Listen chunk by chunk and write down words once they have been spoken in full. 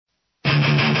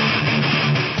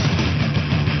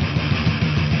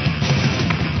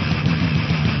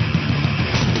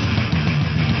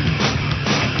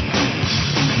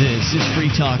This is Free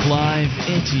Talk Live.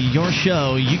 It's your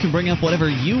show. You can bring up whatever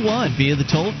you want via the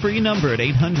toll-free number at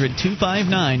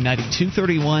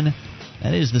 800-259-9231.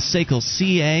 That is the SACL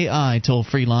CAI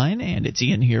toll-free line, and it's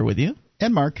Ian here with you.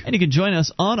 And Mark. And you can join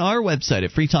us on our website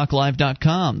at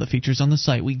freetalklive.com. The features on the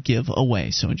site we give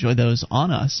away, so enjoy those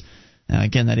on us.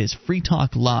 Again, that is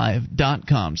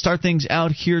freetalklive.com. Start things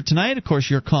out here tonight. Of course,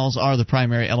 your calls are the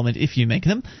primary element if you make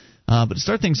them. But to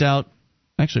start things out,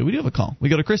 actually, we do have a call. We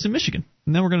go to Chris in Michigan,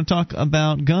 and then we're going to talk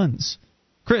about guns.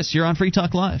 Chris, you're on Free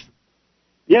Talk Live.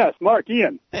 Yes, Mark,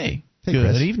 Ian. Hey Good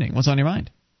Chris. Evening. What's on your mind?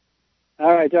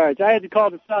 All right. I had to call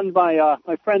to send my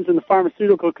friends in the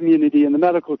pharmaceutical community and the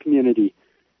medical community.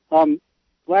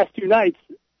 Last 2 nights,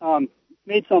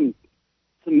 made some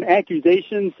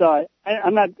accusations.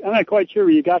 I'm not quite sure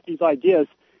where you got these ideas,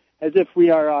 as if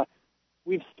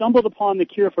we've stumbled upon the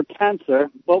cure for cancer,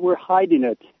 but we're hiding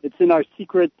it. It's in our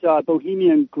secret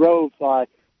Bohemian Grove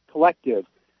collective,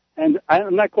 and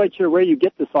I'm not quite sure where you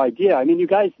get this idea. I mean, you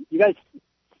guys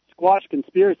squash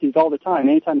conspiracies all the time.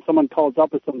 Anytime someone calls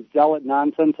up with some zealot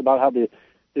nonsense about how the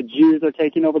Jews are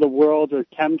taking over the world or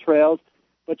chemtrails,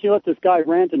 but you let this guy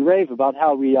rant and rave about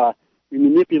how we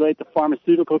manipulate the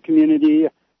pharmaceutical community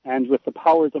and with the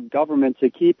powers of government to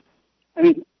keep. I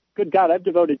mean, good God, I've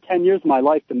devoted 10 years of my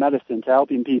life to medicine, to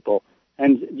helping people.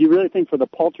 And do you really think for the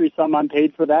paltry sum I'm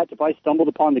paid for that, if I stumbled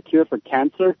upon the cure for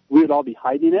cancer, we would all be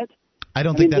hiding it? I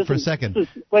don't think that for a second.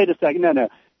 Wait a second. No.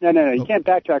 You can't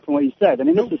backtrack from what you said. I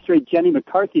mean, this is straight Jenny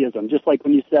McCarthyism, just like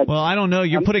when you said... Well, I don't know.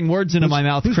 You're putting words into my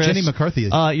mouth, Chris. Who's Jenny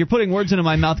McCarthy? You're putting words into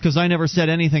my mouth because I never said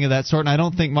anything of that sort, and I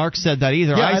don't think Mark said that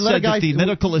either. Yeah, I said that the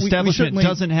medical establishment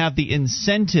doesn't have the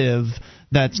incentive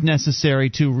that's necessary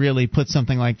to really put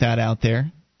something like that out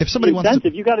there. If somebody wants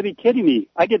to... You got to be kidding me.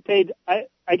 I get paid a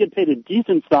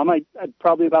decent sum. I'd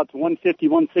probably about $150,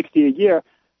 $160 a year.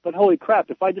 But holy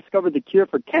crap, if I discovered the cure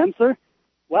for cancer,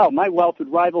 wow, my wealth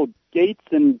would rival Gates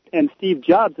and Steve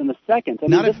Jobs in a second. I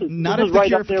mean, this is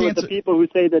right up there with the people who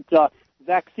say that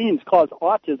vaccines cause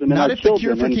autism in our children. Not if the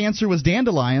cure for cancer was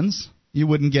dandelions, you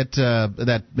wouldn't get this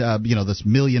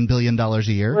 $1 billion a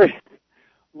year.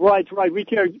 Right. We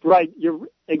care. Right, you're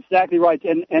exactly right.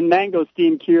 And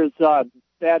mangosteen cures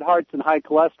bad hearts and high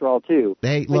cholesterol too.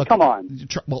 Hey, look, come on.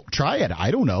 Try it.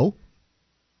 I don't know.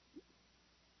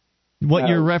 What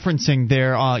you're referencing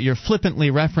there, you're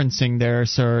flippantly referencing there,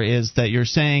 sir, is that you're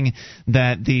saying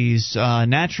that these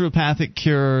naturopathic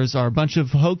cures are a bunch of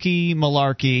hokey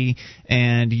malarkey,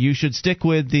 and you should stick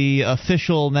with the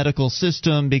official medical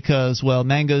system because, well,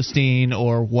 mangosteen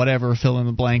or whatever, fill in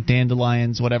the blank,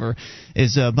 dandelions, whatever,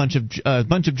 is a bunch of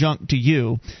junk to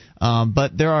you.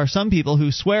 But there are some people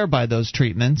who swear by those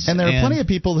treatments, and there are plenty of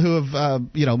people who have,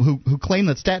 who claim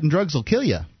that statin drugs will kill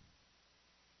you.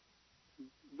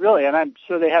 Really, and I'm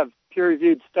sure they have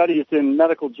peer-reviewed studies in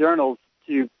medical journals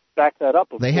to back that up.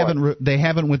 They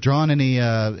haven't withdrawn any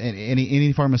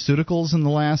pharmaceuticals in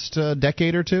the last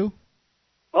decade or two.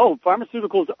 Oh,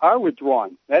 pharmaceuticals are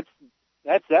withdrawn. That's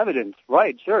evidence,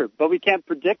 right? Sure, but we can't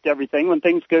predict everything. When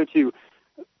things go to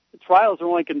trials, are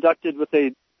only conducted with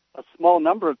a small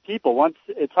number of people. Once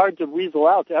it's hard to weasel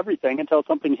out everything until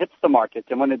something hits the market,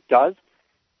 and when it does,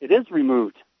 it is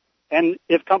removed. And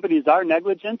if companies are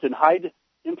negligent and hide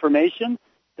information,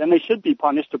 then they should be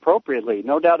punished appropriately,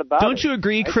 no doubt about it. Don't you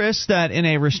agree, Chris, that in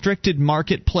a restricted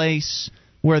marketplace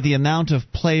where the amount of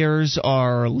players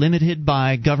are limited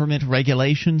by government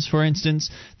regulations, for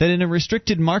instance, that in a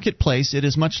restricted marketplace it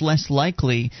is much less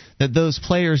likely that those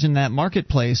players in that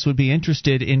marketplace would be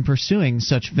interested in pursuing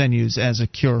such venues as a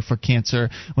cure for cancer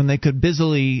when they could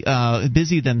busy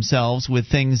themselves with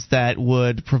things that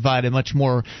would provide a much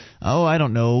more,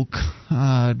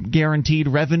 guaranteed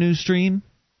revenue stream?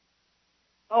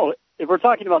 Oh, if we're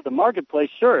talking about the marketplace,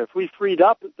 sure. If we freed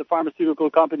up the pharmaceutical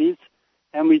companies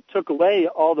and we took away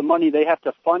all the money they have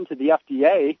to fund to the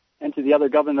FDA and to the other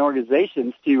government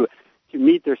organizations to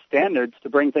meet their standards to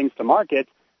bring things to market,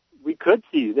 we could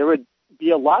see there would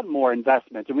be a lot more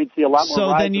investment, and we'd see a lot more.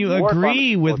 So then you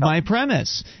agree with my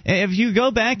premise. If you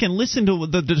go back and listen to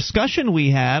the discussion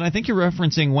we had, I think you're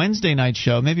referencing Wednesday night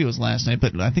show. Maybe it was last night,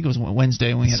 but I think it was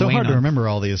Wednesday when we had so Wayne hard on. to remember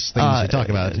all these things you talk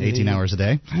about 18 hours a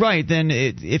day. Right. Then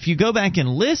if you go back and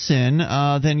listen,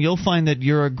 then you'll find that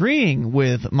you're agreeing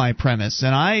with my premise.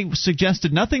 And I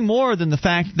suggested nothing more than the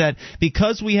fact that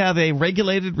because we have a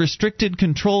regulated, restricted,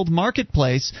 controlled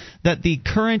marketplace, that the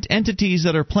current entities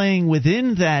that are playing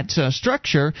within that structure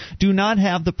structure do not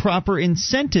have the proper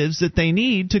incentives that they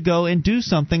need to go and do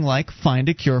something like find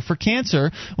a cure for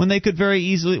cancer, when they could very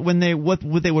easily,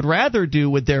 what they would rather do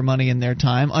with their money and their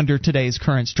time under today's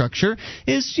current structure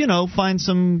is, find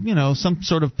some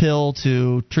sort of pill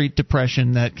to treat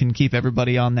depression that can keep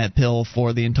everybody on that pill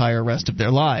for the entire rest of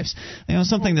their lives.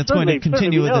 Something that's going to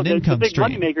continue with an income the big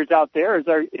stream. Money makers out there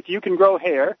if you can grow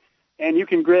hair and you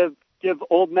can give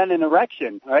old men an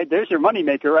erection, all right, there's your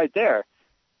moneymaker right there.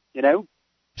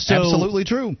 So, absolutely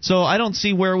true. So I don't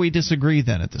see where we disagree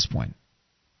then at this point.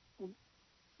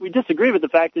 We disagree with the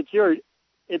fact that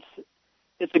it's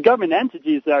the government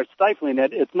entities that are stifling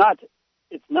it. It's not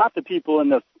the people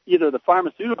in either the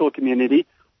pharmaceutical community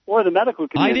or the medical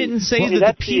community. I didn't say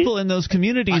that the people in those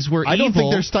communities were evil. I don't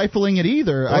think they're stifling it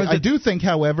either. I do think,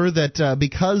 however, that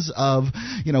because of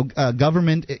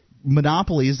government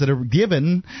monopolies that are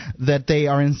given, that they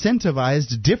are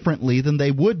incentivized differently than they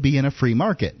would be in a free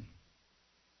market.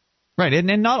 Right,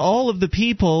 and not all of the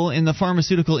people in the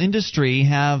pharmaceutical industry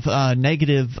have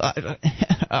negative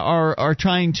are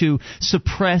trying to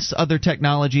suppress other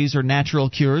technologies or natural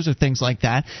cures or things like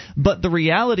that. But the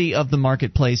reality of the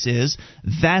marketplace is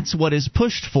that's what is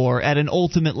pushed for at an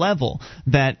ultimate level.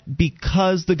 That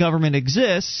because the government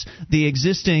exists, the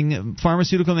existing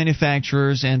pharmaceutical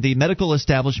manufacturers and the medical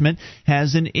establishment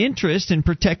has an interest in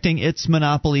protecting its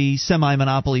monopoly,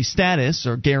 semi-monopoly status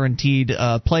or guaranteed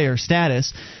player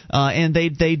status. And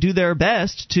they do their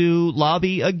best to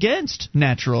lobby against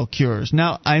natural cures.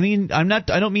 Now, I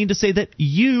don't mean to say that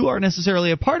you are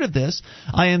necessarily a part of this.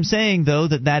 I am saying, though,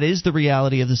 that is the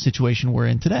reality of the situation we're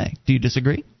in today. Do you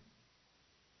disagree?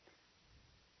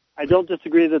 I don't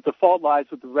disagree that the fault lies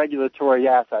with the regulatory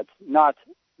assets, not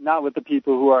with the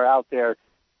people who are out there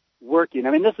working.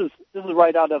 I mean, this is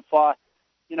right out of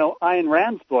Ayn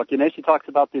Rand's book. She talks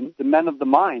about the men of the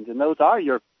mind, and those are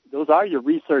your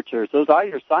researchers. Those are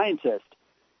your scientists.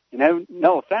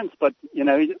 No offense, but your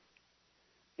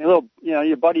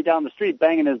buddy down the street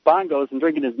banging his bongos and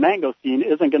drinking his mangosteen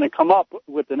isn't going to come up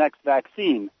with the next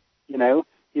vaccine. He's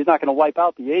not going to wipe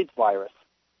out the AIDS virus.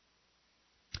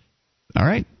 All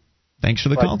right. Thanks for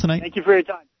the call tonight. Thank you for your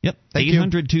time. Yep,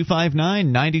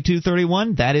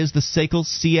 800-259-9231. That is the SACL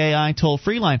CAI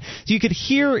toll-free line. So you could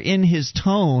hear in his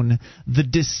tone the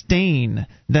disdain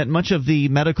that much of the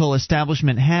medical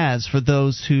establishment has for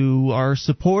those who are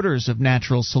supporters of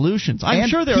natural solutions. I'm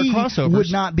sure there are crossovers. He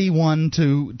would not be one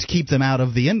to keep them out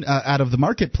of the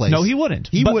marketplace. No, he wouldn't.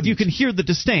 But you can hear the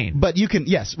disdain. But you can,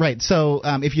 yes, right. So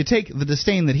if you take the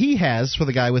disdain that he has for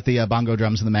the guy with the bongo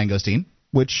drums and the mangosteen,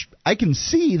 which I can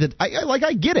see that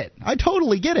I get it. I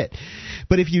totally get it.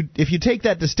 But if you take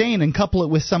that disdain and couple it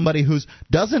with somebody who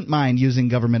doesn't mind using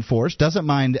government force, doesn't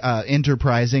mind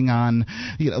enterprising on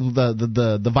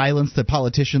the violence that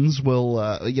politicians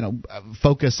will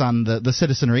focus on the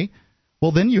citizenry,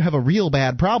 well, then you have a real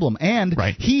bad problem. And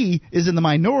he is in the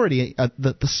minority,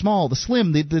 the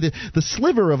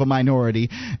sliver of a minority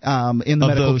in the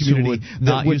medical community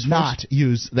that would not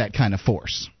use that kind of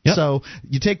force. Yep. So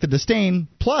you take the disdain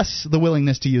plus the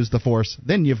willingness to use the force,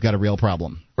 then you've got a real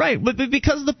problem. Right, but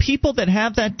because the people that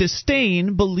have that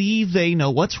disdain believe they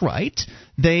know what's right,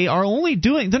 they're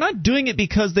not doing it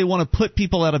because they want to put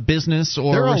people out of business.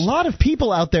 Or there are a lot of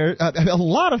people out there, a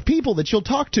lot of people that you'll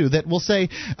talk to that will say,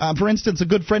 for instance, a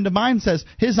good friend of mine says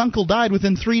his uncle died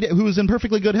within 3 days, who was in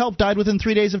perfectly good health, died within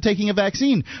 3 days of taking a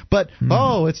vaccine. But,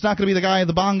 it's not going to be the guy with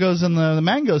the bongos and the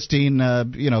mangosteen,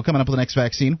 coming up with the next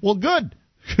vaccine. Well, good.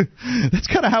 That's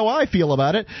kind of how I feel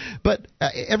about it. But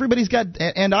everybody's got,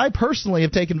 and I personally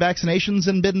have taken vaccinations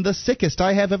and been the sickest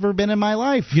I have ever been in my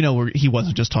life. He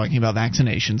wasn't just talking about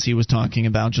vaccinations. He was talking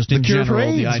about just in general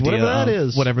AIDS, the idea whatever that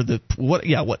is.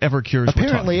 Whatever cures.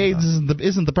 Apparently, AIDS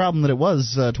isn't the problem that it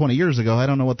was 20 years ago. I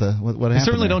don't know what happened. They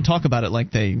certainly there. don't talk about it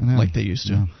like they used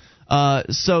to. No.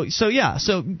 So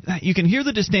you can hear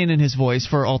the disdain in his voice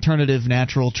for alternative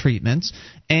natural treatments,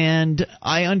 and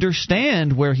I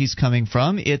understand where he's coming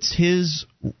from. It's his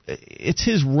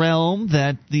realm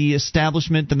that the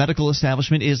medical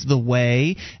establishment, is the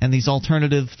way, and these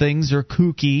alternative things are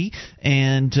kooky,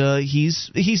 and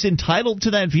he's entitled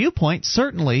to that viewpoint,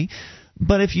 certainly.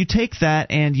 But if you take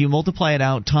that and you multiply it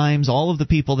out times all of the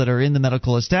people that are in the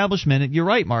medical establishment, you're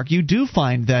right, Mark, you do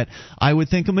find that I would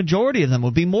think a majority of them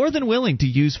would be more than willing to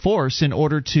use force in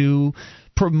order to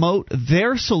promote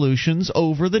their solutions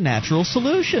over the natural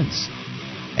solutions.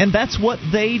 And that's what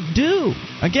they do.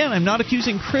 Again, I'm not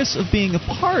accusing Chris of being a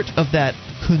part of that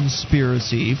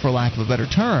conspiracy, for lack of a better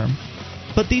term.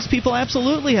 But these people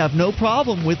absolutely have no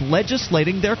problem with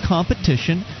legislating their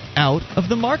competition out of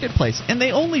the marketplace. And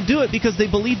they only do it because they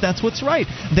believe that's what's right.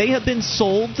 They have been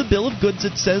sold the bill of goods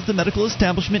that says the medical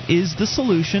establishment is the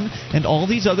solution and all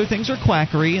these other things are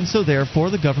quackery, and so therefore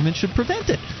the government should prevent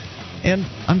it. And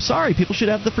I'm sorry, people should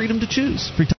have the freedom to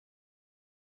choose.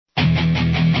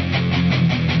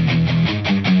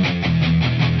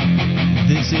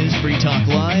 This is Free Talk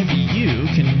Live. You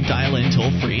can dial in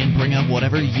toll-free and bring up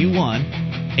whatever you want.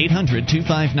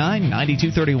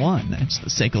 800-259-9231. That's the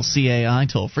SACL CAI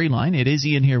toll-free line. It is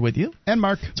Ian here with you. And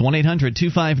Mark. It's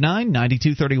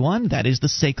 1-800-259-9231. That is the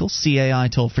SACL CAI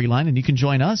toll-free line. And you can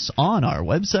join us on our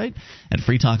website at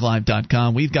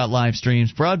freetalklive.com. We've got live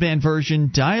streams, broadband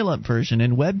version, dial-up version,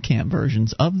 and webcam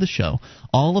versions of the show,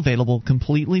 all available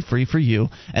completely free for you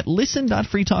at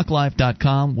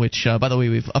listen.freetalklive.com, which, by the way,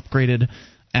 we've upgraded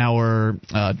our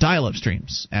dial-up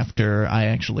streams after I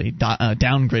actually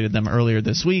downgraded them earlier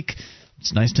this week.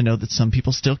 It's nice to know that some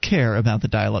people still care about the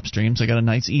dial-up streams. I got a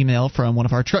nice email from one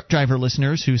of our truck driver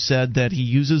listeners who said that he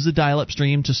uses the dial-up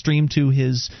stream to stream to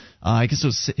his, I guess it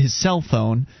was his cell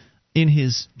phone in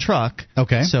his truck.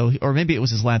 Okay. So, or maybe it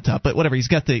was his laptop, but whatever. He's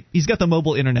got the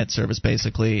mobile internet service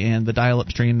basically, and the dial-up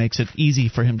stream makes it easy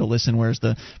for him to listen, whereas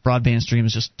the broadband stream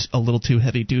is just a little too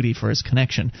heavy duty for his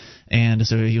connection. And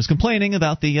so he was complaining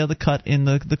about the cut in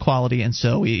the quality, and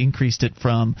so we increased it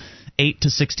from 8 to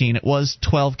 16. It was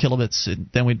 12 kilobits,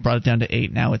 then we brought it down to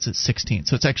 8. Now it's at 16.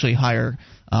 So it's actually higher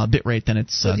bit rate than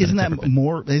it's. Isn't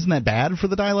that bad for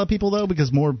the dial-up people though?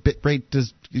 Because more bit rate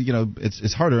is,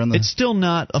 it's harder on the. It's still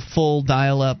not a full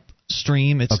dial-up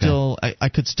stream. It's okay. still I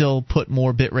could still put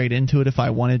more bit rate into it if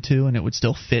I wanted to, and it would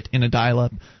still fit in a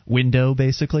dial-up window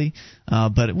basically.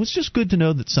 But it was just good to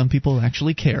know that some people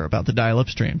actually care about the dial-up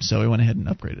stream, so we went ahead and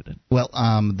upgraded it. Well,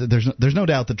 there's no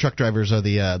doubt that truck drivers are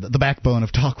the backbone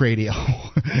of talk radio.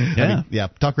 Yeah,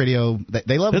 talk radio.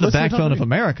 They love. They're the backbone of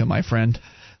America, my friend.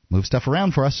 Move stuff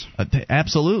around for us.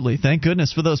 Absolutely. Thank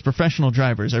goodness for those professional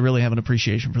drivers. I really have an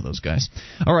appreciation for those guys.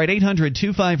 All right,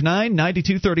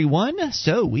 800-259-9231.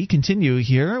 So we continue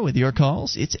here with your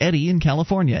calls. It's Eddie in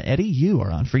California. Eddie, you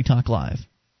are on Free Talk Live.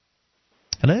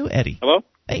 Hello, Eddie. Hello?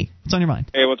 Hey, what's on your mind?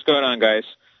 Hey, what's going on, guys?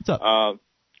 What's up?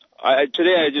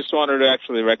 Today I just wanted to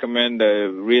actually recommend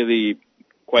a really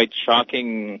quite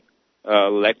shocking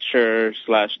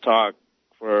lecture/talk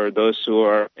for those who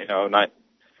are, not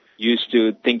used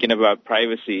to thinking about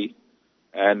privacy,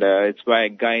 and it's by a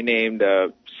guy named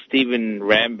Stephen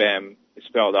Rambam. It's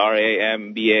spelled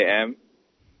R-A-M-B-A-M,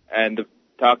 and the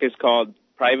talk is called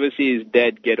 "Privacy is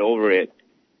Dead, Get Over It,"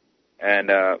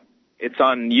 and it's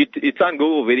on YouTube, it's on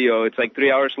Google Video. It's like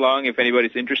 3 hours long. If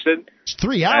anybody's interested, it's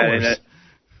 3 hours.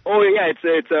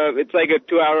 It's like a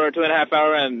 2 hour, 2.5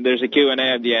 hour, and there's a Q&A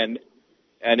at the end.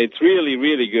 And it's really,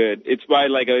 really good. It's by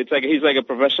he's like a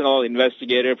professional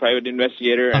investigator, private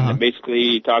investigator, and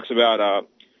basically he talks about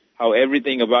how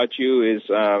everything about you is,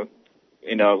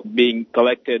 being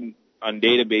collected on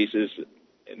databases,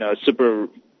 super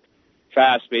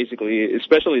fast, basically,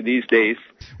 especially these days.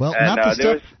 Well,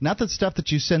 and, not the stuff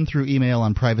that you send through email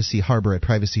on Privacy Harbor at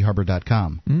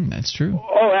privacyharbor.com. That's true.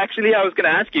 Oh, actually, I was going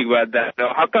to ask you about that.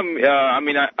 How come? I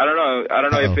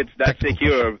don't know if it's that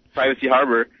secure, Privacy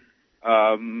Harbor.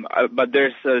 But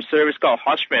there's a service called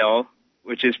Hushmail,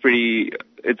 which is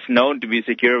it's known to be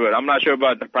secure, but I'm not sure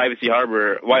about the Privacy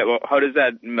Harbor. How does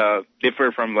that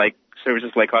differ from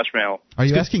services like Hushmail? Are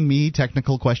you asking me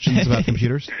technical questions about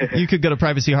computers? You could go to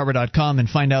privacyharbor.com and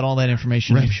find out all that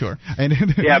information, right. I'm sure.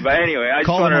 Yeah, but anyway, I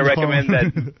just want to recommend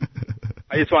that.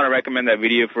 I just want to recommend that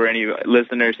video for any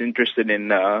listeners interested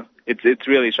in. It's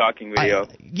really shocking video.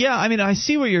 I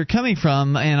see where you're coming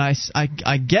from, and I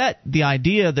get the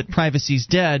idea that privacy's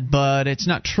dead, but it's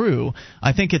not true.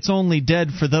 I think it's only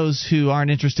dead for those who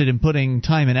aren't interested in putting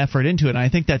time and effort into it. And I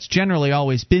think that's generally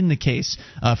always been the case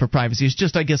for privacy. It's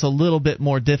just, I guess, a little bit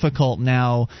more difficult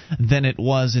now than it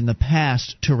was in the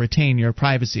past to retain your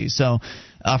privacy. So,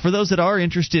 for those that are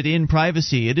interested in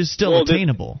privacy, it is still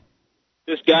attainable.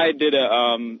 This guy did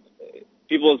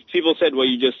people said what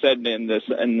you just said in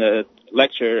the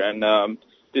lecture, and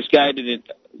this guy did a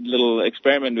little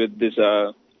experiment with this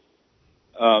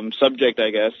subject,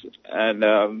 I guess,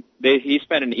 and he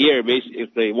spent an year,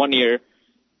 basically 1 year.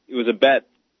 It was a bet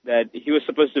that he was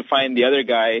supposed to find the other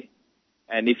guy,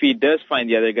 and if he does find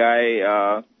the other guy,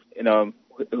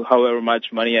 however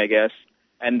much money, I guess,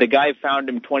 and the guy found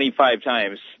him 25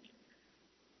 times.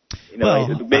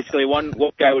 Basically one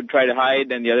guy would try to hide,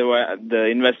 and the other one, the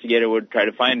investigator would try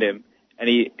to find him. And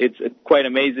it's quite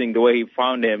amazing the way he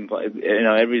found him.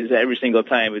 Every single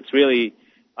time. It's really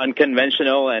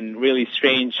unconventional and really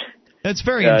strange It's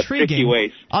very intriguing. tricky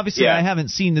ways. Obviously, I haven't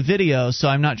seen the video, so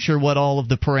I'm not sure what all of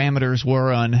the parameters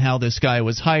were on how this guy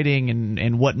was hiding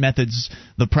and what methods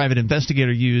the private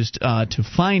investigator used to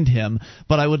find him.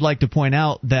 But I would like to point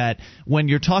out that when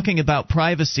you're talking about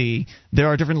privacy, there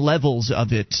are different levels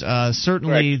of it.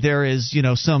 Certainly, there is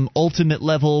some ultimate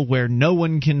level where no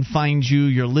one can find you.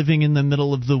 You're living in the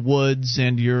middle of the woods,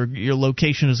 and your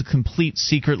location is a complete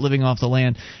secret, living off the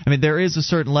land. I mean, there is a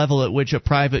certain level at which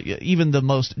even the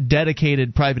most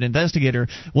dedicated private investigator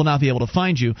will not be able to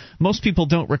find you. Most people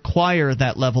don't require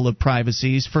that level of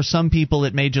privacy. For some people,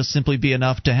 it may just simply be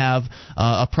enough to have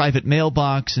a private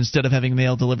mailbox instead of having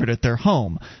mail delivered at their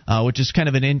home, which is kind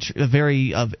of a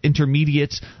very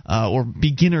intermediate or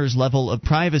beginner's level of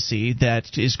privacy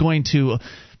that is going to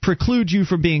preclude you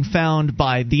from being found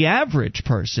by the average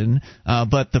person,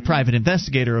 but the private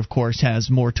investigator, of course, has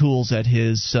more tools at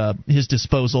his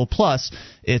disposal. Plus,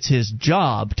 it's his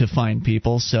job to find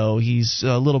people, so he's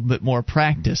a little bit more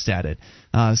practiced at it.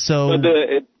 I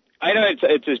know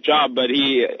it's his job, but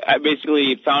I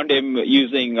basically found him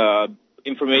using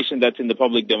information that's in the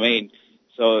public domain.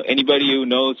 So anybody who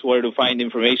knows where to find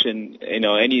information,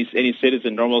 any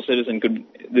citizen, normal citizen, could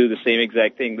do the same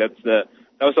exact thing. That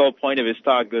was the whole point of his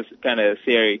talk, this kind of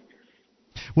theory.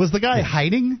 Was the guy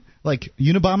hiding, like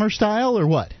Unabomber style, or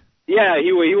what? Yeah,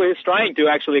 he was trying to,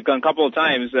 actually, a couple of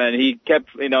times, and he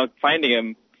kept, finding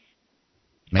him.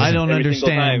 I don't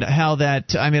understand how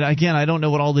that. I mean, again, I don't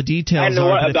know what all the details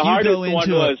are. And the hardest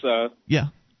one was. Yeah,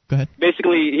 go ahead.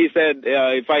 Basically, he said,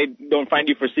 if I don't find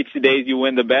you for 60 days, you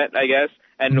win the bet, I guess.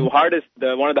 And one of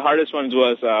the hardest ones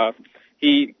was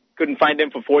he couldn't find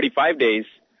him for 45 days.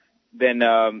 Then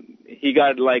he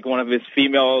got one of his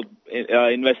female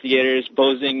investigators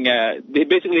posing.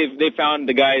 They found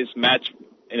the guy's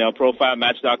profile,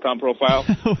 Match.com profile.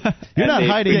 You're not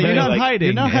hiding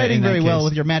very well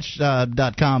with your Match.com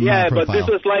profile. Yeah, but this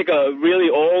was a really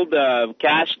old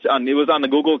cached. It was on the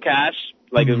Google cache,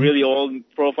 a really old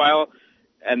profile.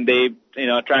 And they,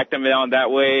 tracked him down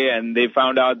that way, and they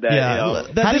found out that,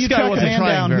 how do you track a man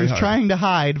down who's trying to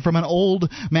hide from an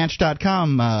old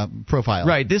Match.com profile?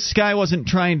 Right. This guy wasn't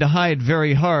trying to hide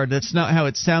very hard. That's not how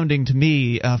it's sounding to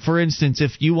me. For instance,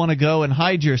 if you want to go and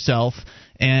hide yourself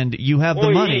and you have the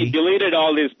money. He deleted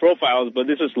all his profiles, but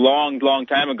this is long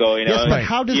time ago. Yes, but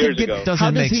how does he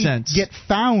get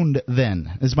found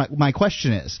then? Is my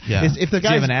question is. Yeah. If the guy does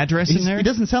he have an address in there? It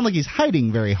doesn't sound like he's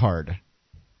hiding very hard.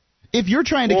 If you're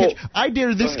trying to catch, I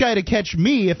dare this guy to catch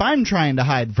me if I'm trying to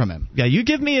hide from him. Yeah, you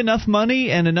give me enough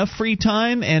money and enough free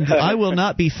time, and I will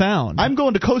not be found. I'm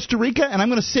going to Costa Rica, and I'm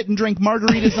going to sit and drink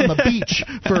margaritas on the beach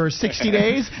for 60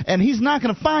 days, and he's not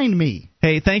going to find me.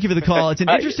 Hey, thank you for the call. It's an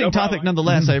interesting topic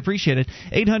nonetheless. I appreciate it.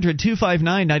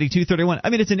 800-259-9231. I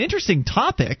mean, it's an interesting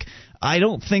topic. I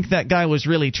don't think that guy was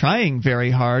really trying very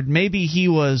hard. Maybe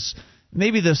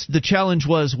the challenge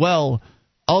was, well,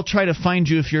 I'll try to find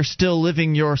you if you're still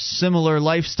living your similar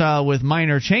lifestyle with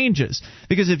minor changes.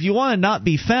 Because if you want to not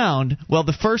be found, well,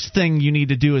 the first thing you need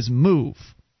to do is move.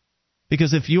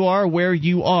 Because if you are where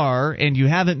you are and you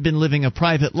haven't been living a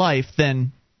private life,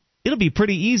 then it'll be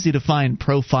pretty easy to find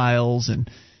profiles and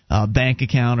bank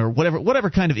account or whatever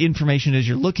kind of information is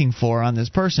you're looking for on this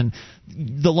person.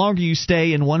 The longer you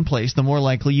stay in one place, the more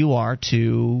likely you are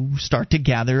to start to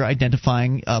gather,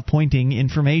 identifying, pointing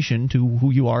information to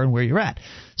who you are and where you're at.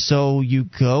 So you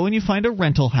go and you find a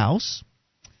rental house.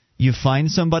 You find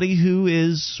somebody who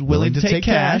is willing to take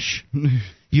cash.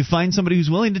 You find somebody who's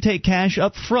willing to take cash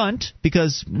up front,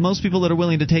 because most people that are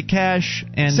willing to take cash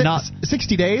and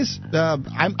 60 days,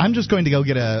 I'm just going to go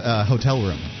get a hotel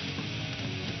room.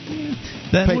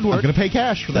 That would work. I'm going to pay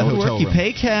cash for that hotel room. You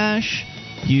pay cash.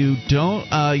 You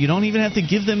don't even have to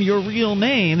give them your real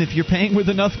name if you're paying with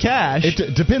enough cash.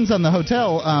 It depends on the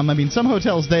hotel. I mean, some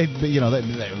hotels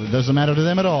it doesn't matter to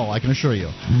them at all, I can assure you.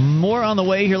 More on the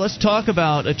way here. Let's talk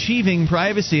about achieving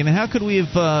privacy. I mean, how could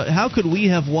we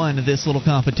have won this little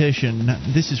competition?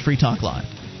 This is Free Talk Live.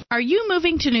 Are you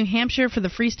moving to New Hampshire for the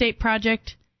Free State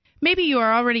Project? Maybe you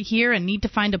are already here and need to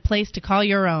find a place to call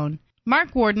your own.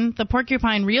 Mark Warden, the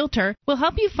Porcupine Realtor, will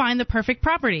help you find the perfect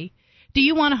property. Do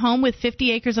you want a home with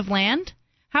 50 acres of land?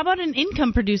 How about an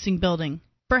income-producing building?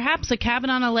 Perhaps a cabin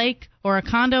on a lake or a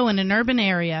condo in an urban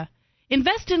area.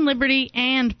 Invest in liberty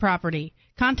and property.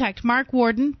 Contact Mark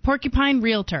Warden, Porcupine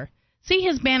Realtor. See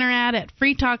his banner ad at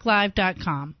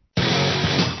freetalklive.com.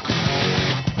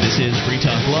 This is Free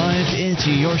Talk Live. It's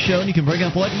your show, and you can bring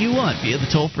up what you want via the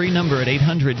toll-free number at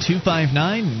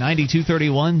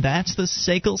 800-259-9231. That's the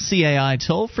SACL CAI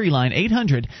toll-free line,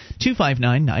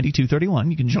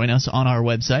 800-259-9231. You can join us on our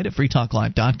website at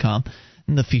freetalklive.com.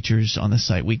 and the features on the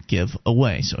site we give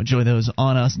away. So enjoy those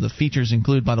on us. The features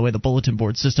include, by the way, the bulletin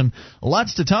board system.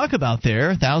 Lots to talk about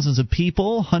there. Thousands of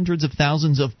people, hundreds of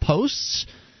thousands of posts.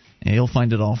 And you'll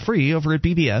find it all free over at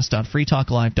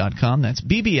bbs.freetalklive.com. That's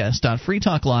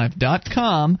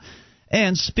bbs.freetalklive.com.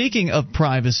 And speaking of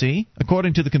privacy,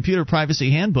 according to the Computer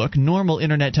Privacy Handbook, normal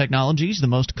Internet technology is the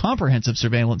most comprehensive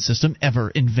surveillance system ever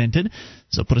invented.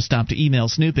 So put a stop to email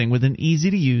snooping with an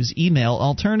easy-to-use email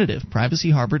alternative,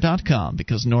 privacyharbor.com,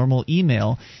 because normal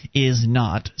email is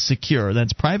not secure.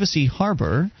 That's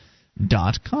privacyharbor.com.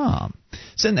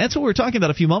 So and that's what we were talking about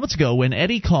a few moments ago when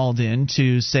Eddie called in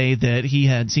to say that he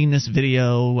had seen this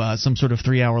video, some sort of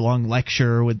 3-hour-long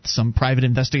lecture with some private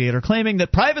investigator claiming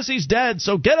that privacy's dead,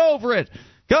 so get over it.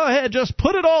 Go ahead, just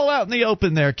put it all out in the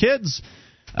open there, kids.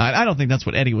 I don't think that's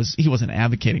what Eddie was. He wasn't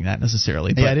advocating that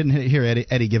necessarily. But yeah, I didn't hear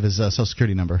Eddie give his Social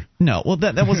Security number. No, well,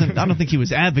 that wasn't. I don't think he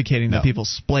was advocating that people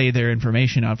splay their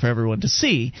information out for everyone to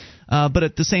see. But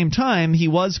at the same time, he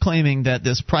was claiming that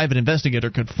this private investigator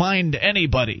could find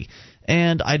anybody,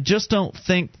 and I just don't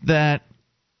think that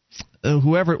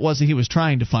whoever it was that he was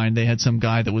trying to find, they had some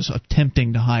guy that was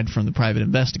attempting to hide from the private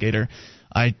investigator.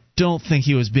 I don't think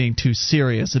he was being too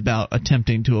serious about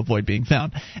attempting to avoid being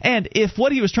found. And if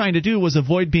what he was trying to do was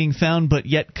avoid being found but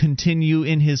yet continue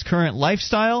in his current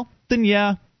lifestyle, then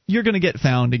yeah, you're going to get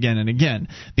found again and again.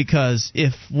 Because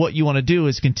if what you want to do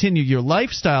is continue your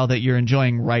lifestyle that you're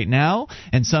enjoying right now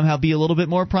and somehow be a little bit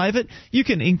more private, you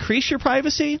can increase your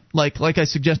privacy, like I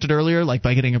suggested earlier, like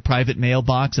by getting a private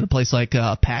mailbox at a place like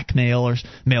Pack Mail or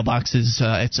mailboxes.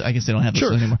 I guess they don't have this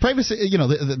anymore. Privacy,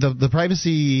 the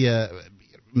privacy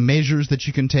measures that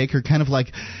you can take are kind of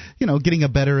like, getting a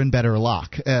better and better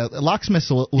lock.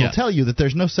 Locksmiths will tell you that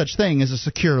there's no such thing as a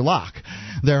secure lock.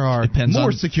 There are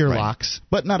more secure locks,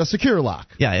 but not a secure lock.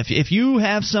 Yeah, if you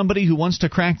have somebody who wants to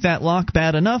crack that lock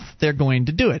bad enough, they're going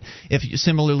to do it.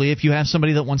 Similarly, if you have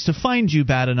somebody that wants to find you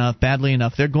badly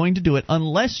enough, they're going to do it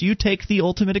unless you take the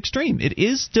ultimate extreme. It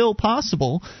is still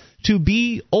possible to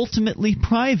be ultimately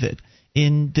private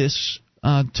in this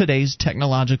today's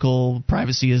technological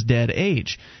privacy is dead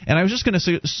age. And I was just going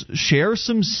to share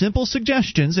some simple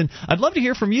suggestions, and I'd love to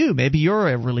hear from you. Maybe you're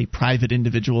a really private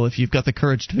individual. If you've got the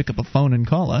courage to pick up a phone and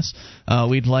call us,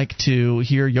 we'd like to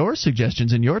hear your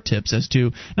suggestions and your tips as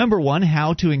to, number one,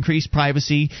 how to increase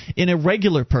privacy in a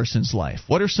regular person's life.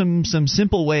 What are some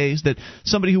simple ways that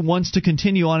somebody who wants to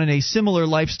continue on in a similar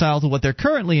lifestyle to what they're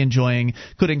currently enjoying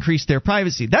could increase their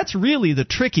privacy? That's really the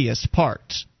trickiest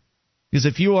part. Because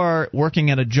if you are working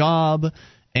at a job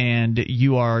and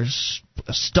you are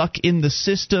stuck in the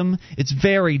system, it's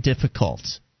very difficult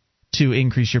to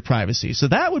increase your privacy. So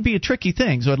that would be a tricky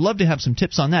thing. So I'd love to have some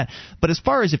tips on that. But as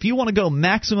far as if you want to go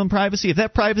maximum privacy, if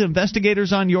that private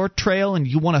investigator's on your trail and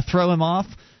you want to throw him off,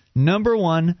 number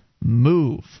one,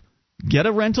 move. Get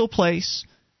a rental place.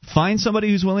 Find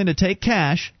somebody who's willing to take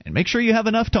cash, and make sure you have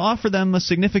enough to offer them a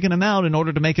significant amount in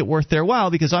order to make it worth their while,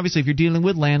 because obviously if you're dealing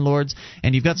with landlords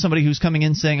and you've got somebody who's coming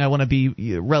in saying, I want to be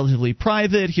relatively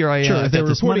private, here I am, I've got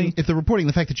this money. If they're reporting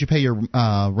the fact that you pay your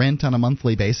rent on a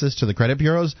monthly basis to the credit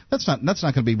bureaus, that's not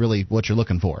going to be really what you're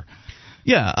looking for.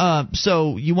 Yeah,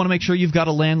 so you want to make sure you've got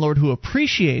a landlord who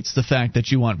appreciates the fact that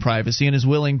you want privacy and is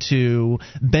willing to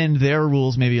bend their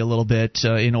rules maybe a little bit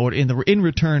in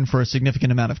return for a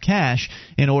significant amount of cash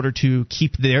in order to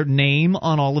keep their name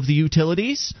on all of the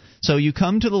utilities. So you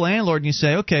come to the landlord and you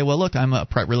say, okay, well, look, I'm a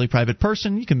really private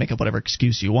person. You can make up whatever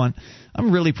excuse you want. I'm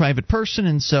a really private person,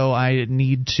 and so I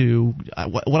need to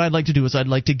what I'd like to do is I'd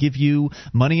like to give you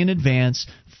money in advance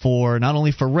for not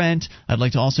only for rent, I'd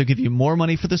like to also give you more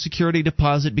money for the security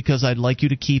deposit because I'd like you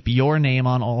to keep your name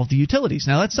on all of the utilities.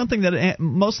 Now, that's something that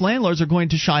most landlords are going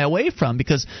to shy away from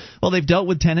because, well, they've dealt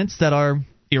with tenants that are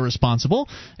irresponsible,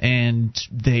 and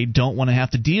they don't want to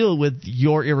have to deal with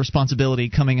your irresponsibility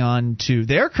coming on to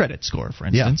their credit score, for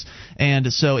instance. Yeah.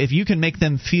 And so if you can make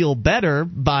them feel better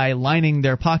by lining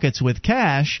their pockets with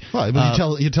cash... Well,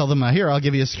 you tell them, here, I'll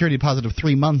give you a security deposit of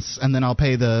 3 months, and then I'll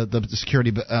pay the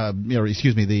security,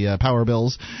 the power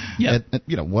bills,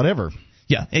 whatever.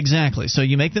 Yeah, exactly. So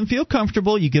you make them feel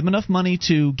comfortable. You give them enough money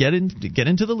to get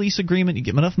into the lease agreement. You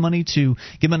give them enough money to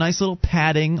give them a nice little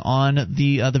padding on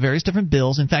the various different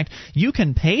bills. In fact, you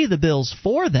can pay the bills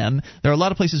for them. There are a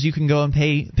lot of places you can go and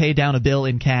pay down a bill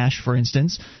in cash, for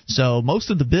instance. So most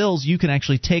of the bills you can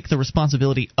actually take the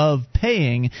responsibility of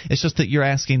paying. It's just that you're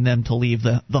asking them to leave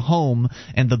the home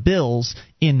and the bills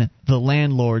in the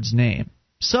landlord's name.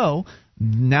 So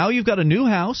now you've got a new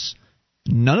house.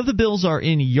 None of the bills are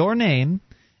in your name,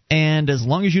 and as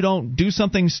long as you don't do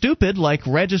something stupid like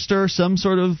register some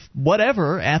sort of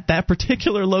whatever at that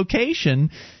particular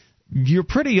location, you're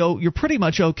pretty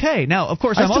much okay. Now, of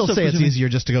course, I I'm still also say it's easier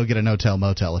just to go get a no-tell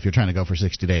motel if you're trying to go for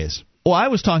 60 days. Well, I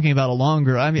was talking about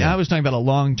I was talking about a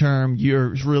long-term,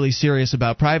 you're really serious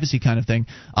about privacy kind of thing.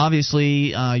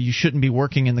 Obviously, you shouldn't be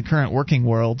working in the current working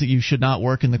world. You should not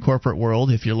work in the corporate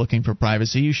world if you're looking for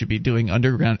privacy. You should be doing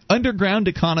underground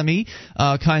economy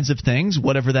kinds of things,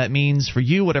 whatever that means for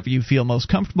you, whatever you feel most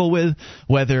comfortable with,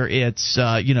 whether it's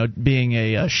being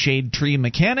a shade tree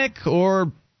mechanic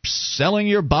or selling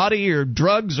your body or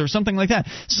drugs or something like that.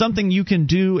 Something you can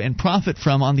do and profit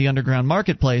from on the underground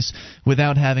marketplace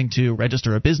without having to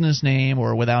register a business name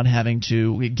or without having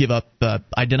to give up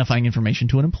identifying information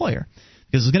to an employer.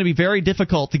 Because it's going to be very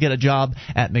difficult to get a job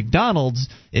at McDonald's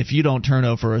if you don't turn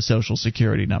over a social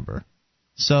security number.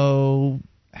 So,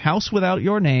 house without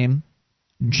your name,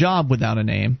 job without a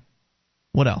name.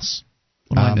 What else?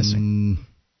 What am I missing?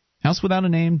 House without a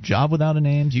name, job without a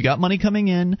name. You got money coming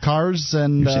in. Cars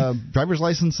and driver's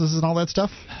licenses and all that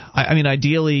stuff? I mean,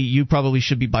 ideally, you probably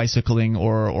should be bicycling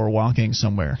or walking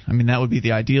somewhere. I mean, that would be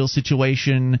the ideal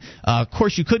situation. Of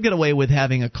course, you could get away with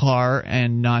having a car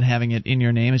and not having it in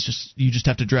your name. It's just you just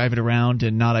have to drive it around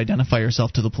and not identify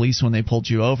yourself to the police when they pulled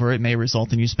you over. It may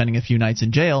result in you spending a few nights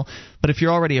in jail. But if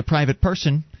you're already a private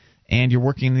person and you're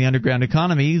working in the underground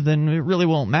economy, then it really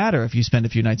won't matter if you spend a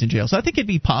few nights in jail. So I think it'd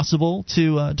be possible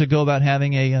to go about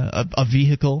having a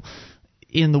vehicle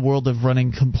in the world of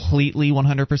running completely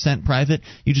 100% private.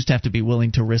 You just have to be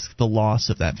willing to risk the loss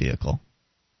of that vehicle.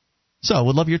 So,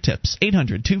 would love your tips.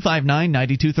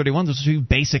 800-259-9231. Those are two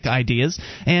basic ideas.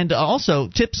 And also,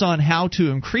 tips on how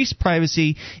to increase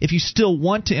privacy if you still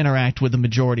want to interact with the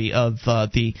majority of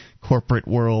the corporate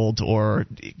world, or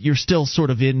you're still sort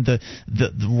of in the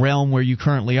realm where you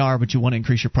currently are, but you want to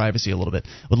increase your privacy a little bit.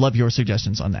 Would love your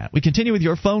suggestions on that. We continue with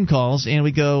your phone calls, and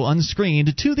we go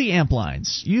unscreened to the amp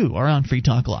lines. You are on Free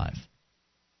Talk Live.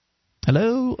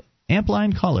 Hello, amp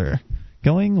line caller.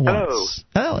 Going once.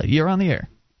 Hello, you're on the air.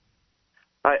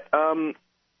 Hi, I'm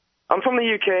from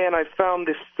the UK, and I found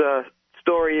this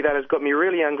story that has got me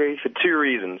really angry for two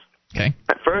reasons. Okay.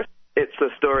 At first, it's a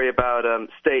story about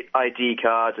state ID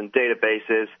cards and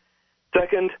databases.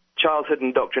 Second, childhood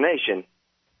indoctrination.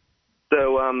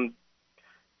 So, I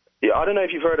don't know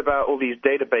if you've heard about all these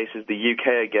databases the UK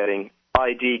are getting,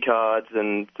 ID cards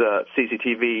and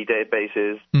CCTV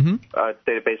databases,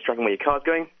 database tracking where your car's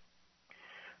going.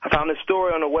 I found a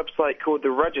story on a website called The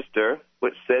Register,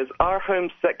 which says, our Home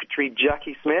Secretary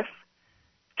Jackie Smith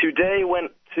today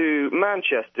went to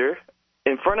Manchester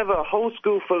in front of a whole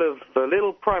school full of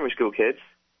little primary school kids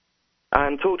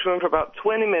and talked to them for about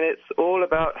 20 minutes all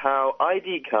about how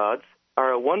ID cards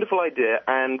are a wonderful idea,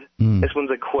 and this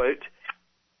one's a quote,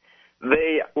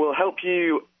 they will help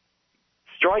you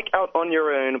strike out on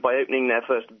your own by opening their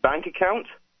first bank account,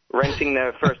 renting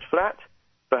their first flat,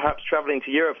 perhaps traveling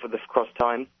to Europe for the first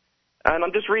time. And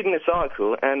I'm just reading this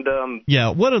article, and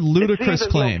yeah, what a ludicrous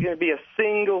claim. There's not going to be a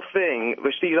single thing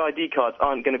which these ID cards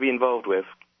aren't going to be involved with.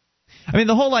 I mean,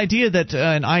 the whole idea that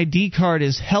an ID card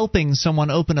is helping someone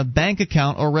open a bank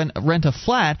account or rent a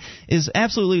flat is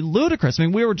absolutely ludicrous. I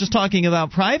mean, we were just talking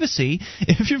about privacy.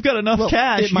 If you've got enough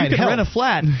cash, you can rent a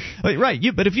flat. Right,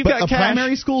 but if you've got cash...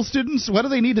 primary school students, what do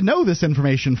they need to know this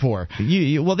information for?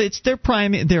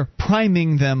 They're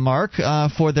priming them, Mark,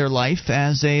 for their life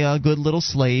as a good little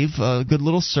slave, a good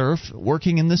little serf,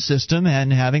 working in the system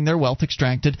and having their wealth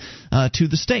extracted to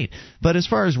the state. But as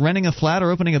far as renting a flat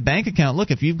or opening a bank account,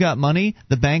 look, if you've got money,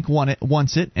 the bank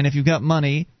wants it, and if you've got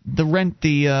money,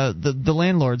 the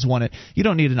landlords want it. You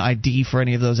don't need an ID for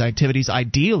any of those activities.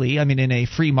 Ideally, I mean, in a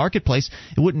free marketplace,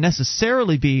 it wouldn't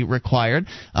necessarily be required.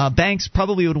 Banks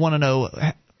probably would want to know.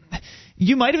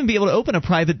 You might even be able to open a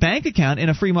private bank account in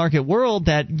a free market world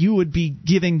that you would be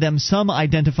giving them some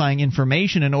identifying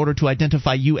information in order to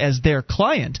identify you as their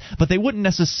client, but they wouldn't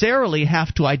necessarily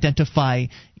have to identify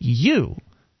you.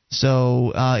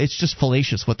 So it's just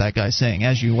fallacious what that guy's saying,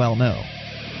 as you well know.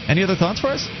 Any other thoughts for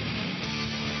us?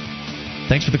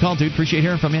 Thanks for the call, dude. Appreciate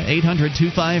hearing from you.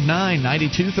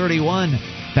 800-259-9231.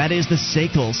 That is the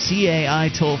SACL CAI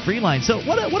toll-free line. So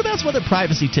what about some other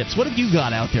privacy tips? What have you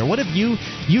got out there? What have you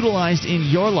utilized in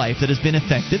your life that has been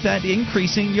effective at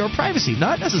increasing your privacy?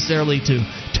 Not necessarily to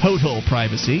total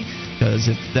privacy,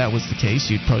 because if that was the case,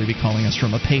 you'd probably be calling us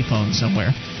from a payphone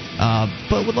somewhere.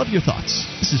 But would love your thoughts.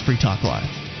 This is Free Talk Live.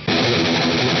 This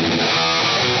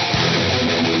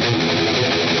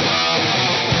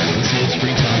is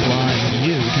Free Talk Live.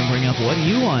 You can bring up What do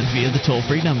you want via the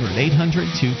toll-free number at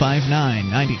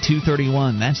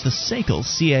 800-259-9231. That's the SACL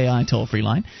CAI toll-free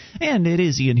line. And it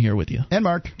is Ian here with you. And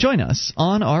Mark. Join us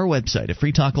on our website at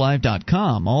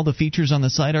freetalklive.com. All the features on the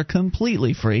site are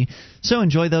completely free, so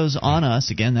enjoy those on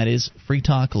us. Again, that is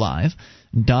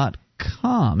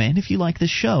freetalklive.com. And if you like this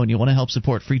show and you want to help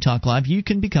support Free Talk Live, you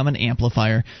can become an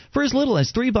amplifier for as little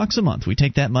as $3 a month. We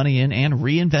take that money in and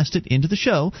reinvest it into the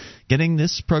show, getting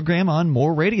this program on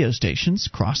more radio stations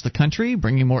across the country,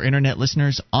 bringing more internet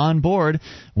listeners on board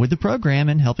with the program,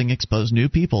 and helping expose new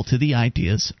people to the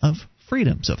ideas of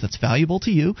freedom. So if that's valuable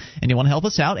to you and you want to help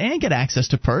us out and get access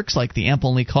to perks like the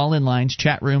AMP-only call-in lines,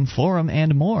 chat room, forum,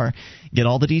 and more, get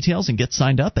all the details and get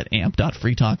signed up at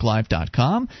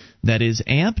amp.freetalklive.com. That is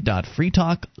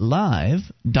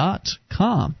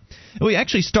amp.freetalklive.com. We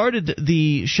actually started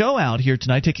the show out here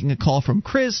tonight taking a call from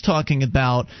Chris talking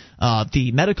about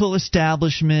the medical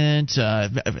establishment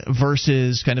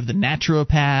versus kind of the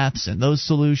naturopaths and those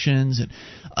solutions. And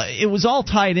it was all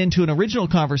tied into an original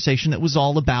conversation that was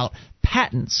all about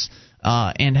patents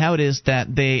and how it is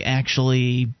that they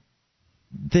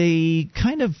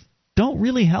kind of don't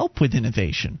really help with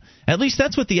innovation. At least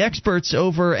that's what the experts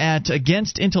over at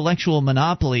Against Intellectual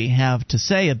Monopoly have to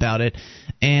say about it.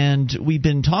 And we've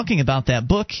been talking about that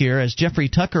book here as Jeffrey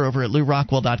Tucker over at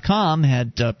LewRockwell.com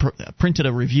had printed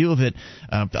a review of it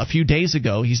a few days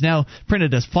ago. He's now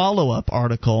printed a follow-up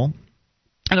article.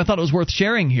 And I thought it was worth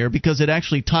sharing here because it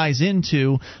actually ties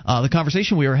into the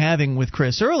conversation we were having with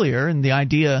Chris earlier. And the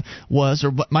idea was,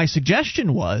 or my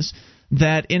suggestion was,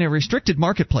 that in a restricted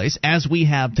marketplace, as we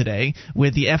have today,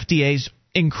 with the FDA's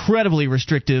incredibly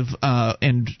restrictive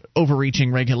and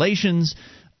overreaching regulations,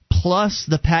 plus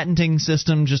the patenting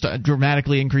system just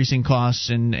dramatically increasing costs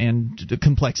and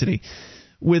complexity,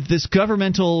 with this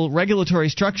governmental regulatory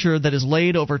structure that is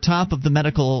laid over top of the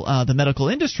medical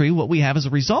industry, what we have as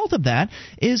a result of that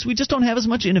is we just don't have as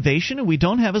much innovation and we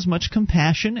don't have as much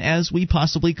compassion as we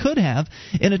possibly could have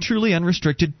in a truly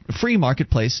unrestricted free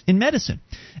marketplace in medicine.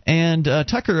 And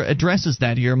Tucker addresses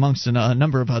that here amongst a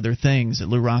number of other things at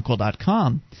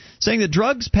LewRockwell.com, saying that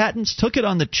drugs patents took it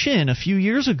on the chin a few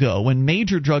years ago when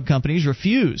major drug companies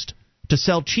refused to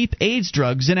sell cheap AIDS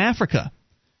drugs in Africa.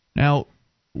 Now,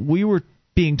 we were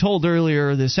being told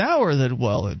earlier this hour that,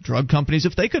 well, drug companies,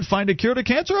 if they could find a cure to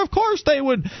cancer, of course they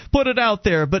would put it out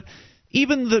there. But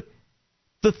even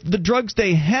the drugs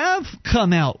they have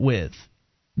come out with,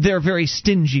 they're very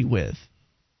stingy with.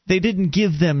 They didn't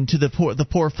give them to the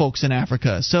poor folks in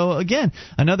Africa. So, again,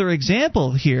 another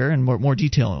example here, and more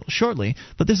detail shortly,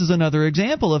 but this is another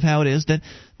example of how it is that,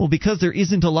 well, because there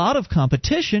isn't a lot of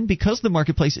competition, because the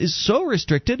marketplace is so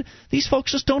restricted, these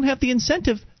folks just don't have the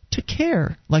incentive to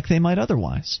care like they might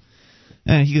otherwise.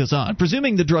 And he goes on,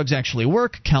 presuming the drugs actually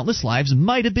work, countless lives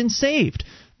might have been saved.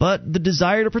 But the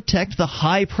desire to protect the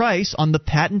high price on the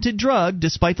patented drug,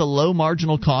 despite the low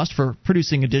marginal cost for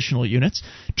producing additional units,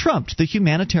 trumped the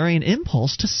humanitarian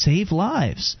impulse to save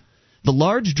lives. The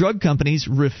large drug companies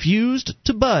refused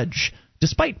to budge,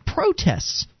 despite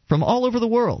protests from all over the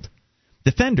world.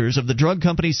 Defenders of the drug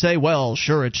companies say, well,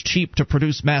 sure, it's cheap to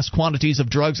produce mass quantities of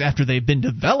drugs after they've been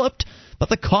developed, but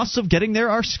the costs of getting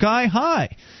there are sky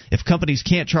high. If companies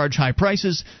can't charge high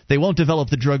prices, they won't develop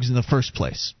the drugs in the first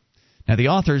place. Now, the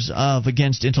authors of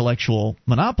Against Intellectual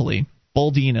Monopoly,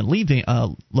 Boldine and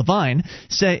Levine,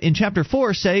 say in Chapter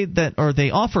 4 say that, or they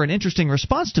offer an interesting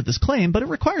response to this claim, but it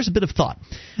requires a bit of thought.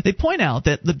 They point out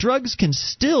that the drugs can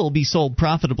still be sold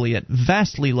profitably at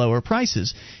vastly lower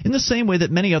prices, in the same way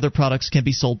that many other products can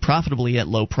be sold profitably at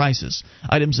low prices.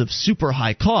 Items of super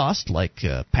high cost, like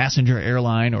passenger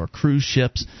airline or cruise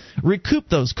ships, recoup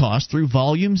those costs through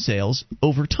volume sales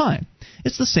over time.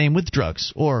 It's the same with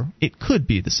drugs, or it could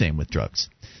be the same with drugs.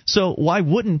 So why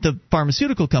wouldn't the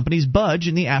pharmaceutical companies budge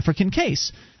in the African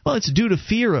case? Well, it's due to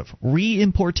fear of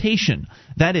re-importation.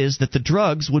 That is, that the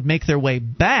drugs would make their way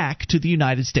back to the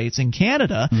United States and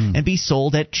Canada and be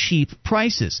sold at cheap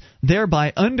prices,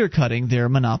 thereby undercutting their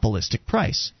monopolistic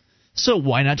price. So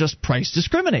why not just price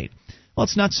discriminate? Well,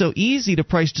 it's not so easy to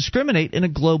price discriminate in a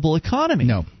global economy.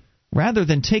 No. Rather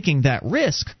than taking that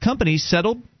risk, companies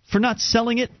settled for not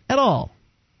selling it at all.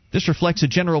 This reflects a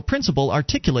general principle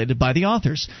articulated by the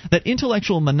authors, that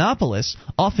intellectual monopolists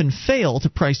often fail to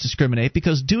price discriminate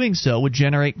because doing so would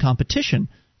generate competition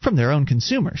from their own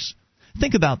consumers.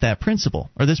 Think about that principle,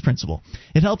 or this principle.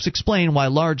 It helps explain why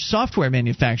large software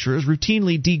manufacturers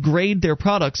routinely degrade their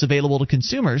products available to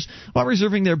consumers while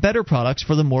reserving their better products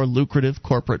for the more lucrative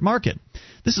corporate market.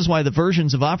 This is why the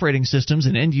versions of operating systems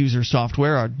and end-user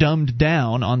software are dumbed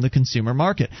down on the consumer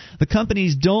market. The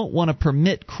companies don't want to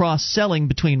permit cross-selling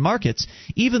between markets,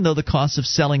 even though the costs of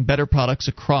selling better products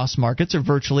across markets are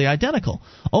virtually identical.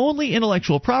 Only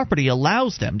intellectual property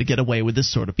allows them to get away with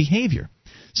this sort of behavior.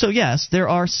 So yes, there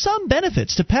are some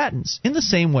benefits to patents, in the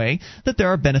same way that there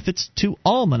are benefits to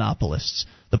all monopolists.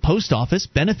 The post office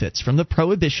benefits from the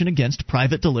prohibition against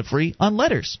private delivery on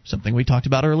letters, something we talked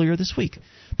about earlier this week.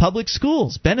 Public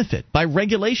schools benefit by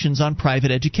regulations on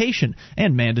private education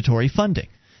and mandatory funding.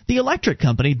 The electric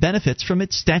company benefits from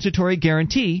its statutory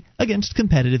guarantee against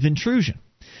competitive intrusion.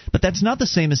 But that's not the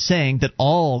same as saying that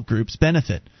all groups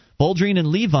benefit. Boldrine and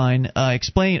Levine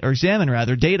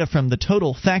examine data from the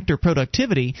total factor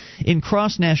productivity in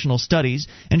cross-national studies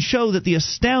and show that the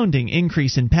astounding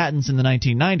increase in patents in the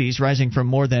 1990s,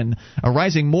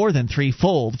 rising more than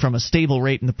threefold from a stable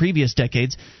rate in the previous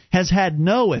decades, has had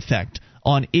no effect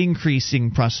on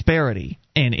increasing prosperity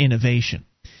and innovation.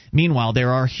 Meanwhile,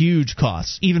 there are huge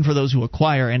costs, even for those who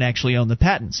acquire and actually own the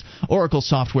patents. Oracle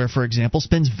software, for example,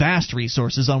 spends vast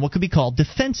resources on what could be called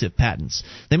defensive patents.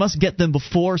 They must get them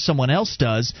before someone else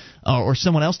does, before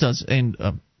someone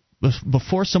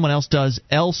else does,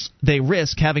 else they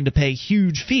risk having to pay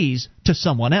huge fees to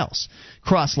someone else.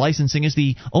 Cross-licensing is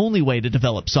the only way to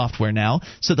develop software now,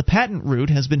 so the patent route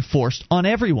has been forced on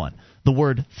everyone. The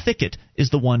word thicket is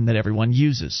the one that everyone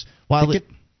uses.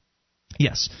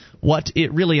 Yes. What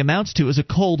it really amounts to is a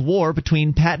cold war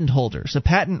between patent holders, a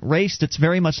patent race that's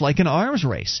very much like an arms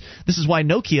race. This is why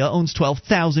Nokia owns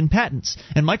 12,000 patents,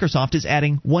 and Microsoft is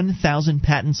adding 1,000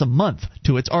 patents a month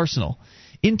to its arsenal.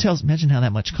 Imagine how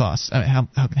that much costs, how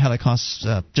that costs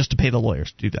just to pay the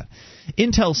lawyers to do that.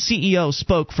 Intel's CEO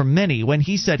spoke for many when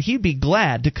he said he'd be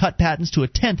glad to cut patents to a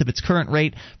tenth of its current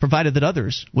rate, provided that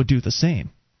others would do the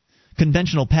same.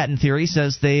 Conventional patent theory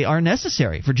says they are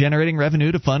necessary for generating revenue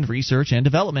to fund research and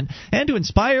development and to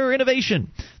inspire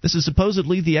innovation. This is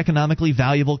supposedly the economically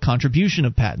valuable contribution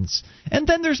of patents. And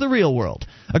then there's the real world.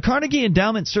 A Carnegie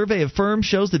Endowment survey of firms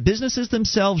shows that businesses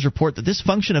themselves report that this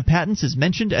function of patents is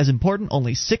mentioned as important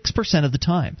only 6% of the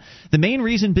time. The main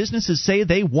reason businesses say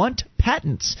they want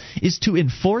patents is to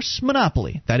enforce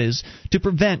monopoly, that is, to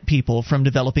prevent people from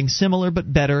developing similar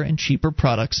but better and cheaper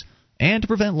products, and to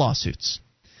prevent lawsuits.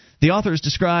 The authors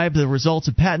describe the results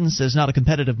of patents as not a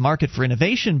competitive market for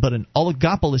innovation, but an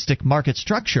oligopolistic market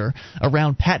structure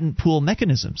around patent pool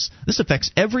mechanisms. This affects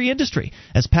every industry,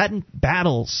 as patent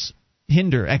battles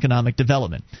hinder economic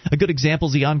development. A good example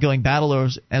is the ongoing battle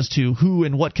as to who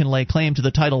and what can lay claim to the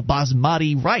title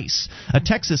basmati rice. A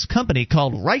Texas company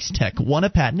called Ricetech won a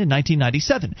patent in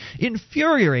 1997,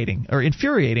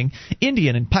 infuriating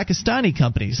Indian and Pakistani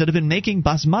companies that have been making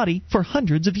basmati for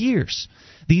hundreds of years.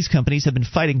 These companies have been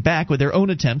fighting back with their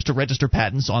own attempts to register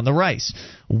patents on the rice.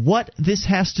 What this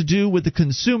has to do with the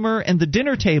consumer and the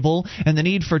dinner table and the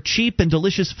need for cheap and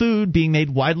delicious food being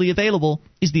made widely available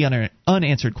is the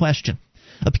unanswered question.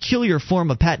 A peculiar form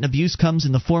of patent abuse comes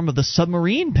in the form of the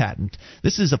submarine patent.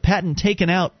 This is a patent taken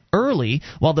out early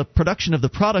while the production of the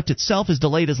product itself is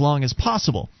delayed as long as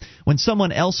possible. When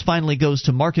someone else finally goes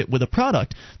to market with a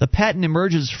product, the patent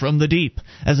emerges from the deep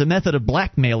as a method of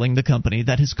blackmailing the company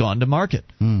that has gone to market.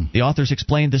 The authors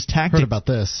explained this tactic. Heard about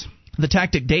this. The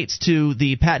tactic dates to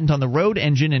the patent on the road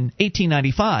engine in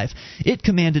 1895. It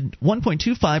commanded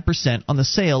 1.25% on the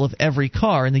sale of every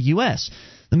car in the U.S.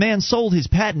 The man sold his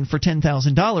patent for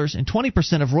 $10,000 and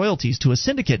 20% of royalties to a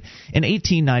syndicate in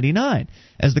 1899.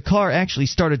 As the car actually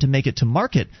started to make it to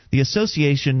market, the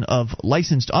Association of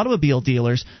Licensed Automobile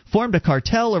Dealers formed a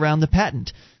cartel around the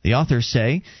patent. The authors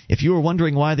say, if you were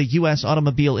wondering why the U.S.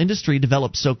 automobile industry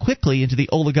developed so quickly into the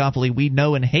oligopoly we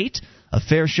know and hate, a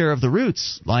fair share of the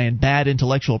roots lie in bad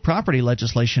intellectual property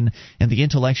legislation and the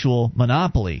intellectual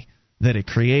monopoly that it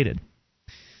created.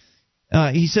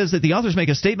 He says that the authors make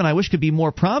a statement I wish could be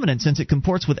more prominent since it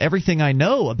comports with everything I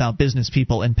know about business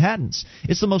people and patents.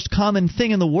 It's the most common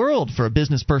thing in the world for a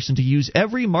business person to use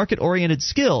every market-oriented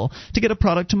skill to get a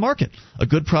product to market. A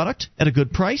good product at a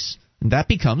good price, and that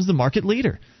becomes the market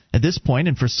leader. At this point,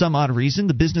 and for some odd reason,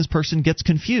 the business person gets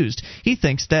confused. He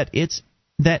thinks that it's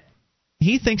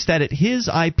his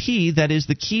IP that is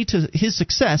the key to his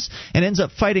success and ends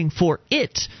up fighting for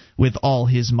it with all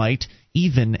his might,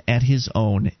 even at his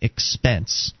own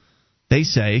expense. They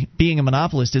say being a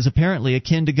monopolist is apparently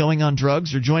akin to going on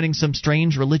drugs or joining some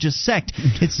strange religious sect.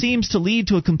 It seems to lead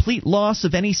to a complete loss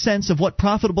of any sense of what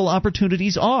profitable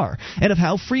opportunities are and of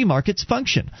how free markets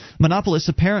function. Monopolists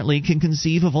apparently can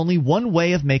conceive of only one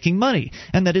way of making money,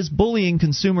 and that is bullying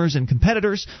consumers and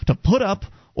competitors to put up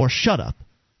or shut up.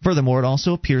 Furthermore, it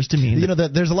also appears to mean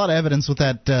that there's a lot of evidence with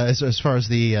that as far as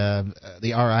the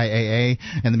RIAA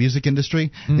and the music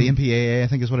industry, the MPAA, I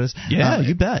think is what it is. Yeah,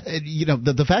 you bet.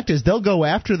 The fact is they'll go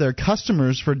after their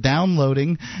customers for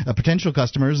downloading, potential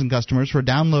customers and customers for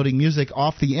downloading music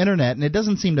off the internet, and it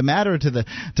doesn't seem to matter to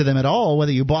them at all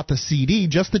whether you bought the CD,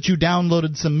 just that you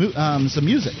downloaded some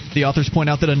music. The authors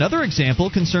point out that another example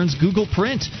concerns Google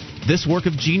Print. This work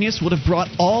of genius would have brought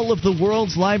all of the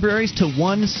world's libraries to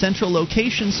one central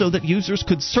location so that users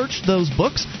could search those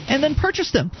books and then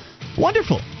purchase them.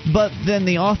 Wonderful. But then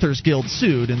the Authors Guild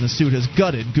sued, and the suit has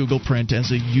gutted Google Print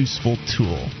as a useful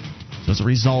tool. So as a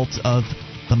result of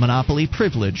the monopoly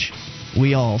privilege,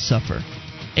 we all suffer.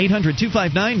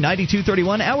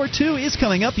 800-259-9231. Hour 2 is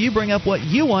coming up. You bring up what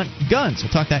you want. Guns.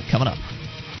 We'll talk that coming up.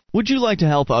 Would you like to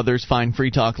help others find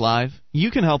Free Talk Live?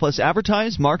 You can help us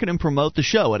advertise, market, and promote the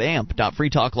show at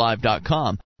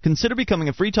amp.freetalklive.com. Consider becoming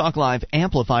a Free Talk Live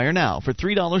amplifier now for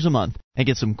 $3 a month and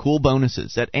get some cool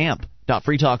bonuses at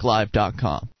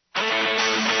amp.freetalklive.com.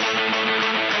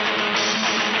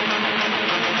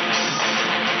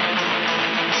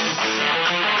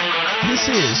 This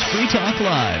is Free Talk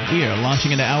Live. We are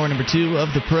launching into hour number 2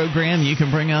 of the program. You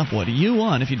can bring up what you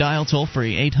want if you dial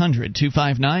toll-free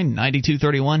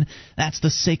 800-259-9231. That's the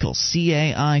SACL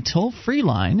CAI toll-free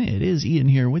line. It is Ian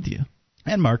here with you.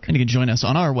 And Mark. And you can join us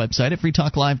on our website at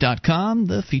freetalklive.com,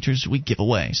 the features we give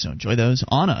away. So enjoy those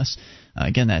on us.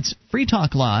 Again, that's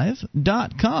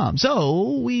freetalklive.com.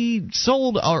 So we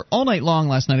sold our all night long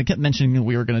last night. I kept mentioning that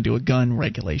we were going to do a gun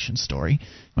regulation story.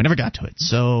 We never got to it.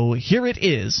 So here it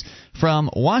is from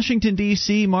Washington,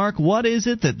 D.C. Mark, what is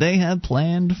it that they have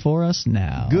planned for us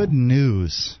now? Good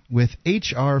news. With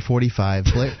H.R. 45,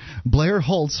 Blair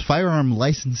Holt's Firearm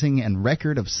Licensing and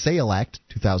Record of Sale Act,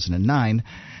 2009,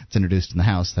 it's introduced in the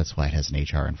House. That's why it has an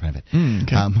H.R. in front of it.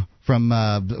 Okay. From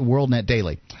WorldNet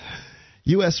Daily.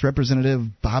 U.S. Representative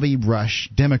Bobby Rush,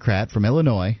 Democrat from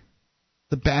Illinois,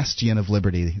 the bastion of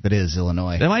liberty that is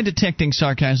Illinois. Am I detecting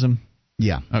sarcasm?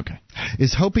 Yeah. Okay.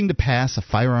 Is hoping to pass a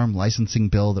firearm licensing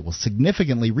bill that will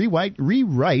significantly rewrite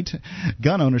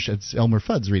gun ownership. It's Elmer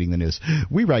Fudd's reading the news.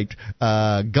 Rewrite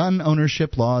gun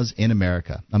ownership laws in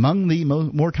America. Among the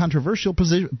more controversial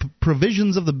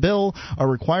provisions of the bill are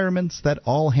requirements that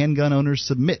all handgun owners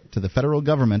submit to the federal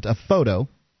government a photo,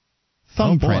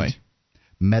 thumbprint,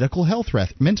 mental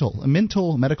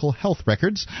medical health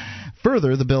records.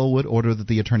 Further, the bill would order that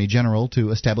the Attorney General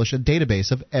to establish a database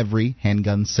of every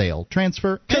handgun sale,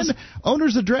 transfer, and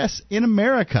owner's address in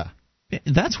America.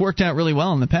 That's worked out really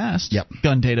well in the past. Yep.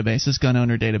 Gun databases, gun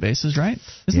owner databases, right?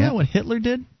 Isn't that what Hitler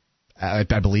did? I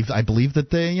believe that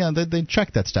they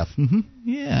checked that stuff. Mm-hmm.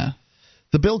 Yeah.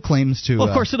 The bill claims to. Well,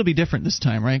 of course, it'll be different this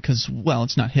time, right? Because,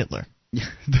 it's not Hitler.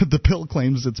 The bill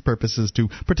claims its purpose is to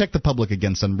protect the public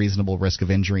against unreasonable risk of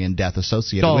injury and death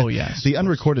associated with the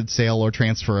unrecorded sale or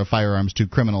transfer of firearms to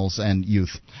criminals and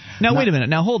youth. Now, wait a minute.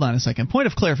 Now, hold on a second. Point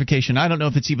of clarification. I don't know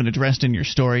if it's even addressed in your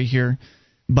story here,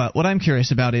 but what I'm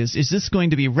curious about is this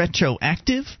going to be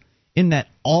retroactive in that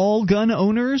all gun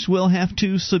owners will have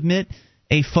to submit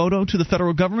a photo to the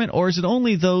federal government, or is it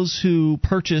only those who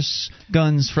purchase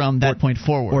guns from that point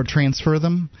forward? Or transfer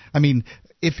them? I mean,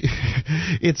 if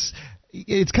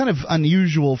it's kind of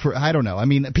unusual for, I don't know. I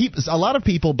mean, a lot of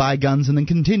people buy guns and then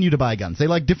continue to buy guns. They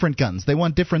like different guns. They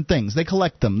want different things. They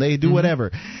collect them. They do whatever.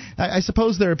 I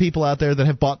suppose there are people out there that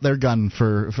have bought their gun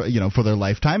for their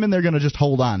lifetime, and they're going to just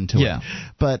hold on to it.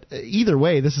 But either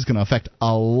way, this is going to affect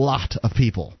a lot of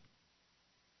people.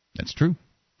 That's true.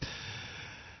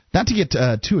 Not to get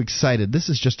too excited, this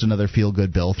is just another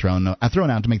feel-good bill thrown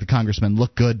out to make the congressman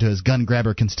look good to his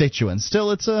gun-grabber constituents.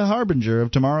 Still, it's a harbinger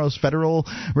of tomorrow's federal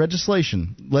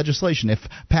legislation. If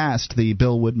passed, the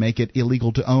bill would make it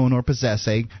illegal to own or possess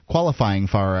a qualifying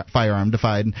firearm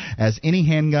defined as any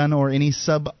handgun or any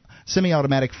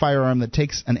semi-automatic firearm that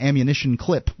takes an ammunition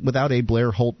clip without a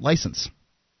Blair Holt license.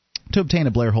 To obtain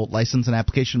a Blair Holt license, an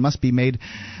application must be made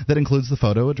that includes the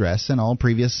photo, address, and all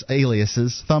previous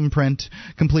aliases, thumbprint,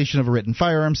 completion of a written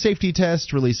firearm safety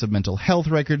test, release of mental health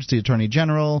records to the Attorney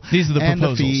General, These are the and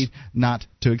proposals. a fee not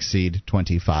to exceed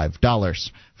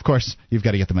 $25. Of course, you've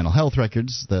got to get the mental health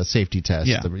records, the safety test.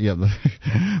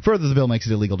 Further, the bill makes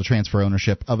it illegal to transfer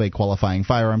ownership of a qualifying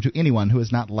firearm to anyone who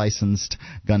is not licensed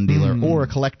gun dealer or a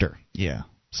collector. Yeah.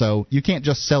 So you can't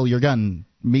just sell your gun.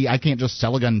 I can't just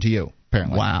sell a gun to you.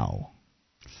 Apparently. Wow.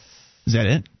 Is that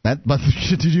it? But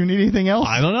did you need anything else?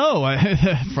 I don't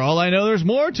know. For all I know, there's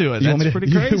more to it. That's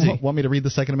pretty crazy. You want me to read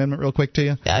the Second Amendment real quick to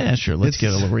you? Yeah, sure. Let's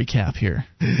get a little recap here.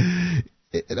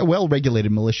 A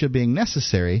well-regulated militia being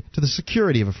necessary to the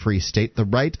security of a free state, the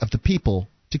right of the people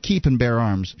to keep and bear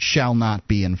arms shall not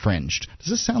be infringed. Does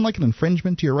this sound like an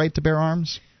infringement to your right to bear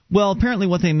arms? Well, apparently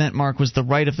what they meant, Mark, was the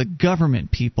right of the government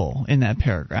people in that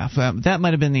paragraph. That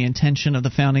might have been the intention of the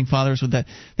Founding Fathers, with that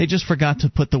they just forgot to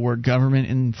put the word government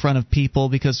in front of people,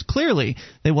 because clearly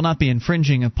they will not be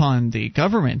infringing upon the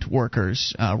government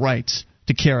workers' rights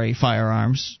to carry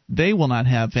firearms. They will not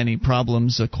have any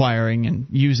problems acquiring and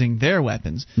using their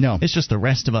weapons. No. It's just the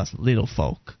rest of us little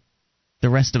folk, the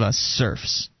rest of us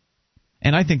serfs.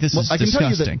 And I think this is disgusting.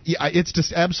 Tell you that, it's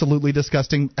just absolutely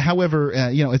disgusting. However,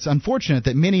 it's unfortunate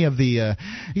that many of the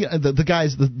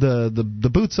guys, the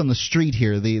boots on the street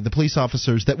here, the police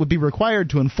officers that would be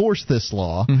required to enforce this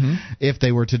law, if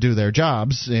they were to do their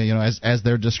jobs, as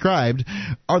they're described,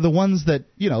 are the ones that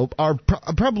are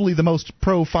probably the most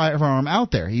pro firearm out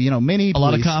there. A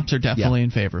lot of cops are definitely in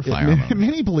favor of firearms.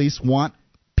 Many police want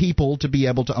people to be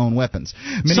able to own weapons.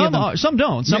 Some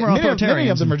don't. Some are authoritarians. Many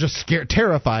of them are just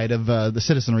terrified of the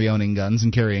citizenry owning guns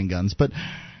and carrying guns. But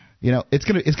it's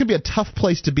gonna be a tough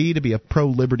place to be a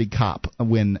pro-liberty cop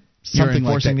when something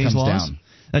like that comes down.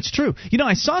 That's true.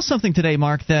 I saw something today,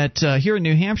 Mark, that here in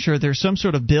New Hampshire there's some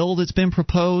sort of bill that's been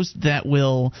proposed that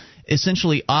will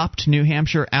essentially opt New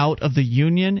Hampshire out of the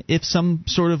Union if some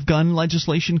sort of gun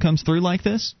legislation comes through like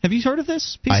this. Have you heard of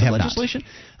this piece of legislation?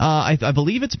 I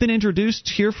believe it's been introduced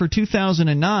here for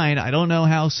 2009. I don't know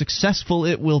how successful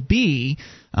it will be,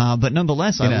 but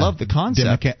nonetheless, I love the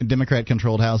concept.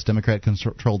 Democrat-controlled House,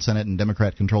 Democrat-controlled Senate, and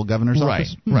Democrat-controlled governor's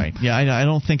office. Right. Yeah, I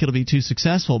don't think it'll be too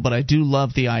successful, but I do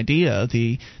love the idea,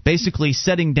 the basically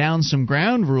setting down some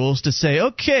ground rules to say,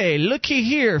 okay, looky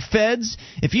here, feds,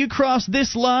 if you cross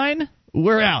this line,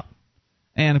 we're out.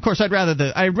 And of course, I'd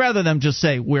rather them just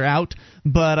say we're out,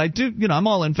 but I'm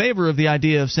all in favor of the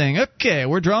idea of saying, okay,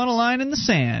 we're drawing a line in the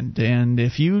sand, and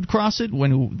if you cross it,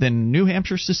 then New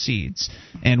Hampshire secedes.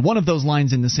 And one of those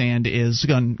lines in the sand is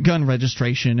gun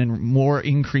registration and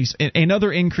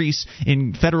another increase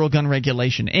in federal gun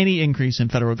regulation. Any increase in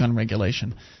federal gun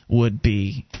regulation would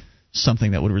be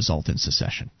something that would result in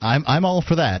secession. I'm all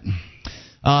for that.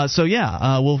 We'll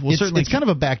certainly. It's kind of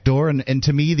a backdoor, and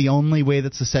to me, the only way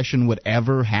that secession would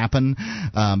ever happen,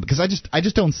 because I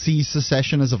just don't see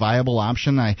secession as a viable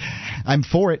option. I'm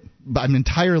for it. I'm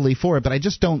entirely for it, but I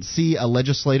just don't see a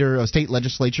state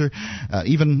legislature,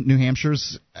 even New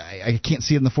Hampshire's. I can't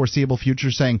see it in the foreseeable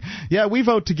future saying, "Yeah, we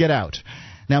vote to get out."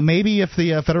 Now, maybe if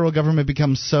the federal government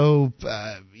becomes so,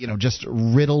 just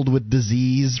riddled with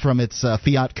disease from its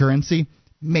fiat currency.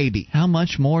 Maybe. How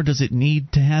much more does it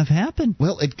need to have happen?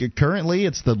 Well, currently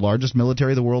it's the largest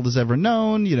military the world has ever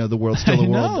known. The world's still a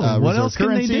world what else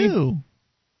currency. Can they do?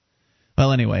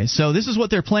 Well, anyway, so this is what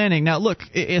they're planning. Now, look,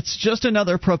 it's just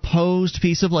another proposed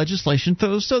piece of legislation,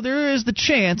 so there is the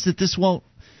chance that this won't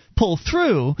pull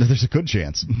through. There's a good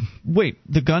chance. Wait,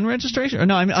 the gun registration?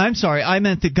 No, I'm sorry. I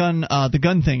meant the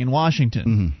gun thing in Washington.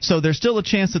 Mm-hmm. So there's still a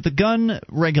chance that the gun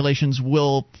regulations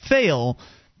will fail,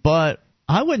 but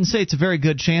I wouldn't say it's a very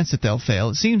good chance that they'll fail.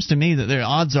 It seems to me that their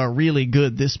odds are really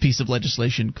good this piece of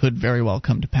legislation could very well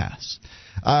come to pass.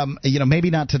 Maybe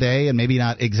not today, and maybe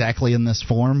not exactly in this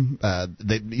form.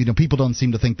 People don't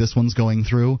seem to think this one's going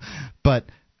through, but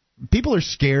people are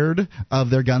scared of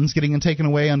their guns getting taken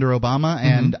away under Obama,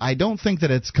 and I don't think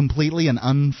that it's completely an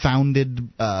unfounded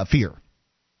fear.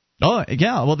 Oh,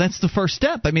 yeah. Well, that's the first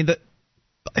step. I mean,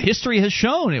 history has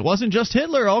shown it wasn't just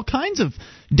Hitler. All kinds of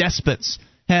despots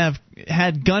have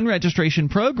had gun registration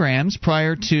programs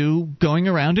prior to going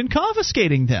around and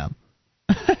confiscating them.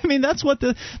 I mean, that's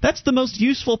the most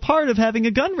useful part of having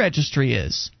a gun registry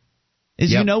is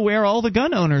you know where all the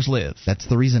gun owners live. That's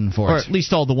the reason for it. Or at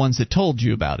least all the ones that told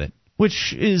you about it,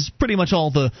 which is pretty much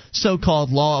all the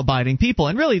so-called law-abiding people.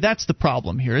 And really, that's the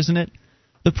problem here, isn't it?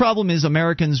 The problem is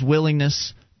Americans'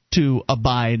 willingness to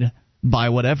abide by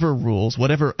whatever rules,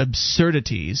 whatever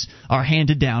absurdities are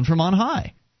handed down from on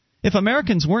high. If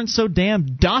Americans weren't so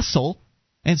damn docile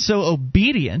and so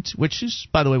obedient, which is,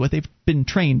 by the way, what they've been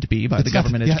trained to be by the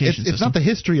government education system. It's not the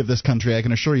history of this country, I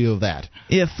can assure you of that.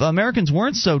 If Americans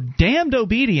weren't so damned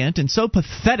obedient and so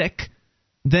pathetic,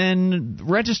 then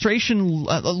legislation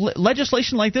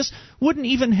like this wouldn't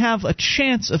even have a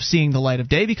chance of seeing the light of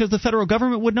day, because the federal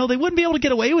government would know they wouldn't be able to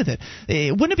get away with it.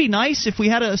 Wouldn't it be nice if we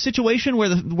had a situation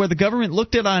where the government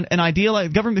looked at an idea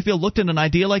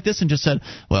like this and just said,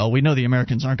 well, we know the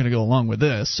Americans aren't going to go along with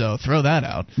this, so throw that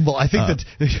out. Well, I think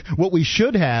that what we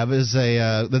should have is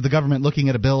the government looking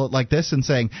at a bill like this and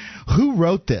saying, who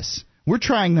wrote this? We're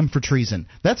trying them for treason.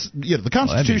 That's the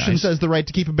Constitution says the right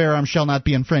to keep a bare arm shall not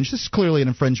be infringed. This is clearly an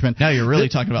infringement. Now you're really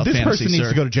talking about fantasy, this person needs sir.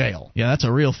 to go to jail. Yeah, that's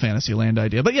a real fantasy land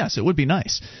idea. But yes, it would be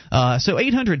nice. So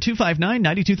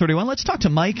 800-259-9231. Let's talk to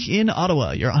Mike in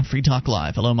Ottawa. You're on Free Talk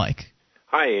Live. Hello, Mike.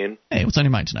 Hi, Ian. Hey, what's on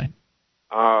your mind tonight?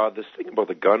 This thing about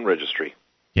the gun registry.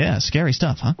 Yeah, scary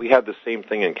stuff, huh? We had the same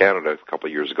thing in Canada a couple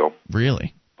of years ago.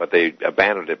 Really? But they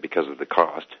abandoned it because of the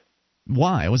cost.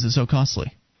 Why was it so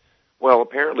costly? Well,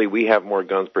 apparently we have more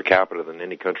guns per capita than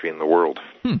any country in the world.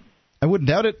 I wouldn't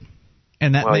doubt it.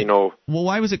 And that well,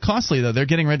 why was it costly, though? They're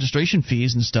getting registration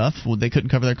fees and stuff. They couldn't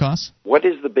cover their costs? What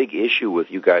is the big issue with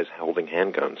you guys holding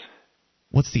handguns?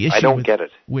 What's the issue? I don't get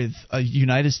it. With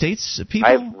United States people?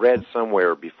 I've read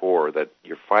somewhere before that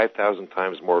you're 5,000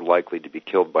 times more likely to be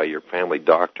killed by your family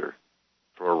doctor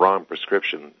from a wrong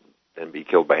prescription than be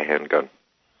killed by a handgun.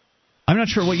 I'm not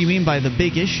sure what you mean by the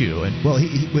big issue. Well,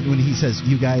 when he says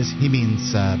you guys, he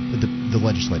means the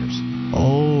legislators.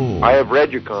 Oh. I have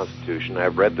read your Constitution.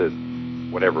 I've read the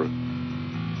whatever.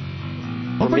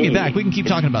 I'll bring you back. We can keep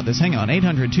talking about this. Hang on.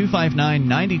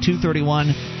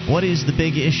 800-259-9231. What is the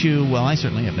big issue? Well, I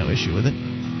certainly have no issue with it.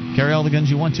 Carry all the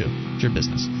guns you want to. It's your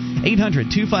business.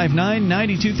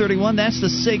 800-259-9231. That's the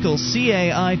SACL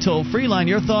CAI toll-free line.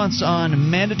 Your thoughts on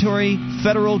mandatory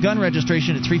federal gun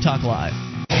registration at Free Talk Live.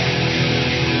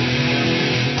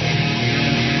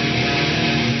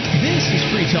 This is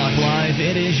Free Talk Live.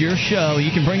 It is your show.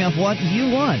 You can bring up what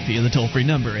you want via the toll-free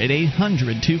number at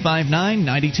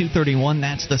 800-259-9231.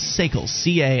 That's the SACL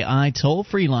CAI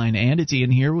toll-free line, and it's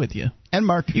Ian here with you. And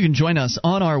Mark. You can join us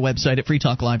on our website at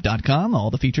freetalklive.com.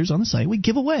 All the features on the site we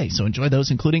give away, so enjoy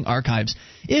those, including archives.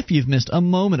 If you've missed a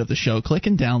moment of the show, click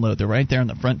and download. They're right there on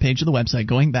the front page of the website,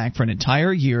 going back for an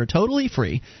entire year, totally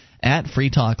free, at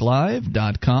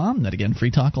freetalklive.com. That again,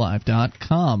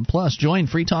 freetalklive.com. Plus, join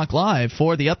Free Talk Live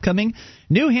for the upcoming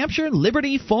New Hampshire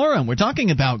Liberty Forum. We're talking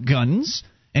about guns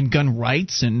and gun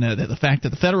rights, and the fact that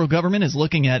the federal government is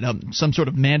looking at some sort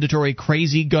of mandatory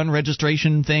crazy gun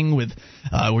registration thing with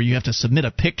where you have to submit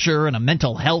a picture and a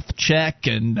mental health check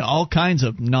and all kinds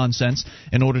of nonsense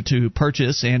in order to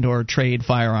purchase and or trade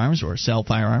firearms or sell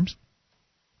firearms.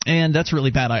 And that's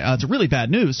really bad. It's really bad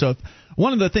news. So if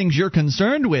one of the things you're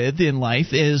concerned with in life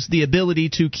is the ability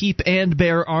to keep and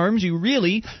bear arms, you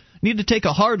really need to take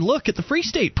a hard look at the Free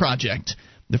State Project.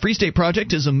 The Free State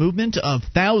Project is a movement of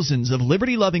thousands of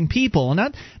liberty-loving people,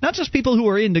 not just people who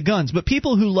are into guns, but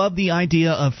people who love the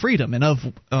idea of freedom. And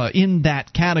in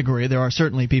that category, there are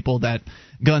certainly people that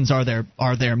guns are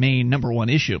their main number one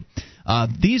issue.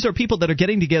 These are people that are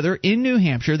getting together in New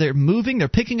Hampshire. They're moving. They're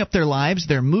picking up their lives.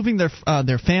 They're moving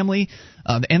their family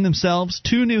and themselves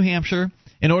to New Hampshire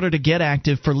in order to get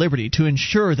active for liberty, to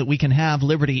ensure that we can have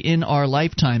liberty in our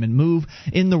lifetime and move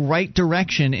in the right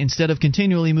direction instead of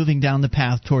continually moving down the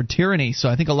path toward tyranny. So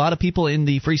I think a lot of people in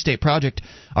the Free State Project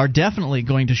are definitely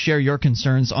going to share your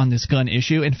concerns on this gun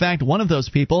issue. In fact, one of those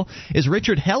people is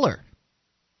Richard Heller.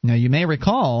 Now, you may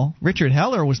recall, Richard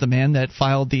Heller was the man that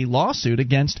filed the lawsuit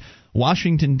against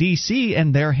Washington, D.C.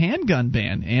 and their handgun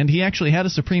ban, and he actually had a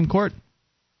Supreme Court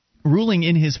ruling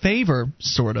in his favor,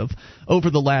 sort of, over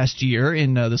the last year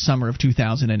in the summer of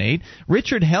 2008.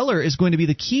 Richard Heller is going to be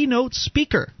the keynote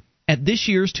speaker at this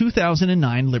year's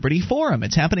 2009 Liberty Forum.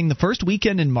 It's happening the first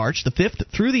weekend in March, the 5th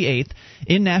through the 8th,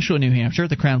 in Nashua, New Hampshire, at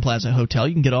the Crowne Plaza Hotel.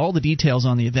 You can get all the details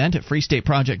on the event at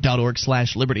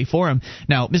freestateproject.org/Liberty Forum.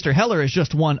 Now, Mr. Heller is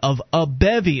just one of a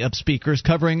bevy of speakers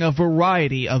covering a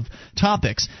variety of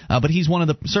topics, but he's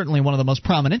certainly one of the most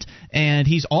prominent, and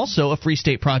he's also a Free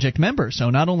State Project member.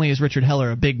 So not only is Richard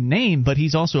Heller a big name, but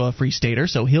he's also a Free Stater,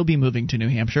 so he'll be moving to New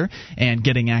Hampshire and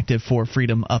getting active for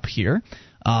freedom up here.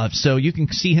 So you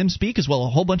can see him speak, as well as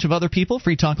a whole bunch of other people.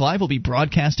 Free Talk Live will be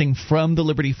broadcasting from the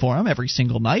Liberty Forum every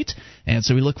single night, and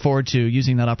so we look forward to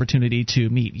using that opportunity to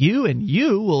meet you, and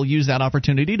you will use that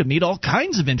opportunity to meet all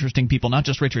kinds of interesting people, not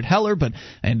just Richard Heller,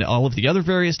 and all of the other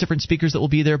various different speakers that will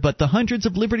be there, but the hundreds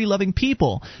of liberty-loving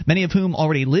people, many of whom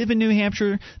already live in New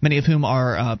Hampshire, many of whom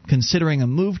are considering a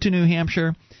move to New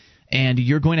Hampshire. And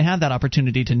you're going to have that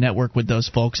opportunity to network with those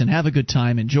folks and have a good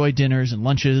time, enjoy dinners and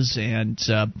lunches and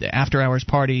after-hours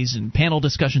parties and panel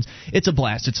discussions. It's a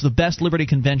blast. It's the best Liberty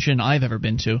convention I've ever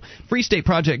been to.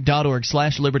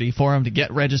 freestateproject.org/Liberty Forum to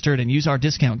get registered and use our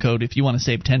discount code if you want to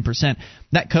save 10%.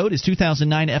 That code is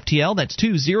 2009-FTL. That's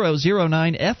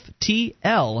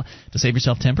 2009-FTL to save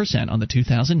yourself 10% on the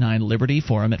 2009 Liberty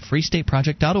Forum at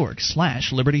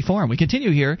freestateproject.org/Liberty Forum. We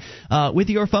continue here with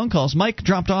your phone calls. Mike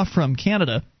dropped off from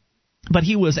Canada, but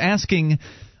he was asking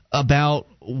about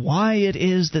why it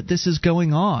is that this is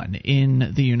going on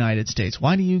in the United States.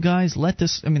 Why do you guys let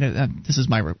this? I mean, this is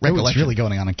my recollection. It's really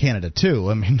going on in Canada too.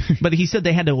 I mean, but he said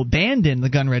they had to abandon the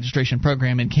gun registration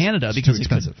program in Canada because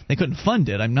they couldn't fund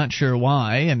it. I'm not sure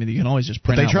why. I mean, you can always just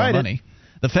print out more money.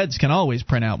 The feds can always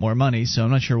print out more money, so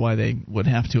I'm not sure why they would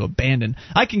have to abandon.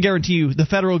 I can guarantee you the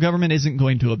federal government isn't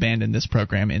going to abandon this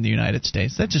program in the United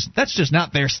States. That's just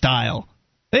not their style.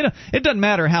 It doesn't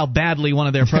matter how badly one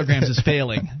of their programs is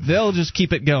failing. They'll just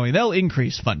keep it going. They'll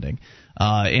increase funding,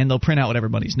 and they'll print out whatever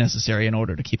money's necessary in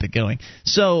order to keep it going.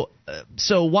 So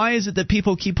why is it that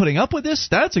people keep putting up with this?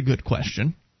 That's a good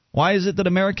question. Why is it that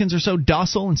Americans are so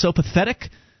docile and so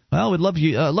pathetic? Well, we'd love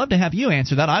to have you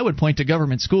answer that. I would point to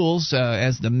government schools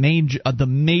as the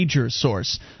major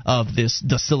source of this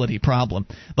docility problem.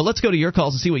 But let's go to your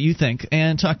calls and see what you think,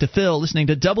 and talk to Phil, listening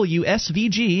to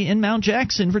WSVG in Mount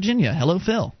Jackson, Virginia. Hello,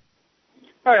 Phil.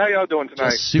 Hi, how y'all doing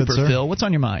tonight? Super, Phil. What's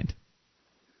on your mind?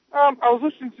 I was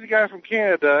listening to the guy from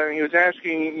Canada, and he was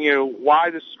asking, why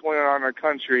this is going on in our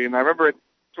country. And I remember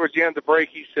towards the end of the break,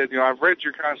 he said, I've read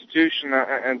your Constitution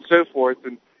and so forth,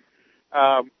 and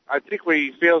I think what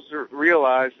he fails to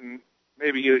realize, and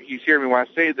maybe he's hearing me when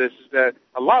I say this, is that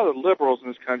a lot of the liberals in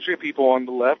this country, people on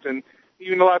the left, and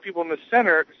even a lot of people in the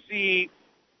center, see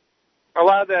a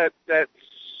lot of that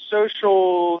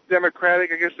social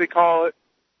democratic, I guess they call it,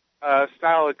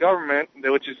 style of government,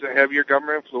 which is a heavier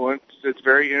government influence. It's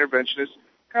very interventionist,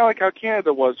 kind of like how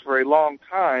Canada was for a long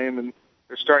time, and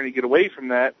they're starting to get away from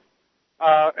that,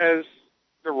 as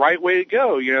the right way to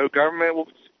go. Government will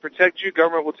protect you,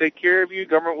 government will take care of you,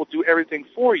 government will do everything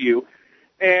for you,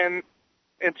 and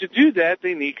to do that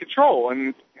they need control.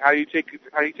 And how do you take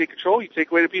control? You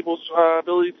take away the people's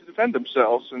ability to defend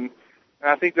themselves, and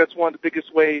I think that's one of the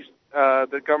biggest ways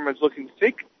the government's looking to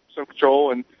take some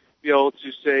control and be able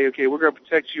to say, okay, we're going to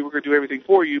protect you, we're going to do everything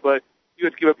for you, but you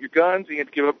have to give up your guns, you have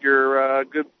to give up your a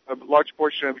large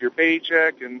portion of your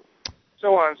paycheck, and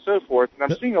so on and so forth, and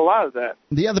I'm seeing a lot of that.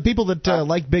 Yeah, the people that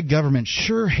like big government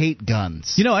sure hate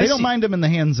guns. They don't mind them in the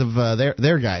hands of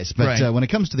their guys, but when it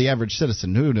comes to the average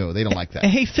citizen, no, they don't like that.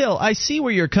 Hey, Phil, I see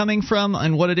where you're coming from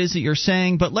and what it is that you're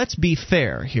saying, but let's be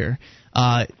fair here.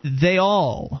 They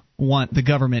all want the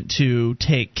government to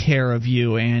take care of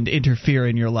you and interfere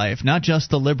in your life. Not just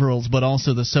the liberals, but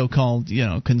also the so-called,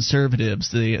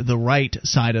 conservatives, the right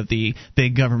side of the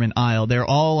big government aisle. They're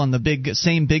all on the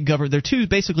same big government. They're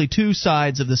basically two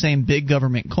sides of the same big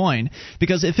government coin.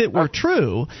 Because if it were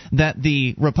true that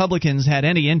the Republicans had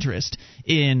any interest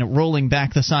in rolling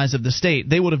back the size of the state,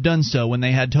 they would have done so when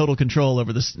they had total control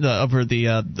over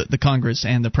the Congress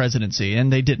and the presidency,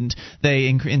 and they didn't. They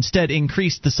instead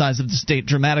increased the size of the state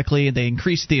dramatically. They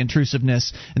increased the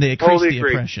intrusiveness, and they increased the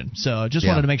oppression. So just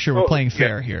wanted to make sure we're playing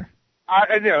fair here.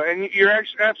 I know, and you're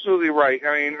absolutely right.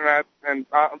 I mean,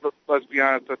 let's be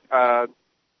honest,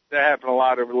 that happened a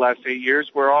lot over the last 8 years,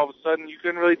 where all of a sudden you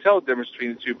couldn't really tell the difference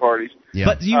between the two parties. Yeah.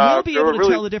 But you will be able to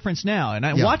tell the difference now.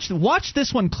 And watch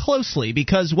this one closely,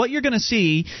 because what you're going to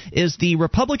see is the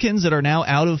Republicans that are now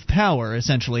out of power,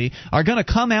 essentially, are going to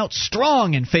come out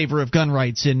strong in favor of gun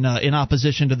rights in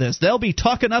opposition to this. They'll be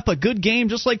talking up a good game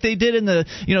just like they did in the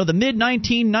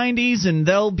mid-1990s, and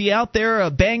they'll be out there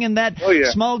banging that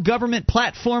small government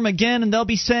platform again, and they'll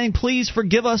be saying, please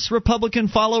forgive us, Republican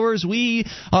followers. We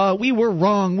were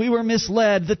wrong. We were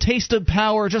misled. The taste of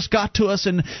power just got to us,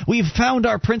 and we've found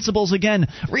our principles again.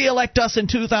 Re-elect us in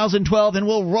 2012, and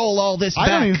we'll roll all this back. I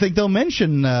don't even think they'll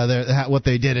mention what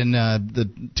they did in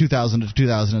the 2000 to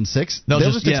 2006. They'll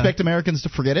just expect Americans to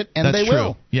forget it, and they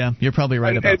will. Yeah, you're probably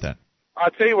right about that.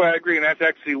 I'll tell you what, I agree, and that's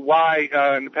actually why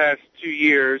in the past 2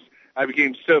 years I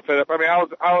became so fed up. I mean,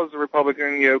 I was a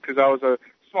Republican, because I was a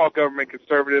small government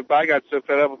conservative, but I got so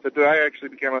fed up with it that I actually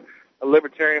became a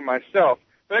libertarian myself.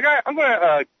 But I'm going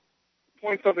to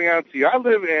point something out to you.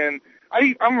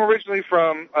 I'm originally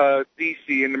from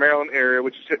D.C. in the Maryland area,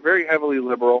 which is very heavily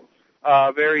liberal,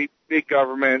 very big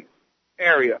government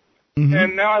area. Mm-hmm.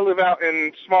 And now I live out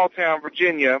in small town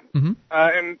Virginia. Mm-hmm.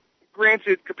 And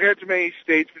granted, compared to many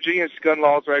states, Virginia's gun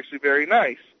laws are actually very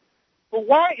nice. But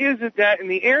why is it that in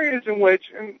the areas in which,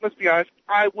 and let's be honest,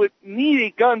 I would need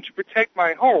a gun to protect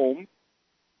my home,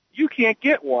 you can't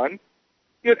get one?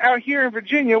 Yet out here in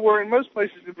Virginia, where in most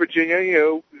places in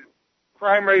Virginia,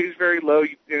 crime rate is very low,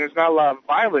 and there's not a lot of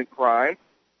violent crime,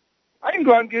 I can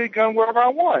go out and get a gun wherever I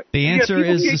want. The answer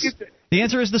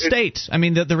is the state. I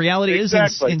mean, the reality is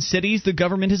in cities the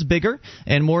government is bigger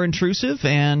and more intrusive,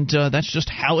 and that's just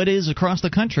how it is across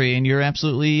the country. And you're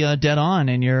absolutely dead on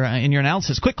in your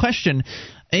analysis. Quick question: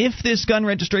 if this gun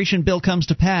registration bill comes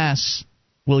to pass,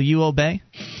 will you obey?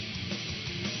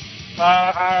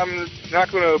 I'm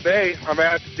not going to obey. I'm going to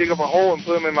have to dig up a hole and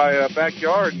put them in my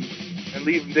backyard and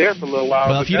leave them there for a little while.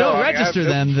 Well, if you don't register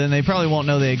them, then they probably won't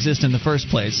know they exist in the first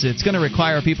place. It's going to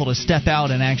require people to step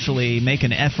out and actually make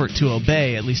an effort to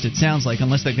obey, at least it sounds like,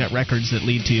 unless they've got records that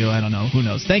lead to you. I don't know. Who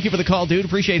knows? Thank you for the call, dude.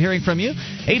 Appreciate hearing from you.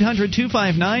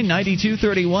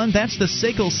 800-259-9231. That's the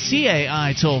SACL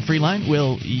CAI toll-free line.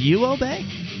 Will you obey?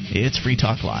 It's Free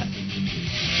Talk Live.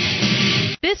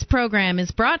 This program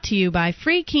is brought to you by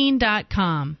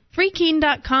FreeKeene.com.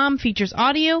 FreeKeene.com features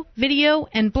audio, video,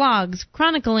 and blogs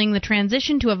chronicling the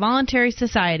transition to a voluntary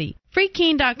society.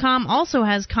 FreeKeene.com also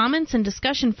has comments and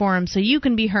discussion forums so you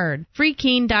can be heard.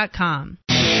 FreeKeene.com.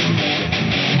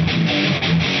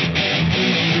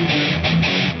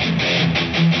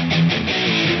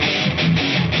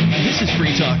 This is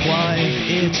Free Talk Live.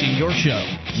 It's your show.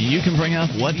 You can bring up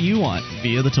what you want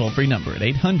via the toll-free number at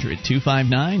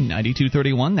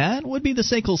 800-259-9231. That would be the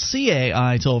SACL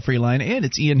CAI toll-free line. And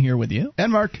it's Ian here with you.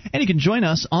 And Mark. And you can join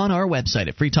us on our website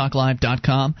at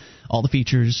freetalklive.com. All the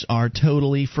features are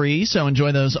totally free, so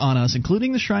enjoy those on us,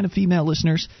 including the Shrine of Female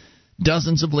Listeners.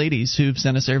 Dozens of ladies who've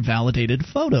sent us their validated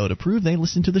photo to prove they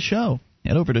listen to the show.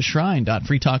 Head over to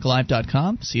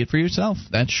shrine.freetalklive.com. See it for yourself.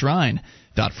 That's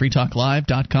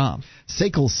shrine.freetalklive.com.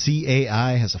 SACL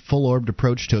CAI has a full-orbed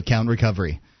approach to account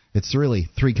recovery. It's really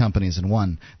three companies in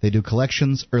one. They do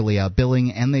collections, early out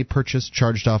billing, and they purchase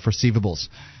charged-off receivables.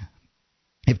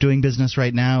 If doing business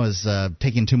right now is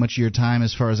taking too much of your time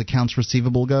as far as accounts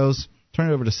receivable goes,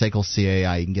 turn it over to SACL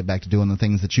CAI. You can get back to doing the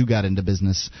things that you got into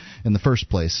business in the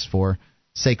first place for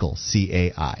SACL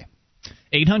CAI.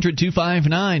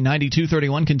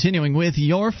 800-259-9231, continuing with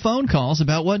your phone calls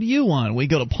about what you want. We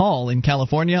go to Paul in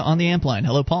California on the amp line.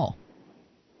 Hello, Paul.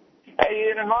 Hey,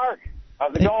 Ian and Mark.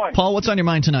 How's it going? Paul, what's on your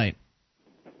mind tonight?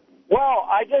 Well,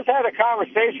 I just had a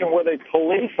conversation with a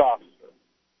police officer.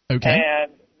 Okay.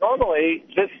 And normally,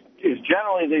 this is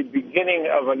generally the beginning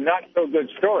of a not-so-good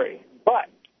story. But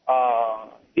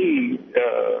he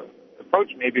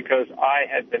approached me because I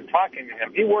had been talking to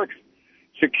him. He works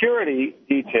security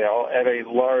detail at a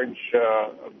large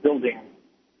building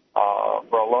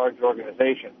for a large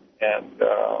organization. And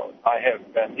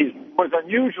he was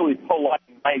unusually polite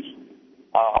and nice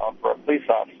for a police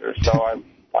officer. So I've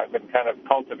been kind of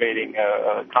cultivating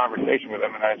a conversation with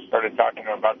him, and I started talking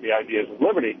to him about the ideas of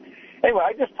liberty. Anyway,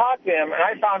 I just talked to him, and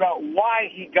I found out why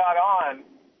he got on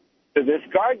to this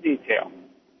guard detail.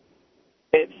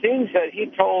 It seems that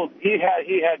he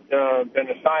had been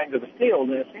assigned to the field,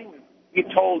 and it seems he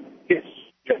told his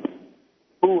student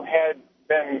who had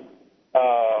been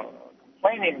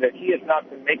complaining that he has not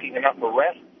been making enough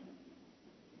arrests.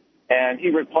 And he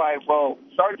replied, well,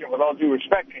 Sergeant, with all due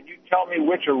respect, can you tell me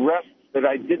which arrests that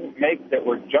I didn't make that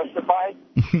were justified?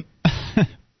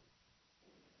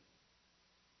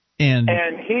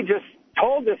 And he just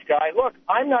told this guy, look,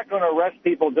 I'm not going to arrest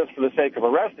people just for the sake of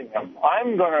arresting them.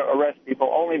 I'm going to arrest people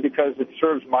only because it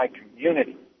serves my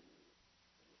community.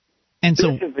 And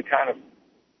so this is the kind of...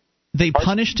 They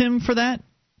punished him for that?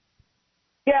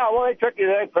 Yeah, well, they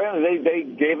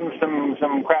gave him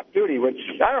some crap duty, which,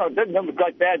 I don't know, it doesn't look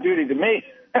like bad duty to me.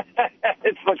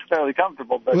 It looks fairly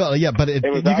comfortable. But well, yeah, but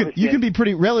you can be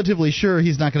pretty relatively sure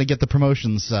he's not going to get the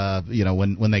promotions,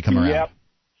 when they come around.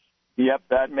 Yep,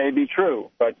 that may be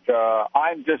true. But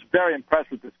I'm just very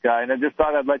impressed with this guy, and I just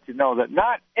thought I'd let you know that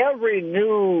not every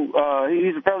new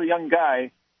he's a fairly young guy.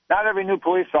 Not every new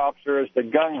police officer is the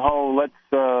gung-ho, let's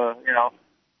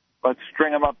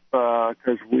string them up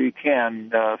because we can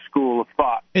school of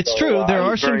thought. It's true. There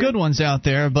are some good ones out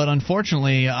there, but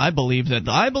unfortunately, I believe that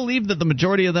the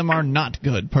majority of them are not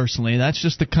good, personally. That's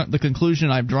just the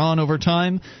conclusion I've drawn over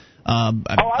time. I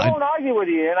won't argue with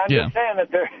you, and I'm just saying that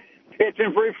it's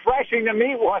refreshing to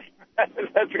meet one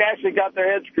that's actually got their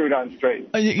head screwed on straight.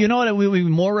 You know what would be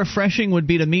more refreshing would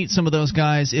be to meet some of those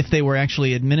guys if they were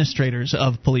actually administrators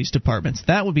of police departments.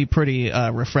 That would be pretty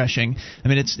refreshing. I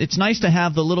mean, it's nice to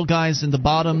have the little guys in the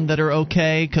bottom that are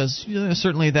okay, because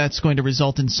certainly that's going to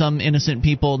result in some innocent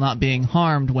people not being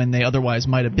harmed when they otherwise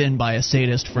might have been by a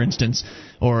sadist, for instance,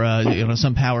 or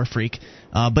some power freak.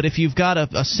 But if you've got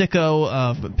a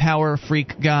sicko power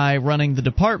freak guy running the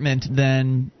department,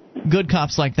 then good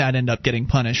cops like that end up getting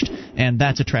punished, and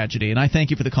that's a tragedy. And I thank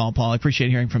you for the call, Paul. I appreciate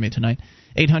hearing from you tonight.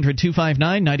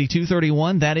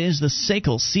 800-259-9231. That is the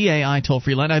SACL CAI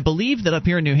toll-free line. I believe that up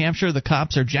here in New Hampshire, the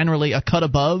cops are generally a cut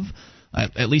above,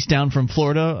 at least down from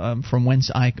Florida, from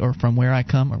where I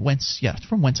come.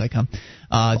 From whence I come.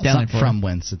 Down in Florida. From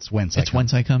whence, it's whence I come. It's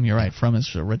whence I come. You're right. From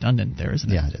is redundant there, isn't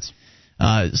it? Yeah, it is.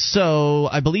 So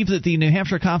I believe that the New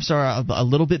Hampshire cops are a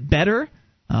little bit better.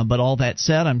 But all that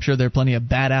said, I'm sure there are plenty of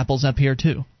bad apples up here,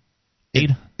 too.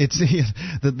 It It's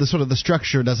the sort of the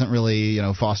structure doesn't really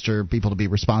foster people to be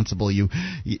responsible. You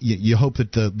hope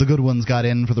that the good ones got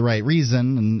in for the right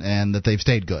reason and that they've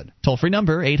stayed good. Toll free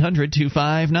number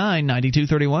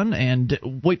 800-259-9231, and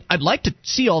I'd like to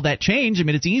see all that change. I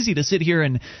mean, it's easy to sit here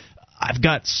and I've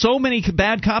got so many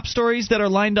bad cop stories that are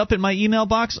lined up in my email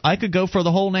box. I could go for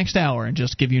the whole next hour and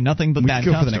just give you nothing but bad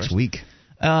cop stories. We could go for the next week.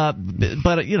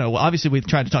 But obviously we've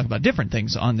tried to talk about different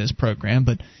things on this program,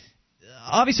 but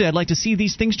obviously I'd like to see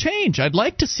these things change. I'd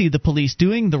like to see the police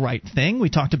doing the right thing.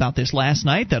 We talked about this last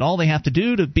night, that all they have to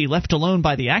do to be left alone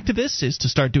by the activists is to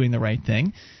start doing the right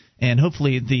thing. And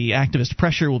hopefully the activist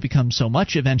pressure will become so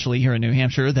much eventually here in New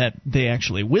Hampshire that they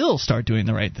actually will start doing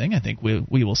the right thing. I think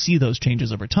we will see those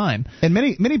changes over time. And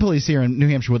many police here in New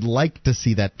Hampshire would like to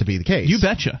see that to be the case. You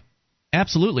betcha.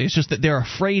 Absolutely. It's just that they're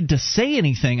afraid to say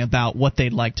anything about what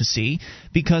they'd like to see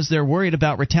because they're worried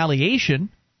about retaliation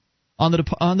on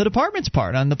the department's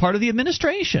part, on the part of the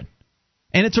administration.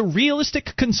 And it's a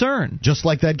realistic concern. Just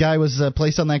like that guy was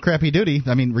placed on that crappy duty.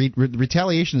 I mean,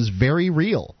 retaliation is very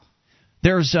real.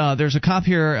 There's a cop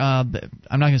here. I'm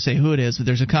not going to say who it is, but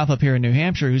there's a cop up here in New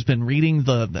Hampshire who's been reading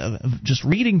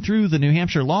reading through the New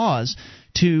Hampshire laws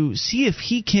to see if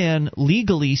he can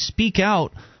legally speak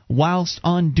out whilst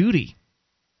on duty.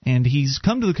 And he's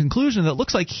come to the conclusion that it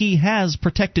looks like he has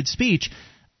protected speech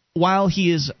while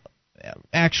he is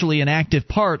actually an active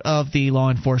part of the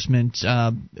law enforcement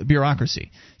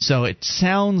bureaucracy. So it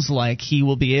sounds like he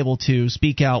will be able to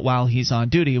speak out while he's on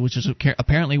duty, which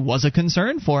apparently was a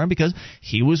concern for him because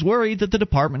he was worried that the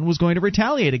department was going to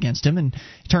retaliate against him. And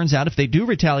it turns out if they do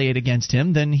retaliate against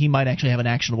him, then he might actually have an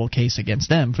actionable case against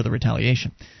them for the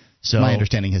retaliation. So my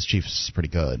understanding, his chief is pretty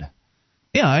good.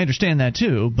 Yeah, I understand that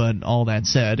too, but all that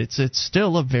said, it's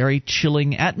still a very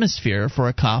chilling atmosphere for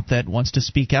a cop that wants to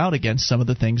speak out against some of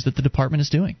the things that the department is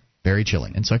doing. Very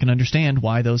chilling. And so I can understand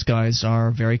why those guys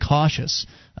are very cautious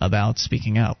about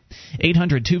speaking out.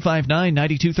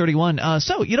 800-259-9231.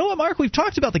 So, you know what, Mark? We've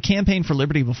talked about the Campaign for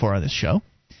Liberty before on this show.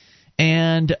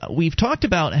 And we've talked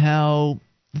about how,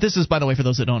 this is, by the way, for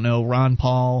those that don't know, Ron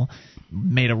Paul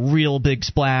made a real big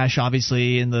splash,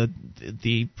 obviously, in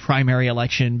the primary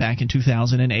election back in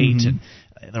 2008, and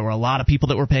there were a lot of people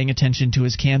that were paying attention to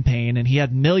his campaign, and he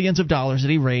had millions of dollars that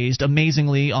he raised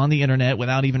amazingly on the internet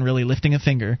without even really lifting a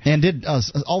finger. And did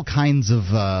all kinds of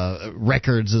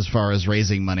records as far as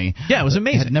raising money. Yeah, it was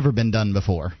amazing. It had never been done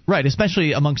before. Right,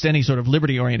 especially amongst any sort of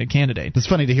liberty-oriented candidate. It's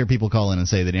funny to hear people call in and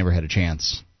say they never had a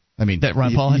chance. I mean, that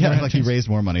Ron Paul had never had a chance. He raised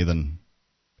more money than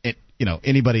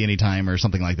anybody, anytime, or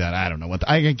something like that. I don't know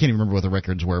I can't even remember what the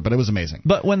records were, but it was amazing.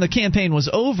 But when the campaign was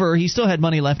over, he still had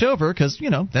money left over because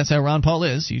that's how Ron Paul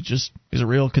is. He's a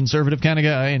real conservative kind of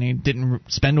guy, and he didn't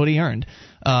spend what he earned.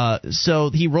 So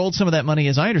he rolled some of that money,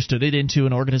 as I understood it, into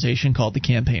an organization called the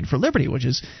Campaign for Liberty, which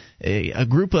is a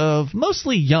group of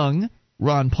mostly young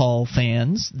Ron Paul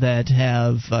fans that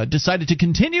have decided to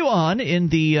continue on in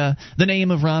the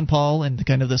name of Ron Paul and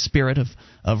kind of the spirit of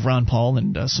Ron Paul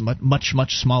and some much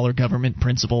smaller government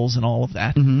principles and all of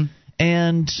that.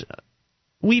 And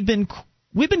we've been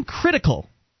critical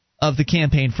of the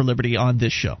Campaign for Liberty on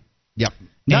this show. Yep.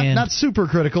 Not super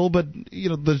critical, but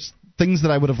there's things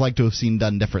that I would have liked to have seen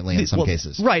done differently in some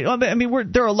cases. Right. I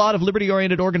mean, there are a lot of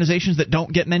liberty-oriented organizations that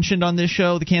don't get mentioned on this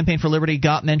show. The Campaign for Liberty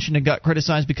got mentioned and got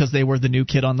criticized because they were the new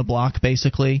kid on the block,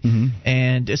 basically.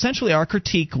 And essentially our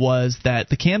critique was that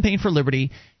the Campaign for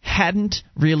Liberty hadn't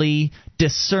really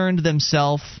differentiated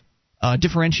themselves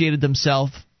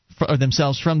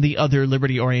from the other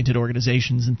liberty-oriented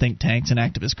organizations and think tanks and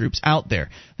activist groups out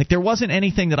there. Like, there wasn't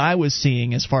anything that I was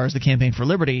seeing as far as the Campaign for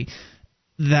Liberty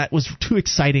that was too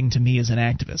exciting to me as an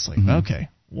activist. Like, okay,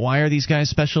 why are these guys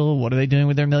special? What are they doing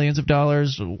with their millions of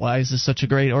dollars? Why is this such a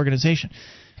great organization?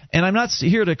 And I'm not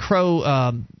here to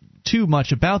crow too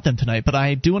much about them tonight, but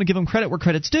I do want to give them credit where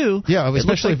credit's due. Yeah,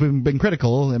 especially if we've been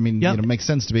critical. I mean, it makes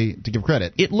sense to give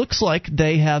credit. It looks like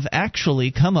they have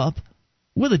actually come up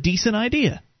with a decent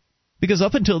idea. Because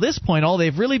up until this point, all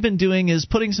they've really been doing is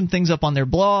putting some things up on their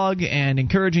blog and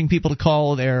encouraging people to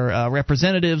call their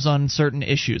representatives on certain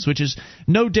issues, which is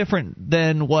no different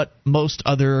than what most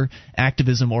other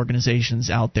activism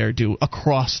organizations out there do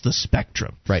across the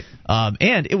spectrum. Right.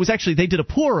 And it was actually, they did a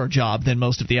poorer job than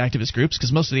most of the activist groups,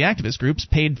 because most of the activist groups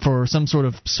paid for some sort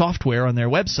of software on their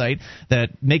website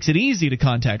that makes it easy to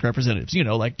contact representatives,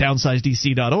 like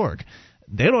downsizedc.org.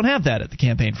 They don't have that at the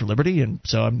Campaign for Liberty, and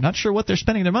so I'm not sure what they're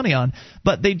spending their money on.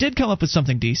 But they did come up with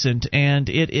something decent, and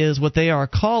it is what they are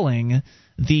calling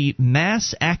the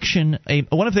mass action,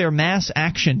 one of their mass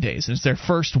action days. It's their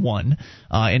first one,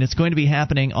 and it's going to be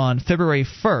happening on February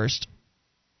 1st,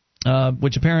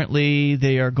 which apparently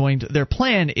they are going to. Their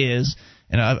plan is,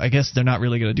 and I guess they're not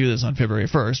really going to do this on February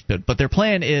 1st, but their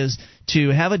plan is to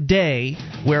have a day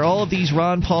where all of these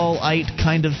Ron Paul-ite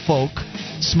kind of folk,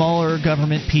 smaller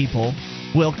government people,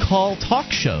 will call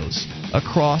talk shows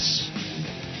across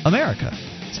America.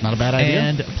 It's not a bad idea.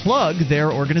 And plug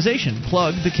their organization,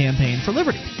 plug the Campaign for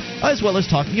Liberty, as well as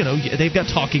talk. They've got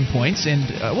talking points, and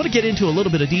I want to get into a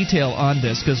little bit of detail on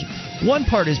this because one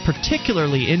part is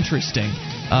particularly interesting.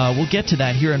 We'll get to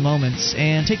that here in moments,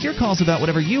 and take your calls about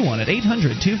whatever you want at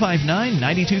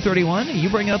 800-259-9231. You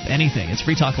bring up anything. It's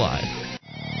Free Talk Live.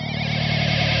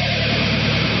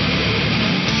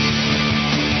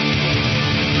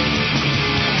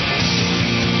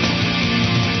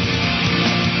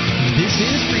 This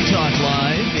is Free Talk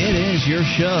Live. It is your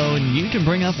show, and you can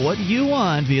bring up what you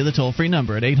want via the toll-free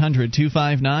number at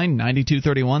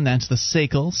 800-259-9231. That's the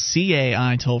SACL,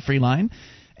 C-A-I toll-free line.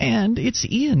 And it's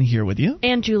Ian here with you.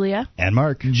 And Julia. And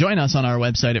Mark. Join us on our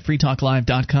website at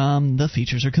freetalklive.com. The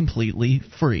features are completely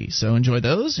free, so enjoy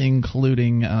those,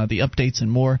 including the updates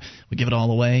and more. We give it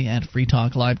all away at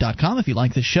freetalklive.com. If you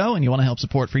like this show and you want to help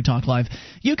support Free Talk Live,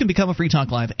 you can become a Free Talk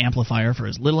Live amplifier for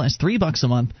as little as $3 a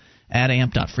month at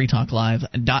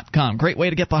amp.freetalklive.com. Great way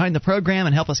to get behind the program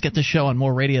and help us get this show on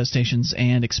more radio stations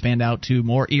and expand out to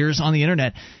more ears on the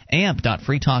internet.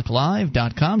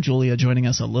 amp.freetalklive.com. Julia joining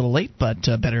us a little late, but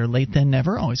better late than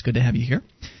never. Always good to have you here.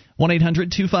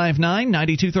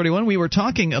 1-800-259-9231. We were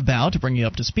talking about, to bring you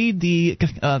up to speed, the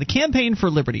Campaign for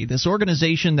Liberty, this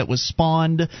organization that was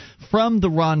spawned from the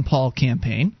Ron Paul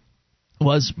campaign,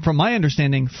 was, from my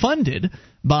understanding, funded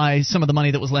by some of the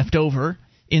money that was left over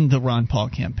in the Ron Paul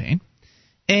campaign.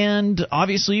 And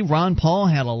obviously, Ron Paul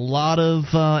had a lot of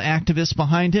activists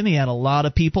behind him. He had a lot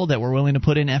of people that were willing to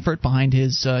put in effort behind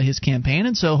his campaign.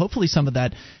 And so hopefully some of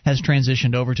that has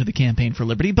transitioned over to the Campaign for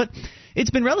Liberty. But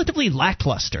it's been relatively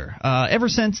lackluster ever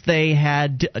since they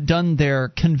had done their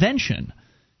convention,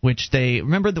 which they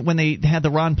remember that when they had the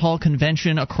Ron Paul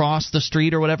convention across the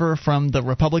street or whatever from the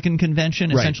Republican convention,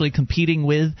 right, essentially competing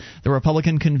with the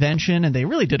Republican convention, and they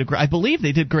really did I believe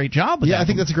they did a great job with that. Yeah, I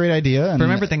think that's a great idea. From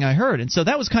everything I heard, and so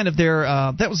that was kind of their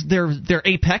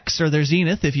apex or their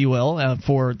zenith, if you will,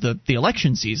 for the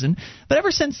election season. But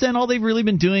ever since then, all they've really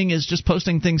been doing is just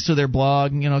posting things to their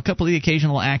blog, a couple of the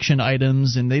occasional action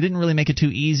items, and they didn't really make it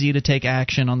too easy to take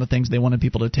action on the things they wanted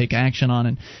people to take action on.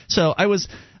 And so I was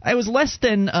less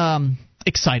than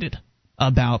excited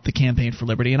about the Campaign for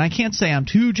Liberty, and I can't say I'm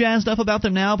too jazzed up about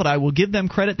them now, but I will give them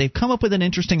credit. They've come up with an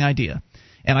interesting idea,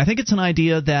 and I think it's an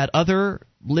idea that other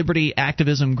liberty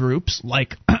activism groups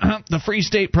like the Free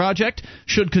State Project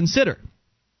should consider,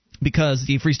 because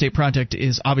the Free State Project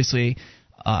is obviously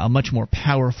a much more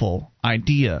powerful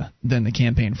idea than the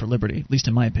Campaign for Liberty, at least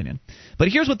in my opinion. But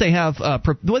here's what they have.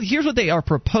 Here's what they are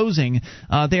proposing.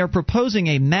 They are proposing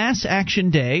a mass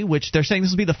action day, which they're saying this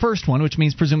will be the first one, which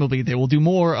means presumably they will do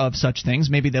more of such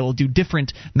things. Maybe they will do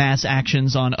different mass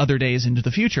actions on other days into the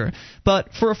future.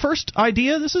 But for a first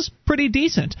idea, this is pretty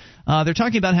decent. They're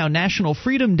talking about how National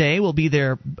Freedom Day will be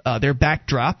their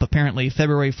backdrop. Apparently,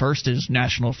 February 1st is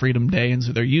National Freedom Day, and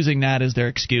so they're using that as their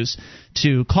excuse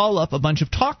to call up a bunch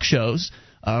of talk shows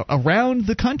around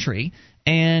the country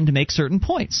and make certain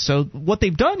points. So what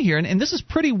they've done here, and this is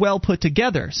pretty well put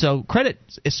together, so credit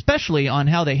especially on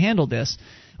how they handled this.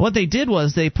 What they did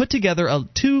was they put together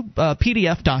two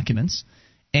PDF documents,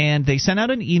 and they sent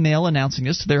out an email announcing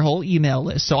this to their whole email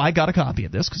list. So I got a copy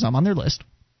of this because I'm on their list.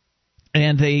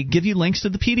 And they give you links to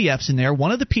the PDFs in there.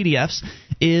 One of the PDFs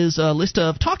is a list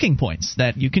of talking points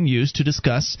that you can use to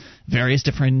discuss various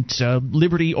different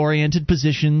liberty-oriented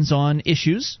positions on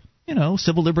issues,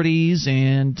 civil liberties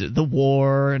and the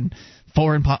war and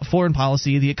foreign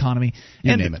policy, the economy.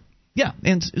 You name it. Yeah,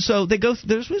 and so they go.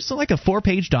 There's like a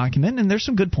 4-page document, and there's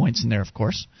some good points in there, of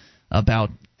course,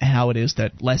 about how it is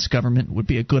that less government would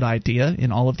be a good idea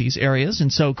in all of these areas.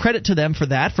 And so credit to them for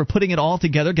that, for putting it all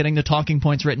together, getting the talking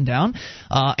points written down.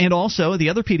 And also the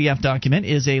other PDF document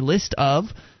is a list of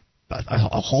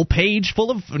a whole page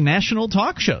full of national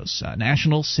talk shows,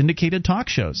 national syndicated talk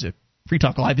shows. Free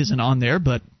Talk Live isn't on there,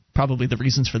 but probably the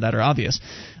reasons for that are obvious.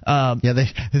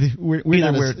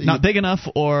 We're not big enough,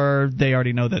 or they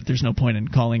already know that there's no point in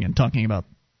calling and talking about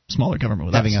smaller government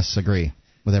with having us agree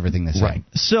with everything they say. Right.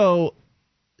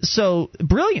 So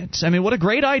brilliant. I mean, what a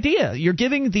great idea. You're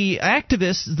giving the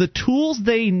activists the tools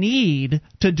they need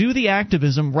to do the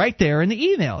activism right there in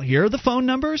the email. Here are the phone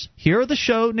numbers. Here are the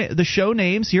show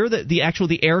names. Here are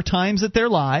the air times that they're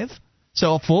live.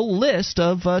 So a full list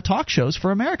of talk shows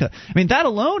for America. I mean, that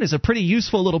alone is a pretty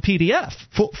useful little PDF.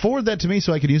 Forward that to me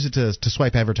so I could use it to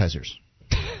swipe advertisers.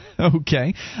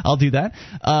 Okay, I'll do that.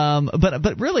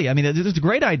 But really, I mean, it's a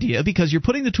great idea because you're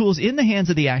putting the tools in the hands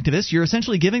of the activists. You're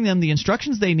essentially giving them the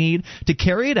instructions they need to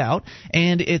carry it out,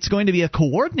 and it's going to be a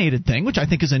coordinated thing, which I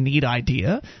think is a neat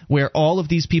idea, where all of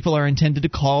these people are intended to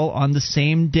call on the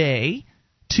same day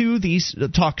to these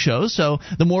talk shows. So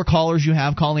the more callers you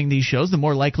have calling these shows, the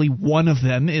more likely one of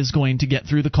them is going to get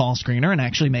through the call screener and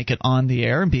actually make it on the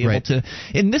air and be able to.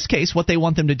 In this case, what they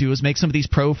want them to do is make some of these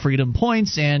pro-freedom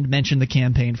points and mention the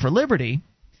Campaign for Liberty.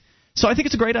 So I think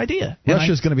it's a great idea.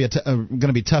 Russia's going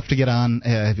to be tough to get on.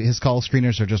 His call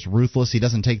screeners are just ruthless. He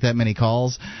doesn't take that many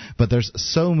calls, but there's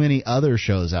so many other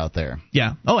shows out there.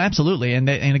 Yeah. Oh, absolutely. And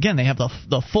again, they have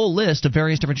the full list of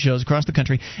various different shows across the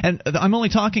country. And I'm only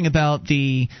talking about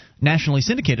the nationally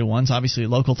syndicated ones. Obviously,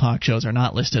 local talk shows are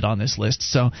not listed on this list.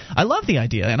 So I love the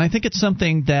idea, and I think it's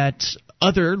something that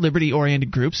other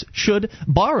liberty-oriented groups should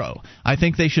borrow. I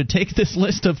think they should take this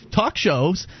list of talk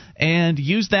shows and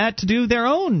use that to do their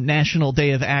own national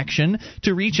day of action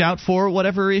to reach out for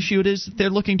whatever issue it is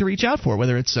they're looking to reach out for,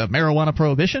 whether it's marijuana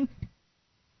prohibition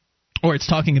or it's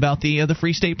talking about the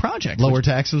Free State Project. Lower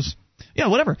taxes. Yeah,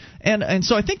 whatever. And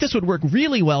so I think this would work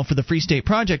really well for the Free State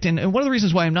Project. And one of the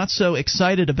reasons why I'm not so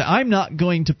excited about – I'm not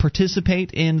going to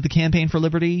participate in the Campaign for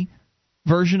Liberty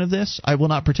version of this. I will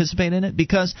not participate in it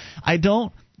because I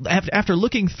don't – after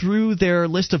looking through their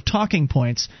list of talking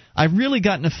points, I've really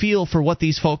gotten a feel for what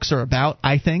these folks are about,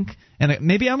 I think. And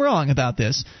maybe I'm wrong about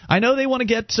this. I know they want to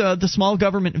get the small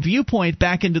government viewpoint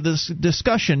back into this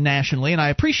discussion nationally, and I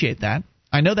appreciate that.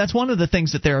 I know that's one of the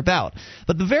things that they're about.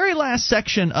 But the very last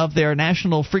section of their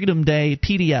National Freedom Day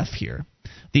PDF here,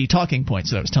 the talking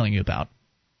points that I was telling you about,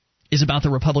 is about the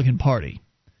Republican Party.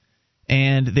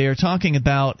 And they're talking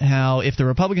about how if the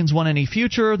Republicans want any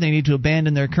future, they need to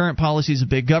abandon their current policies of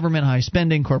big government, high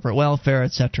spending, corporate welfare,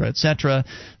 etc., etc.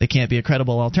 They can't be a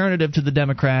credible alternative to the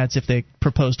Democrats if they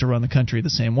propose to run the country the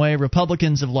same way.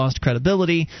 Republicans have lost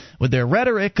credibility with their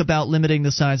rhetoric about limiting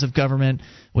the size of government.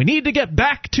 We need to get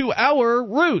back to our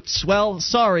roots. Well,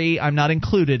 sorry, I'm not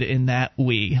included in that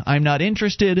we. I'm not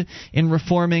interested in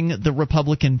reforming the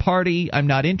Republican Party. I'm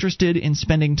not interested in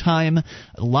spending time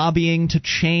lobbying to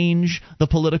change the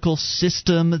political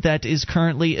system that is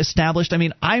currently established. I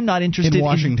mean, I'm not interested in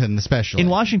Washington especially. In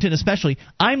Washington especially.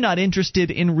 I'm not interested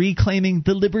in reclaiming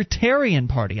the Libertarian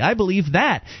Party. I believe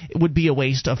that would be a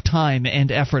waste of time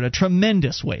and effort, a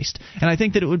tremendous waste. And I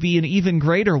think that it would be an even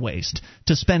greater waste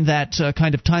to spend that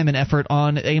kind of time and effort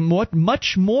on a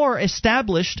much more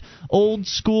established old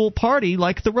school party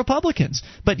like the Republicans.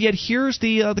 But yet here's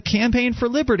the Campaign for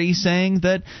Liberty saying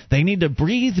that they need to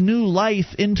breathe new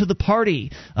life into the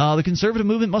party. The conservative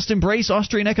movement must embrace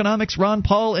Austrian economics, Ron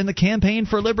Paul, and the Campaign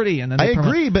for Liberty. And then I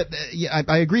agree, but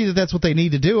I agree that that's what they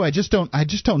need to do. I just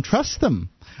don't trust them.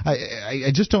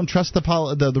 I just don't trust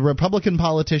the Republican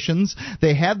politicians.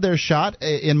 They had their shot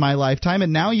in my lifetime,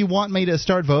 and now you want me to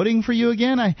start voting for you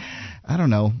again? I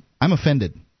don't know. I'm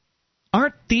offended.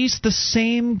 Aren't these the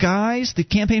same guys, the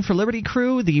Campaign for Liberty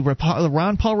crew, the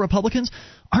Ron Paul Republicans?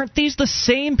 Aren't these the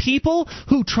same people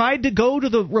who tried to go to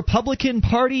the Republican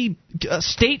Party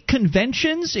state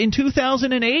conventions in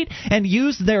 2008 and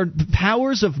used their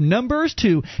powers of numbers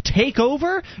to take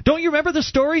over? Don't you remember the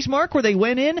stories, Mark, where they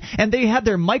went in and they had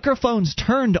their microphones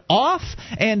turned off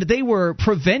and they were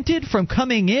prevented from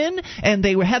coming in and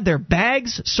they had their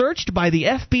bags searched by the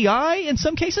FBI in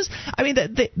some cases? I mean,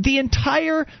 the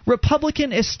entire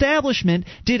Republican establishment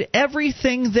did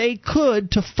everything they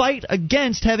could to fight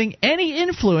against having any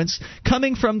influence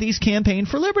coming from these Campaign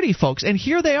for Liberty folks. And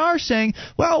here they are saying,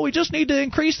 well, we just need to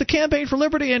increase the Campaign for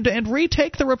Liberty and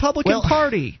retake the Republican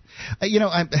Party.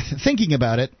 I'm thinking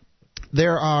about it.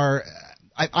 There are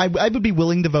I would be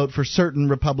willing to vote for certain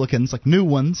Republicans, like new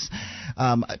ones,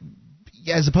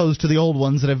 as opposed to the old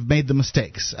ones that have made the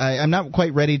mistakes. I'm not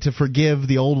quite ready to forgive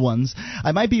the old ones.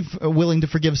 I might be willing to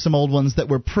forgive some old ones that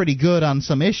were pretty good on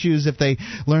some issues if they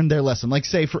learned their lesson. Like,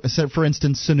 say, for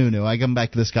instance, Sununu. I come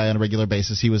back to this guy on a regular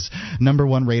basis. He was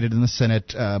 #1 rated in the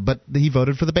Senate, but he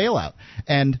voted for the bailout.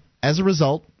 And as a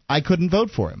result, I couldn't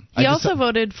vote for him. He also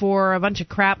voted for a bunch of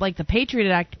crap like the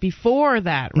Patriot Act before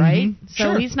that, right? Mm-hmm. So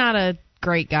sure. He's not a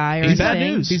great guy or he's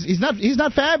anything. Bad news. He's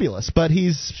not fabulous, but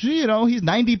he's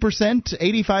 90%,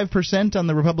 85% on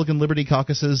the Republican Liberty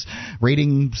Caucus's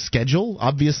rating schedule.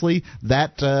 Obviously,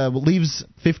 that leaves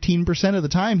 15% of the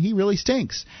time he really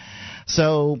stinks.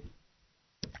 So,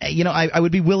 I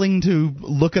would be willing to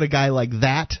look at a guy like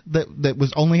that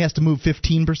was only has to move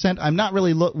 15%. I'm not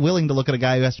really willing to look at a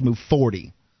guy who has to move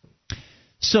 40%.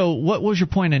 So what was your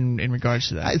point in regards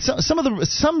to that?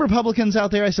 Some Republicans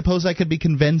out there, I suppose I could be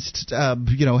convinced,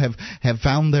 have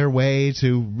found their way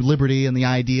to liberty and the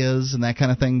ideas and that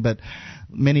kind of thing, but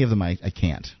many of them I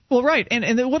can't. Well, right,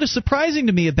 and what is surprising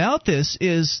to me about this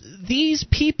is these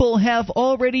people have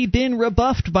already been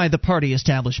rebuffed by the party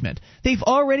establishment. They've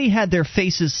already had their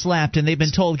faces slapped, and they've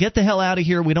been told, get the hell out of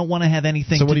here, we don't want to have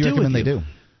anything to do with you. So what do you recommend they do?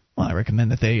 Well, I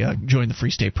recommend that they join the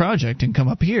Free State Project and come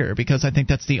up here, because I think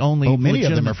that's the only. Oh, many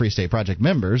of them are Free State Project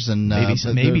members, and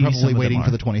maybe they're probably waiting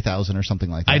for the 20,000 or something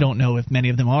like that. I don't know if many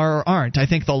of them are or aren't. I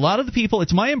think a lot of the people.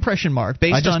 It's my impression, Mark.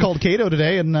 I just called Cato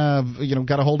today, and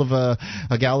got a hold of a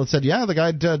gal that said, yeah, the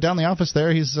guy down the office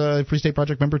there, he's a Free State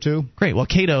Project member too. Great. Well,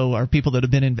 Cato are people that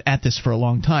have been at this for a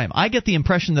long time. I get the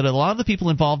impression that a lot of the people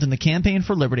involved in the Campaign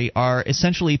for Liberty are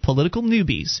essentially political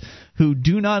newbies who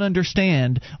do not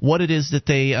understand what it is that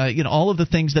they, all of the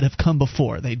things that have come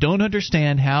before. They don't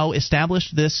understand how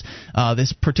established this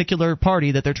particular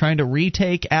party that they're trying to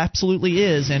retake absolutely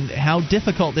is, and how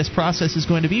difficult this process is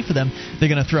going to be for them. They're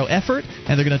going to throw effort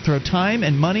and they're going to throw time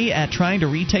and money at trying to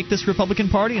retake this Republican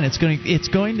Party, and it's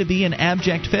going to be an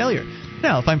abject failure.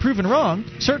 Now, if I'm proven wrong,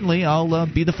 certainly I'll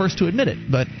be the first to admit it,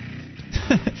 but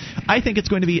I think it's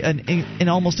going to be an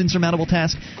almost insurmountable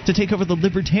task to take over the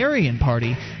Libertarian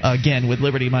Party, again, with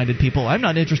liberty-minded people. I'm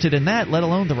not interested in that, let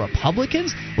alone the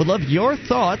Republicans. Would love your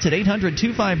thoughts at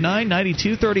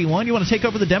 800-259-9231. You want to take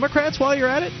over the Democrats while you're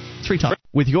at it? It's Free Talk.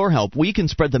 With your help, we can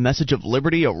spread the message of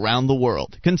liberty around the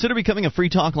world. Consider becoming a Free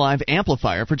Talk Live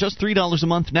amplifier for just $3 a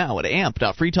month now at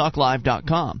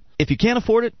amp.freetalklive.com. If you can't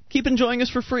afford it, keep enjoying us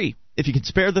for free. If you can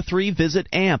spare the $3, visit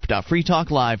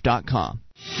amp.freetalklive.com.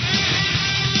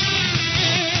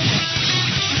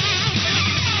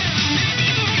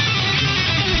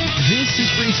 This is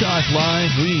Free Talk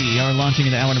Live. We are launching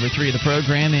into hour number 3 of the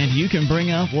program, and you can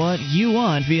bring up what you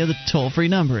want via the toll-free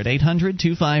number at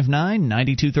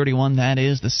 800-259-9231. That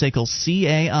is the SACL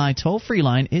CAI toll-free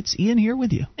line. It's Ian here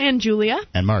with you. And Julia.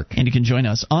 And Mark. And you can join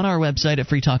us on our website at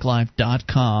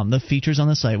freetalklive.com. The features on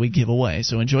the site we give away,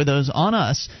 so enjoy those on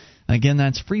us. Again,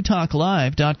 that's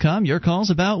freetalklive.com. Your calls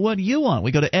about what you want.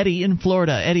 We go to Eddie in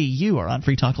Florida. Eddie, you are on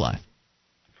Free Talk Live.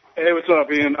 Hey, what's up,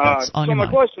 Ian? So my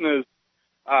question is,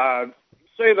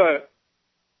 say that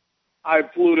I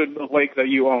polluted the lake that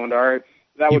you owned, all right?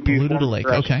 That would be a form of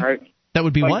aggression, right? That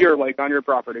would be like what? Your lake on your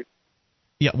property.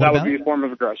 Yeah, that would be a form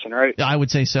of aggression, right? I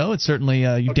would say so. It's certainly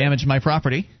you damaged my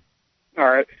property. All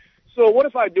right. So what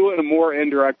if I do it in a more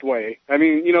indirect way? I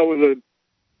mean, with the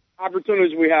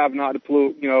opportunities we have not to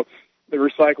pollute, the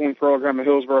recycling program in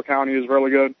Hillsborough County is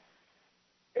really good.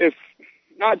 If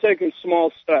not taking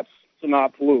small steps to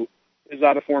not pollute, is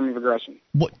that a form of aggression?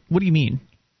 What do you mean?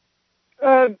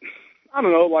 I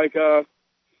don't know, like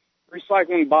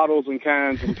recycling bottles and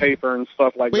cans and paper and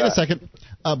stuff like that. Wait a second.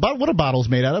 What are bottles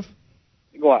made out of?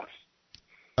 Glass.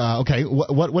 Okay.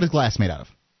 What is glass made out of?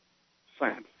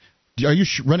 Sand. Are you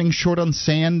running short on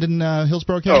sand in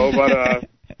Hillsborough County? No, but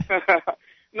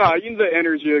no, you know the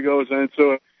energy that goes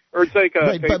into it. Or take a.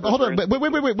 Right, but hold on. Wait.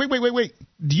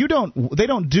 They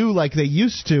don't do like they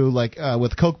used to, like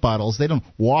with Coke bottles. They don't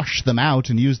wash them out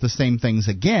and use the same things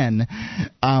again.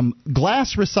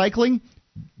 Glass recycling,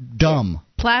 dumb.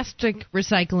 Plastic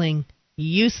recycling,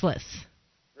 useless.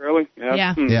 Really? Yeah.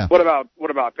 Yeah. Yeah. What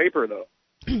about paper though?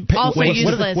 Also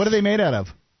useless. What are they made out of?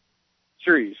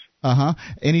 Trees.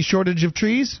 Any shortage of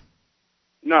trees?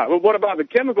 No, but what about the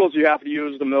chemicals you have to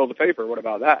use to mill the paper? What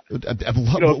about that?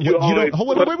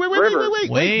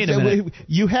 Wait a minute.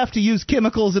 You have to use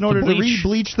chemicals in order to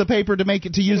re-bleach the paper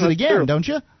to use it again, don't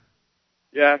you?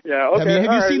 Yeah, okay.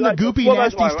 Have you seen the goopy,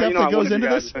 nasty stuff that goes into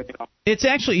this? It's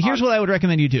actually, here's what I would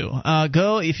recommend you do.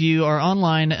 If you are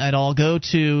online at all, go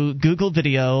to Google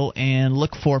Video and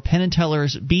look for Penn &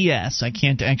 Teller's BS. I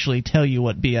can't actually tell you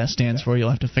what BS stands for. You'll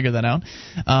have to figure that out.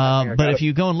 But if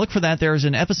you go and look for that, there's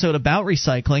an episode about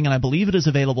recycling, and I believe it is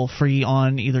available free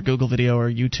on either Google Video or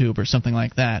YouTube or something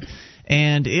like that.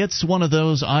 And it's one of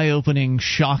those eye-opening,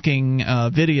 shocking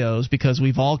videos, because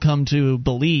we've all come to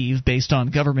believe, based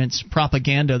on government's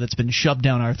propaganda that's been shoved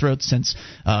down our throats since,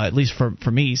 at least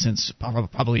for me, since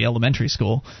probably elementary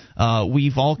school,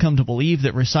 we've all come to believe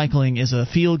that recycling is a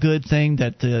feel-good thing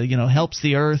that helps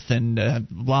the earth and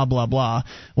blah blah blah.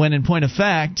 When in point of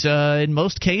fact, in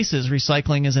most cases,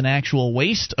 recycling is an actual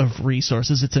waste of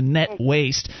resources. It's a net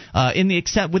waste.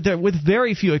 With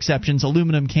very few exceptions,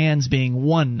 aluminum cans being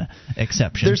one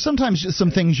exception. There's sometimes just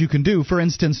some things you can do. For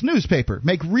instance, newspaper.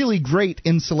 Make really great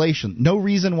insulation. No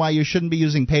reason why you shouldn't be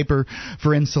using paper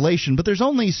for insulation, but there's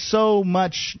only so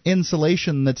much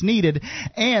insulation that's needed.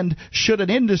 And should an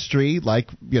industry like,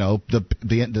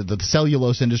 the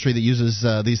cellulose industry that uses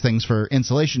these things for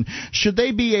insulation, should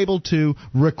they be able to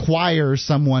require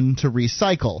someone to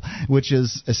recycle, which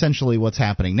is essentially what's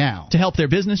happening now? To help their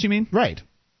business, you mean? Right.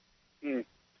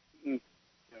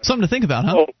 Something to think about,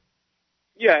 huh? Well,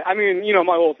 yeah, I mean,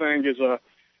 my whole thing is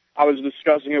I was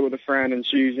discussing it with a friend, and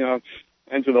she's,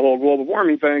 into the whole global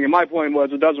warming thing, and my point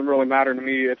was it doesn't really matter to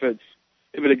me if it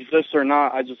exists or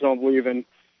not. I just don't believe in,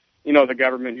 the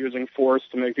government using force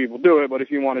to make people do it, but if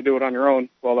you want to do it on your own,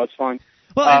 well, that's fine.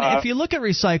 Well, and if you look at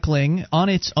recycling on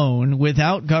its own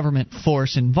without government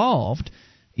force involved,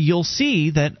 you'll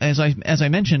see that, as I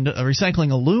mentioned,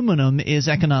 recycling aluminum is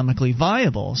economically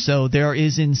viable. So there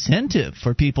is incentive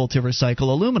for people to recycle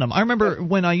aluminum. I remember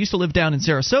when I used to live down in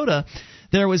Sarasota,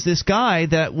 there was this guy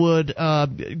that would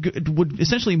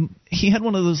essentially, he had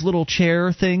one of those little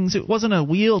chair things. It wasn't a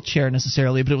wheelchair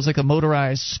necessarily, but it was like a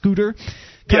motorized scooter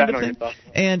kind of thing.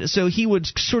 And so he would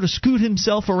sort of scoot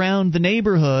himself around the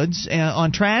neighborhoods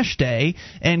on trash day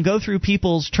and go through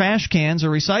people's trash cans or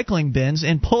recycling bins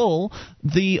and pull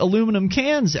the aluminum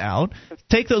cans out,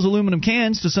 take those aluminum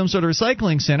cans to some sort of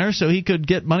recycling center so he could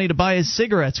get money to buy his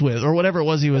cigarettes with, or whatever it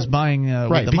was he was buying with the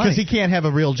money. Right, because he can't have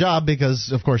a real job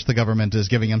because, of course, the government is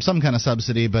giving him some kind of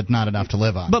subsidy, but not enough to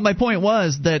live on. But my point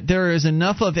was that there is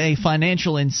enough of a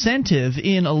financial incentive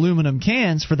in aluminum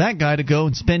cans for that guy to go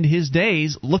and spend his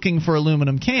days looking for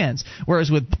aluminum cans,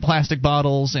 whereas with plastic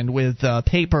bottles and with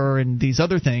paper and these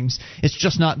other things, it's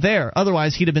just not there.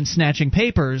 Otherwise, he'd have been snatching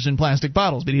papers and plastic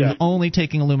bottles, but he was only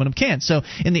taking aluminum cans. So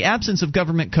in the absence of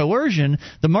government coercion,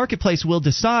 the marketplace will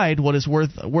decide what is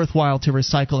worthwhile to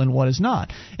recycle and what is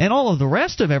not. And all of the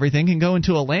rest of everything can go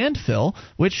into a landfill,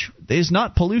 which is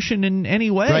not pollution in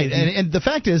any way. Right, and the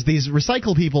fact is these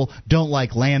recycle people don't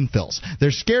like landfills.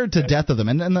 They're scared to death of them.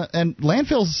 And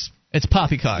landfills... It's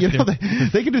poppycock.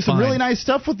 They can do some really nice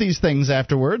stuff with these things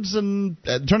afterwards and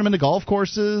turn them into golf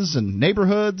courses and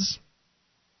neighborhoods.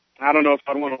 I don't know if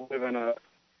I'd want to live in a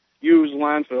used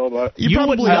landfill, but you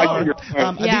probably are. You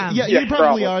probably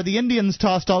probably are. The Indians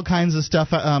tossed all kinds of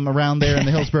stuff around there in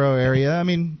the Hillsborough area. I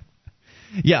mean...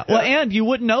 Yeah, well, and you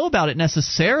wouldn't know about it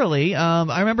necessarily.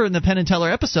 I remember in the Penn and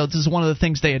Teller episodes, this is one of the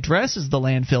things they address is the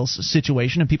landfill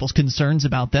situation and people's concerns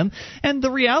about them. And the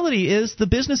reality is the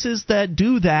businesses that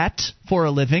do that for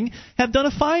a living have done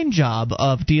a fine job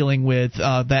of dealing with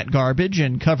that garbage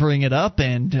and covering it up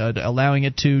and allowing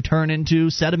it to turn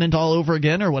into sediment all over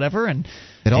again or whatever. And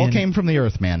it all came from the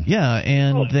earth, man. Yeah,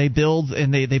 and they build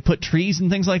and they put trees and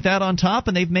things like that on top,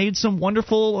 and they've made some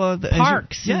wonderful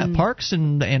parks. Parks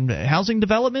and housing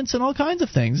developments and all kinds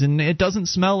of things. And it doesn't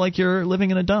smell like you're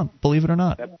living in a dump, believe it or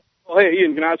not. Well, hey,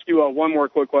 Ian, can I ask you one more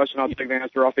quick question? I'll take the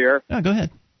answer off the air. Yeah, go ahead.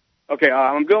 Okay,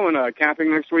 I'm going camping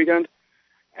next weekend,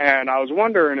 and I was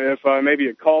wondering if maybe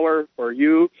a caller or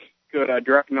you could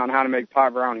direct me on how to make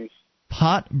pot brownies.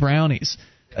 Pot brownies.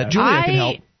 Julia can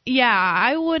help. Yeah,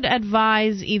 I would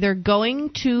advise either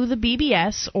going to the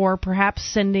BBS or perhaps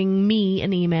sending me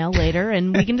an email later,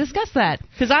 and we can discuss that.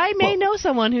 Because I may know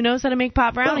someone who knows how to make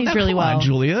pot brownies really well. Come on,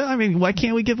 Julia. I mean, why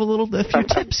can't we give a few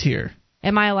tips here?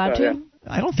 Am I allowed to?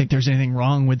 I don't think there's anything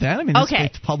wrong with that. I mean,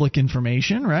 it's public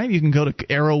information, right? You can go to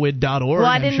arrowid.org. Well,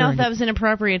 I didn't know if that was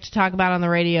inappropriate to talk about on the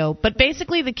radio. But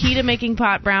basically, the key to making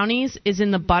pot brownies is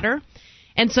in the butter.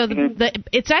 And so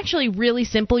it's actually really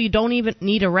simple. You don't even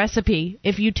need a recipe.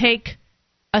 If you take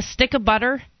a stick of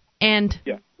butter and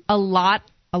a lot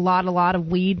of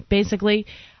weed, basically,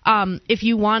 if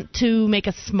you want to make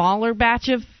a smaller batch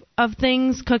of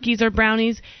things, cookies or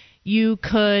brownies, you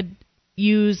could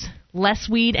use less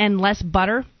weed and less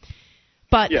butter.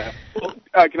 But well,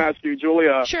 can I ask you,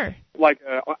 Julia? Sure. Like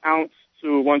an ounce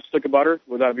to 1 stick of butter,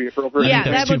 would that be appropriate? Yeah,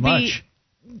 that would be.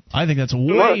 I think that's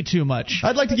way too much.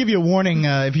 I'd like to give you a warning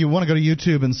if you want to go to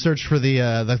YouTube and search for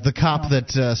the cop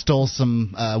that stole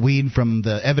some weed from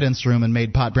the evidence room and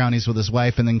made pot brownies with his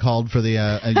wife and then called for the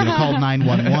called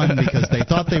 911 because they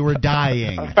thought they were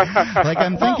dying. Like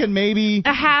I'm thinking maybe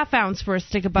a half ounce for a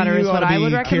stick of butter is what I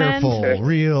would recommend.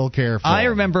 Real careful. I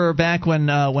remember back when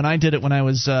I did it when I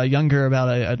was younger, about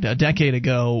a decade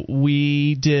ago.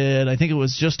 We did, I think it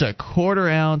was just a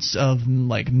 1/4 ounce of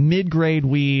like mid-grade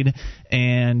weed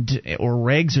or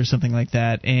regs or something like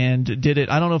that, and did it.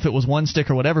 I don't know if it was 1 stick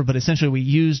or whatever, but essentially we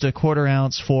used a 1/4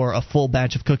 ounce for a full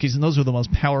batch of cookies, and those were the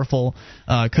most powerful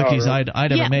cookies I'd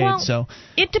ever made. Well, so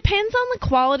it depends on the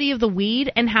quality of the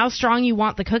weed and how strong you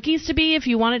want the cookies to be. If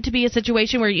you want it to be a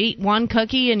situation where you eat one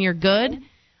cookie and you're good,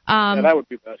 Yeah, that would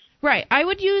be best. Right. I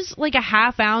would use like a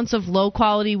half ounce of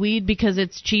low-quality weed because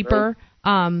it's cheaper.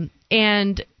 Right.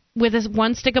 And with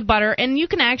 1 stick of butter, and you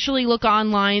can actually look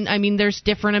online. I mean, there's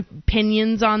different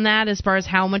opinions on that as far as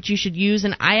how much you should use,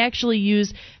 and I actually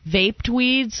use vaped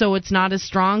weed, so it's not as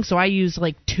strong, so I use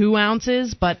like 2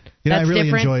 ounces, but that's I really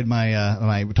different. enjoyed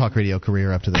my talk radio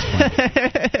career up to this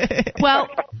point. Well,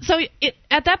 so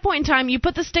at that point in time, you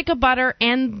put the stick of butter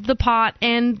and the pot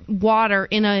and water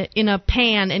in a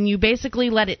pan, and you basically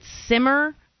let it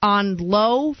simmer on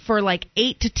low for like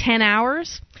 8 to 10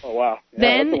 hours. Oh, wow. Yeah,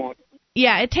 then,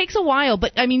 yeah, it takes a while,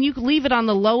 but, I mean, you can leave it on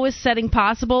the lowest setting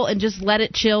possible and just let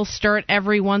it chill, stir it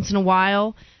every once in a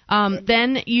while.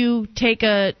 Then you take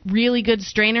a really good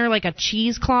strainer, like a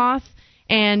cheesecloth,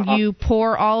 and you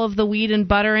pour all of the weed and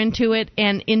butter into it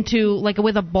and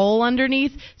with a bowl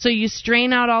underneath. So you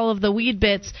strain out all of the weed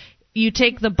bits. You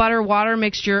take the butter-water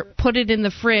mixture, put it in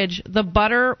the fridge. The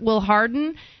butter will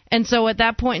harden. And so at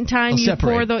that point in time,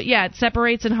 it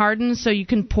separates and hardens, so you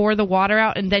can pour the water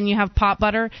out, and then you have pot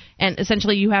butter, and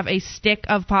essentially you have a stick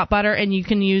of pot butter, and you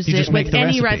can use it with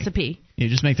any recipe. You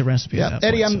just make the recipe. Yeah,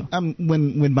 Eddie,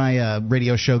 when my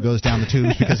radio show goes down the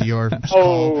tubes because of your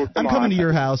call, I'm coming to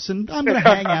your house, and I'm going to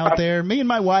hang out there. Me and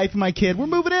my wife and my kid, we're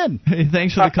moving in. Hey,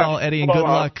 thanks for the call, Eddie, and good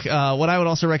luck. What I would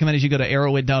also recommend is you go to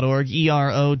arrowid.org,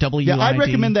 EROWID. Yeah, I'd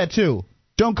recommend that, too.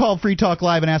 Don't call Free Talk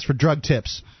Live and ask for drug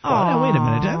tips. Oh, now, wait a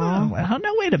minute. Now,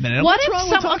 wait a minute. What if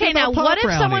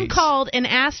someone called and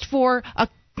asked for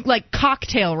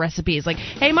cocktail recipes? Like,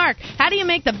 hey, Mark, how do you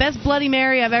make the best Bloody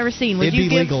Mary I've ever seen? It'd be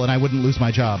legal, and I wouldn't lose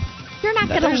my job. You're not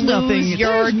going to lose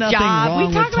your job.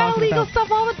 We talk about illegal stuff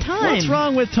all the time. What's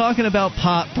wrong with talking about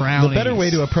pot brownies? The better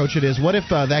way to approach it is, what if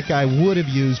that guy would have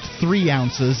used 3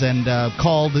 ounces and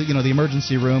called the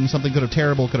emergency room? Something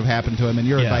terrible could have happened to him, and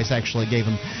your advice actually gave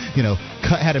him,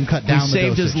 had him cut down the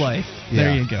dosage. Saved his life. Yeah.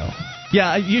 There you go.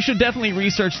 Yeah, you should definitely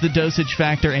research the dosage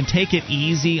factor and take it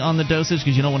easy on the dosage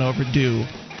because you don't want to overdo.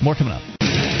 More coming up.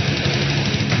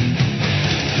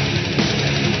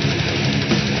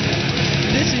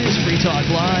 This is Free Talk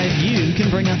Live. You can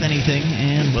bring up anything,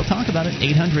 and we'll talk about it.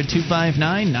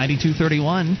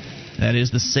 800-259-9231. That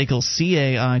is the SACL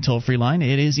CAI toll-free line.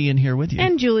 It is Ian here with you.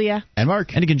 And Julia. And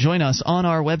Mark. And you can join us on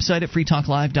our website at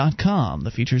freetalklive.com.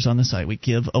 The features on the site we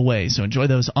give away, so enjoy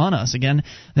those on us. Again,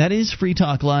 that is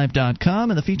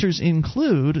freetalklive.com, and the features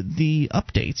include the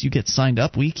updates. You get signed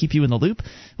up. We keep you in the loop.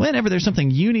 Whenever there's something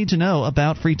you need to know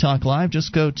about Free Talk Live,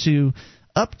 just go to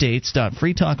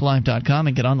updates.freetalklive.com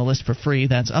and get on the list for free.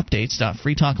 That's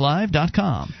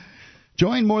updates.freetalklive.com.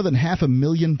 Join more than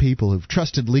 500,000 people who've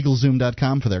trusted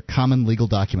LegalZoom.com for their common legal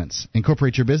documents.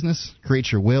 Incorporate your business,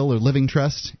 create your will or living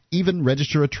trust, even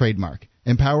register a trademark.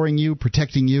 Empowering you,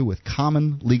 protecting you with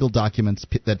common legal documents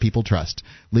that people trust.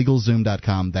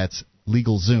 LegalZoom.com, that's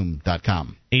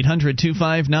LegalZoom.com.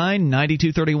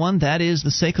 800-259-9231, that is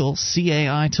the SACL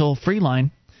CAI toll-free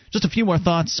line. Just a few more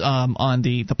thoughts on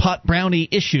the pot brownie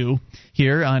issue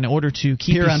here in order to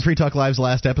keep here on Free Talk Live's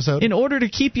last episode. In order to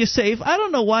keep you safe. I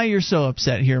don't know why you're so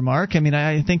upset here, Mark. I mean,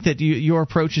 I think that your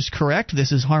approach is correct.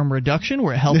 This is harm reduction.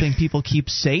 We're helping people keep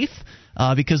safe.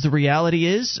 Because the reality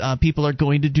is people are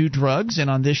going to do drugs, and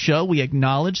on this show we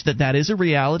acknowledge that is a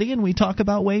reality, and we talk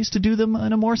about ways to do them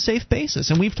on a more safe basis,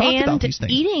 and we've talked about these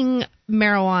things. Eating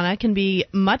marijuana can be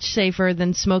much safer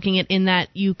than smoking it in that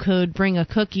you could bring a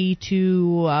cookie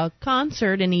to a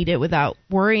concert and eat it without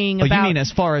worrying about... You mean as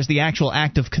far as the actual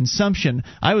act of consumption?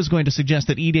 I was going to suggest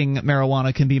that eating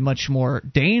marijuana can be much more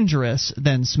dangerous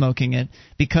than smoking it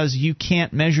because you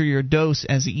can't measure your dose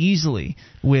as easily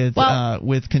with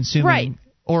consuming... Right.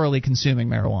 Orally consuming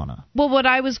marijuana. Well, what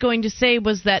I was going to say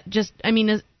was that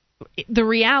the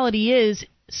reality is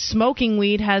smoking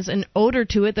weed has an odor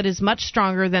to it that is much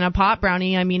stronger than a pot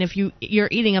brownie. I mean, if you're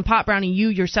eating a pot brownie, you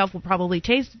yourself will probably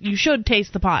you should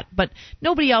taste the pot, but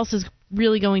nobody else is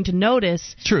really going to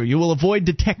notice. True. You will avoid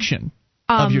detection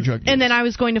of your drug use. And then I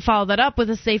was going to follow that up with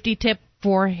a safety tip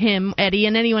for him, Eddie,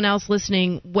 and anyone else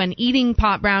listening. When eating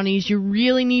pot brownies, you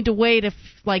really need to wait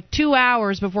 2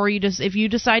 hours before if you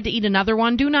decide to eat another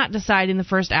one. Do not decide in the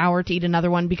first hour to eat another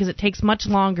one because it takes much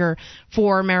longer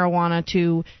for marijuana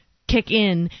to kick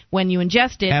in when you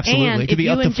ingest it. Absolutely. And it could be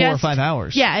up to 4 or 5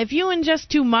 hours. Yeah, if you ingest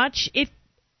too much, it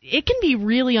can be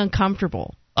really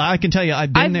uncomfortable. I can tell you,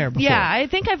 I've been there before. Yeah, I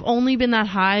think I've only been that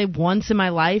high once in my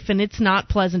life, and it's not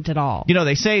pleasant at all. You know,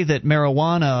 they say that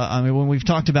marijuana, I mean, when we've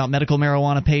talked about medical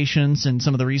marijuana patients and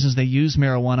some of the reasons they use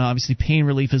marijuana, obviously pain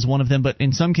relief is one of them, but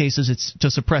in some cases it's to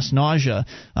suppress nausea.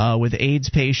 With AIDS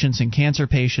patients and cancer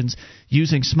patients,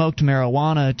 using smoked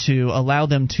marijuana to allow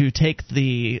them to take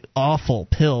the awful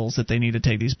pills that they need to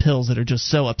take, these pills that are just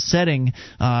so upsetting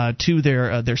to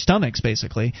their stomachs,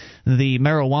 basically. The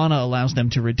marijuana allows them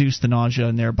to reduce the nausea,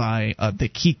 and thereby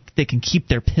they can keep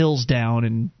their pills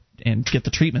down and get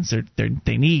the treatments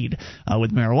they need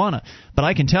with marijuana. But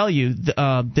I can tell you,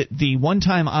 the one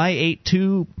time I ate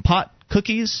 2 pot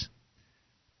cookies,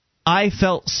 I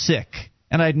felt sick.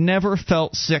 And I'd never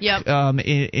felt sick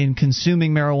in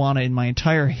consuming marijuana in my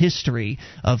entire history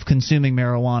of consuming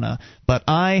marijuana. But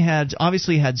I had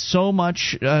obviously had so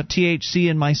much THC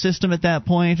in my system at that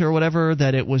point or whatever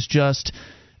that it was just...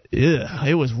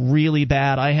 it was really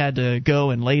bad. I had to go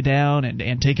and lay down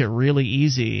and take it really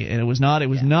easy, and it was not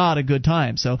a good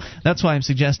time. So that's why I'm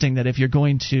suggesting that if you're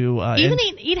going to even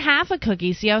eat half a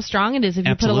cookie, see how strong it is if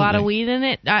you put a lot of weed in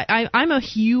it. I'm a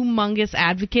humongous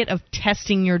advocate of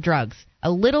testing your drugs a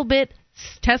little bit.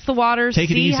 Test the waters,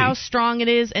 see how strong it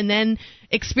is, and then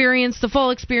experience the full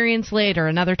experience later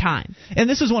another time. And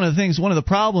this is one of the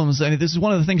problems, I mean, this is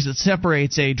one of the things that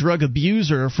separates a drug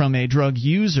abuser from a drug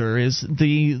user is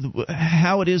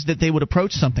how it is that they would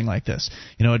approach something like this.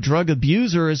 You know, a drug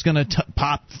abuser is going to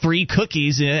pop 3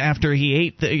 cookies after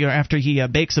he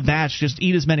bakes a batch, just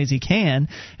eat as many as he can,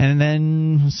 and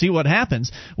then see what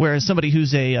happens. Whereas somebody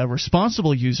who's a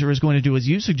responsible user is going to do as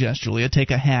you suggest, Julia, take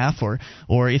a half, or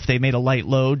if they made a light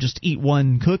load, just eat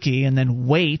 1 cookie and then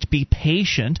wait, be patient,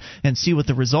 and see what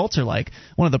the results are like.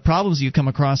 One of the problems you come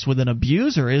across with an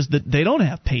abuser is that they don't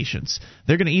have patience.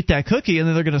 They're going to eat that cookie and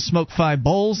then they're going to smoke 5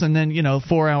 bowls, and then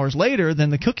 4 hours later, then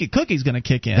the cookie's going to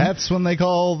kick in. That's when they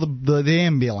call the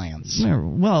ambulance.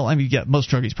 Well, I mean,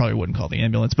 most druggies probably wouldn't call the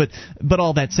ambulance, but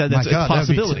all that said, that's a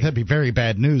possibility. That'd be very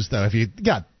bad news, though, if you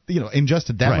got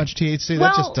ingested that much THC.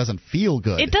 That just doesn't feel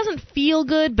good. It doesn't feel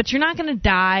good, but you're not going to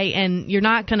die, and you're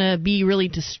not going to be really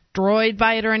destroyed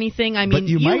by it or anything. I mean, but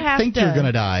you might think you're going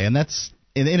to die, and that's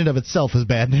in and of itself is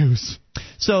bad news.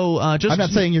 So I'm not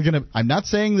saying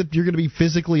that you're going to be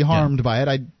physically harmed by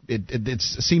it. It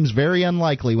seems very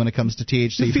unlikely when it comes to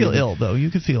THC. You feel ill, though.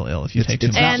 You could feel ill if you take too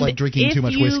much. It's not like drinking too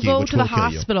much whiskey, which will kill you. If you go to the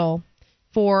hospital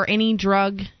for any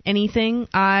drug, anything,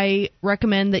 I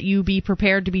recommend that you be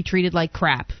prepared to be treated like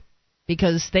crap,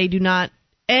 because they do not.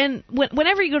 And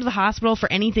whenever you go to the hospital for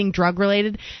anything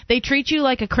drug-related, they treat you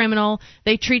like a criminal,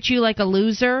 they treat you like a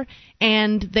loser,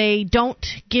 and they don't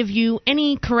give you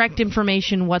any correct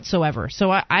information whatsoever.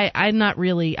 So I'm not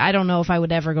really, I don't know if I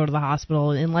would ever go to the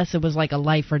hospital unless it was like a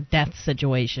life-or-death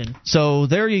situation. So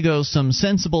there you go, some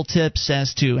sensible tips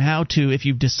as to how to, if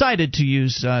you've decided to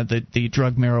use the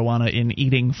drug marijuana in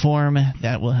eating form,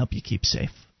 that will help you keep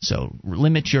safe. So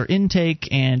limit your intake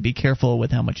and be careful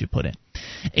with how much you put in.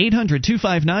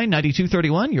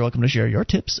 800-259-9231. You're welcome to share your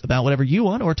tips about whatever you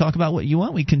want or talk about what you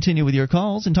want. We continue with your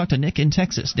calls and talk to Nick in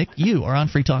Texas. Nick, you are on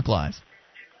Free Talk Live.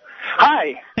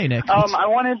 Hi. Hey, Nick. I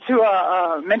wanted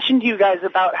to mention to you guys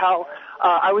about how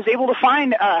I was able to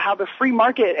find how the free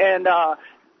market and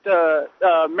the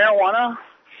marijuana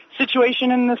situation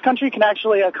in this country can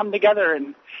actually come together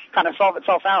and kind of solve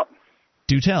itself out.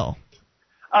 Do tell.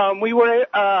 I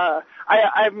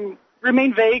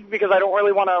remain vague because I don't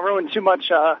really want to ruin too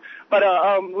much, but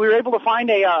we were able to find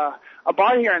a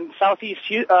bar here in southeast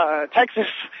Texas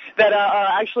that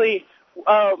actually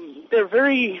they're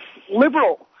very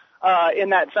liberal in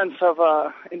that sense of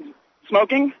in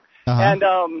smoking, and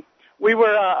we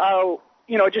were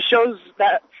it just shows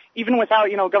that even without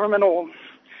governmental,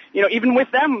 even with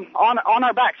them on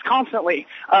our backs constantly.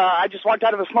 I just walked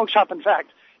out of a smoke shop, in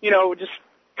fact, just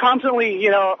constantly,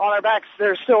 on our backs,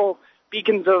 there's still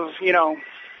beacons of,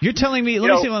 You're telling me,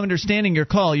 let me see if I'm understanding your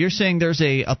call. You're saying there's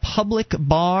a public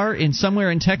bar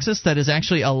somewhere in Texas that is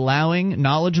actually allowing,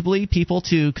 knowledgeably, people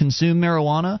to consume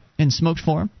marijuana in smoked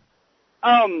form?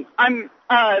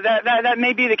 That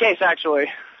may be the case, actually.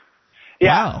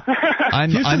 Yeah. Wow.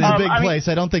 Houston's a big place.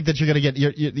 I don't think that you're going to get,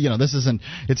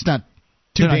 it's not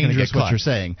too dangerous what you're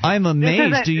saying. I'm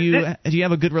amazed. Do you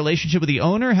have a good relationship with the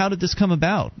owner? How did this come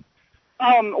about?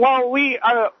 Well,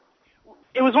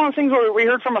 it was one of the things where we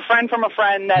heard from a friend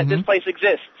that this place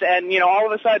exists, and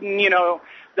all of a sudden,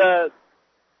 the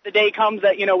day comes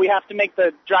that we have to make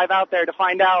the drive out there to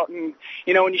find out, and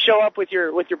when you show up with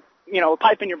your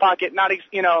pipe in your pocket, not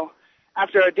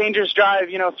after a dangerous drive,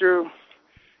 through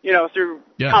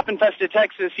cop-infested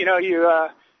Texas,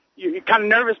 you're kind of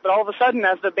nervous, but all of a sudden,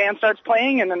 as the band starts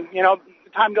playing, and then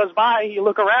time goes by, you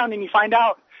look around and you find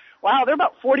out, wow, there are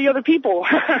about 40 other people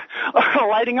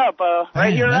lighting up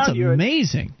right here around you. That's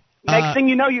amazing. Next thing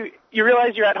you know, you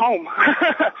realize you're at home.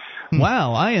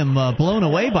 Wow, I am blown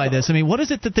away by this. I mean, what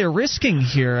is it that they're risking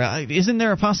here? Isn't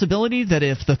there a possibility that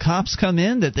if the cops come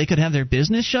in, that they could have their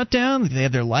business shut down, that they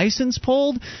have their license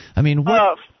pulled? I mean,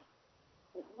 what?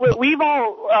 We've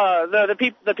all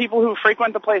the people who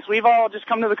frequent the place. We've all just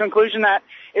come to the conclusion that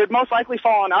it would most likely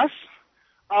fall on us.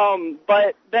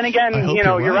 But then again,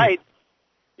 you're right.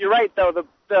 You're right, though.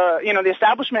 The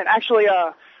establishment actually.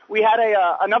 We had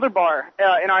another bar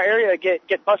in our area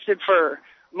get busted for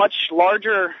much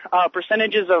larger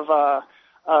percentages of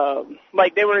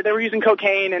like they were using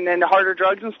cocaine and then harder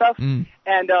drugs and stuff. And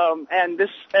the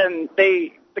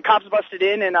cops busted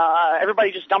in and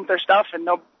everybody just dumped their stuff, and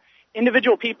no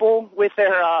individual people with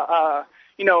their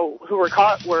who were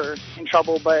caught were in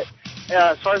trouble. But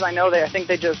as far as I know, I think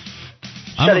they just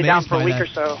shut it down for a week or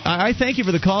so. I thank you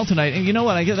for the call tonight. And you know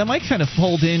what? That might kind of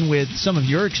fold in with some of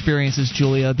your experiences,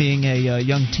 Julia, being a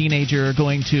young teenager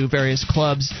going to various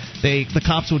clubs. The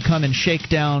cops would come and shake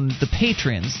down the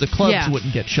patrons. The clubs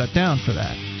wouldn't get shut down for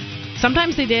that.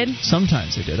 Sometimes they did.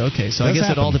 Sometimes they did. Okay, so I guess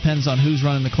it all depends on who's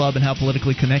running the club and how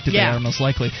politically connected they are, most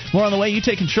likely. More on the way. You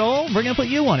take control. We're going to put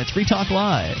you on. It's Free Talk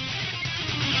Live.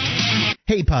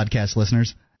 Hey, podcast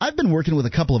listeners. I've been working with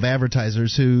a couple of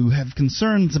advertisers who have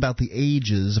concerns about the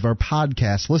ages of our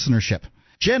podcast listenership.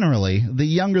 Generally, the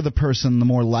younger the person, the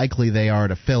more likely they are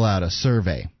to fill out a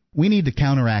survey. We need to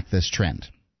counteract this trend.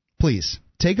 Please,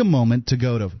 take a moment to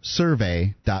go to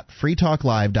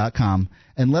survey.freetalklive.com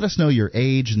and let us know your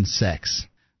age and sex.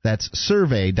 That's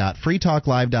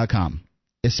survey.freetalklive.com,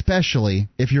 especially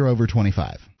if you're over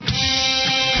 25.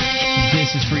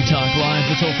 This is Free Talk Live.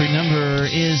 The toll-free number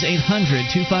is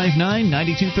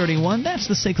 800-259-9231. That's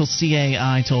the SACL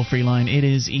CAI toll-free line. It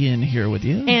is Ian here with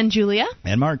you. And Julia.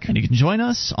 And Mark. And you can join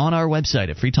us on our website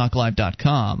at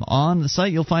freetalklive.com. On the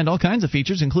site, you'll find all kinds of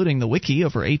features, including the wiki,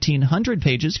 over 1,800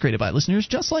 pages created by listeners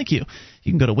just like you.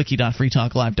 You can go to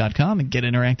wiki.freetalklive.com and get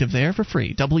interactive there for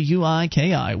free.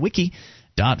 WIKI,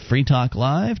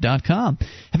 wiki.freetalklive.com.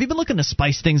 Have you been looking to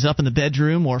spice things up in the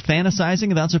bedroom or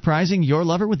fantasizing about surprising your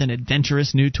lover with an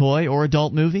adventurous new toy or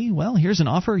adult movie? Well, here's an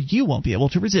offer you won't be able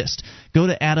to resist. Go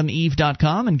to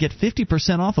adameve.com and get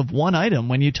 50% off of one item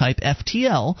when you type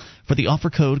FTL for the offer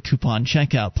code coupon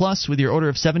checkout. Plus, with your order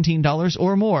of $17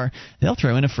 or more, they'll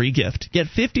throw in a free gift. Get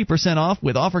 50% off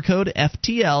with offer code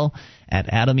FTL at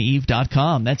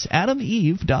adameve.com. That's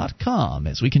adameve.com.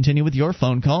 As we continue with your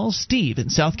phone calls, Steve in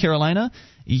South Carolina,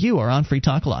 you are on Free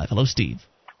Talk Live. Hello, Steve.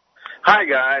 Hi,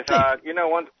 guys.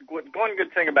 One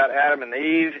good thing about Adam and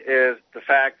Eve is the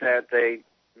fact that they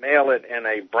mail it in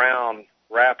a brown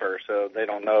wrapper, so they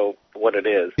don't know what it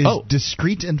is.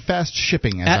 Discreet and fast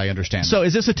shipping, as I understand. So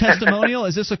is this a testimonial?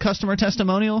 Is this a customer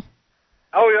testimonial?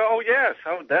 Oh, yes.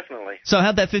 Oh, definitely. So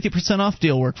how'd that 50% off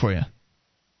deal work for you?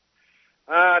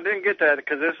 I didn't get that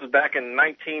because this was back in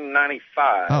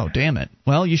 1995. Oh, damn it.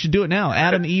 Well, you should do it now.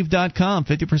 AdamEve.com,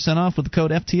 50% off with the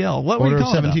code FTL. What were you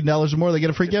calling about? $17 or more, they get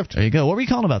a free gift. There you go. What were you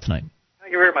calling about tonight?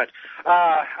 Thank you very much.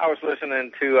 I was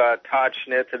listening to Todd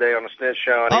Schnitt today on the Schnitt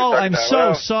Show. And I'm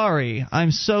so sorry.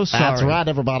 I'm so sorry. That's right,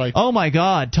 everybody. Oh, my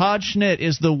God. Todd Schnitt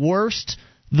is the worst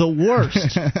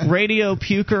radio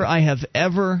puker I have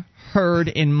ever heard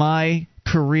in my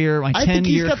career, my 10-year career in radio. I think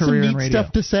he's got some neat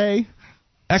stuff to say.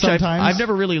 Actually, I've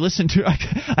never really listened to.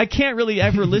 I can't really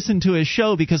ever listen to his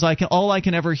show because all I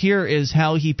can ever hear is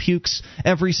how he pukes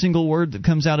every single word that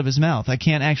comes out of his mouth. I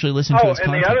can't actually listen to his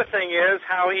content. And the other thing is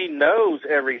how he knows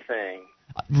everything.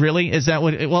 Really? Is that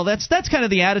what? Well, that's kind of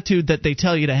the attitude that they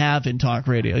tell you to have in talk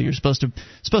radio. You're supposed to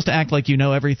act like you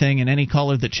know everything, and any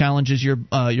caller that challenges your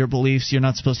beliefs, you're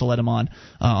not supposed to let him on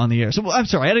the air. So I'm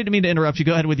sorry, I didn't mean to interrupt you.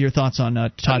 Go ahead with your thoughts on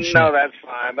Todd Schmidt. No, that's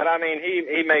fine. But I mean,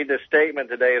 he made this statement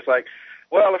today. It's like,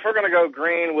 well, if we're going to go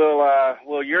green,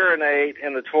 we'll urinate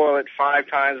in the toilet 5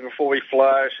 times before we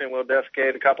flush, and we'll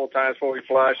defecate a couple of times before we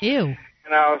flush. Ew.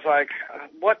 And I was like,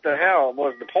 what the hell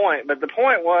was the point? But the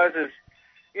point was, if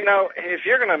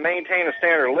you're going to maintain a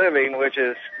standard of living, which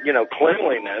is,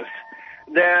 cleanliness,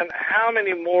 then how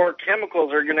many more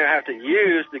chemicals are you going to have to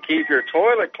use to keep your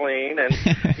toilet clean? And,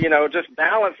 just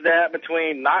balance that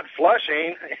between not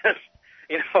flushing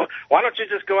why don't you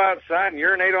just go outside and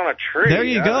urinate on a tree? There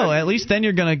you go. At least then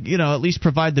you're going to, at least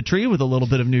provide the tree with a little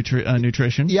bit of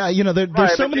nutrition. Yeah,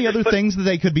 there's so many other things that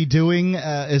they could be doing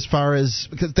as far as,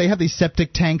 because they have these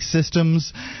septic tank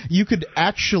systems. You could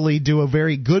actually do a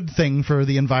very good thing for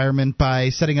the environment by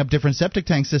setting up different septic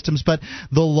tank systems, but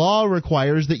the law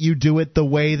requires that you do it the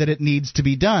way that it needs to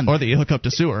be done. Or that you hook up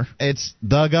to sewer. It's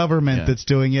the government that's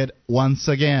doing it once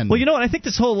again. Well, you know what? I think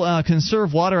this whole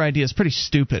conserve water idea is pretty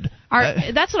stupid.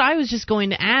 That's what I was just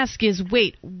going to ask is,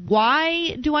 wait,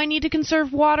 why do I need to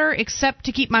conserve water except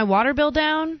to keep my water bill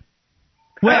down?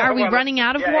 Well, are we running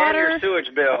out of water? And your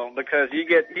sewage bill, because you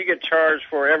get charged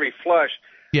for every flush.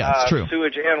 Yeah, it's true.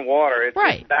 Sewage and water.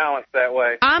 It's balanced that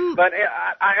way. But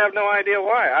I have no idea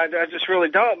why. I just really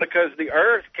don't, because the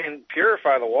earth can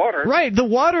purify the water. Right. The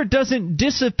water doesn't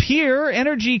disappear.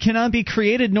 Energy cannot be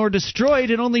created nor destroyed.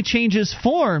 It only changes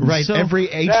form. Right. So every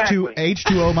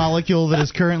H2O molecule that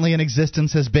is currently in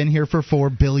existence has been here for 4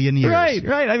 billion years.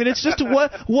 Right. I mean, it's just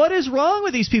what is wrong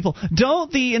with these people?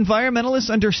 Don't the environmentalists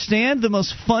understand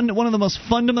one of the most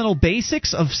fundamental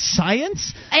basics of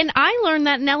science? And I learned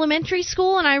that in elementary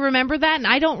school, and I remember that, and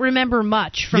I don't remember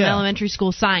much from elementary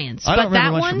school science. But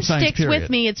that one sticks with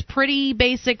me. It's pretty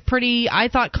basic, I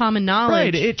thought, common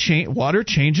knowledge. Right. Water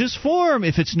changes form.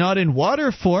 If it's not in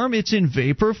water form, it's in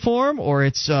vapor form, or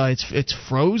it's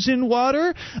frozen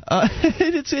water.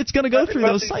 It's going to go through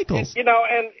those cycles. And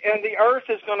the earth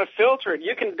is going to filter it.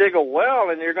 You can dig a well,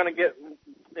 and you're going to get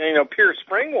pure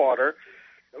spring water.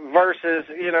 Versus,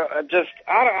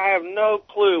 I have no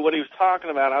clue what he was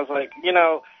talking about. I was like,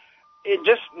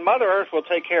 Mother Earth will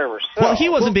take care of herself. Well, he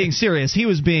wasn't being serious. He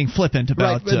was being flippant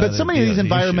about. Right, but so many of these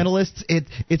environmentalists,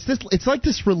 it's like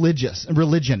this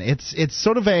religion. It's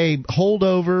sort of a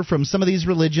holdover from some of these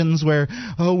religions where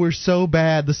we're so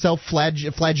bad, the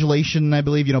self-flagellation, I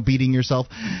believe, beating yourself,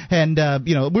 and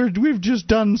we've just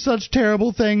done such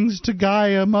terrible things to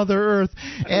Gaia, Mother Earth,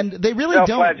 and they really don't.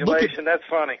 Self-flagellation, that's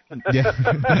funny. Yeah.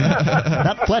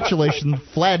 Not flatulation,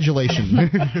 flagellation.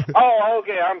 Oh,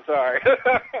 okay, I'm sorry.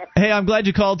 Hey, I'm glad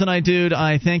you called tonight, dude.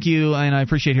 I thank you, and I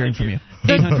appreciate hearing from you.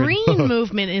 The green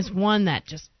movement is one that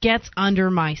just gets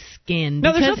under my skin.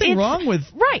 No, there's nothing wrong with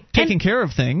taking care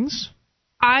of things.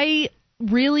 I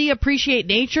really appreciate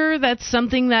nature. That's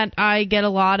something that I get a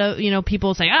lot of,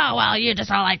 people say, oh, well, you just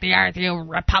don't like the earth, you're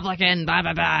Republican, blah,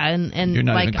 blah, blah. And you're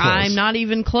not like, even close. I'm not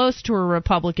even close to a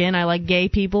Republican. I like gay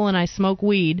people, and I smoke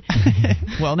weed.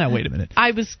 Well, now, wait a minute.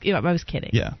 I was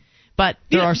kidding. Yeah. But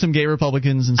there are some gay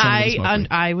Republicans and some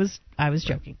I was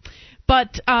joking,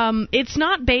 but it's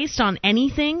not based on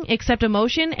anything except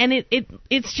emotion, and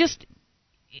it's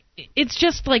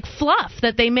just like fluff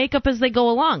that they make up as they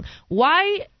go along.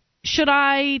 Why should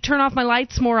I turn off my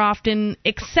lights more often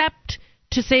except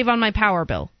to save on my power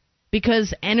bill?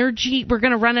 Because we're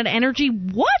going to run out of energy.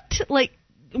 What? Like,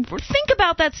 think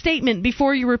about that statement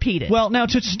before you repeat it. Well, now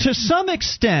to some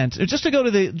extent, just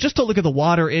to look at the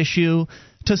water issue.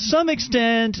 To some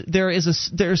extent,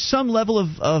 there's some level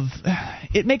of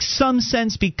it makes some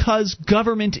sense because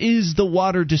government is the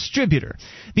water distributor.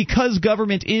 Because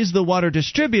government is the water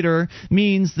distributor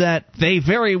means that they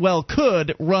very well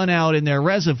could run out in their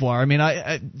reservoir. I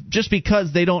mean, just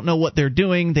because they don't know what they're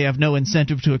doing, they have no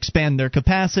incentive to expand their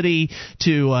capacity,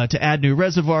 to add new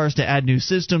reservoirs, to add new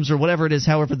systems, or whatever it is.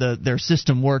 However, their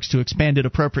system works to expand it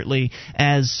appropriately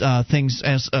as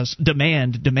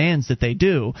demands that they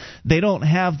do. They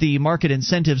don't have the market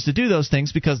incentives to do those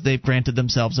things because they've granted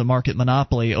themselves a market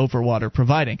monopoly over water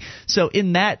providing. So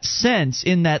in that sense,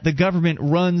 in that the government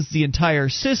runs the entire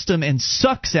system and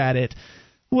sucks at it,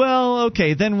 well,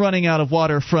 okay, then running out of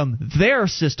water from their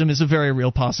system is a very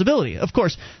real possibility. Of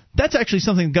course, that's actually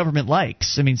something the government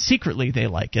likes. I mean, secretly they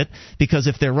like it, because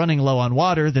if they're running low on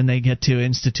water, then they get to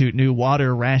institute new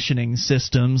water rationing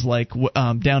systems, like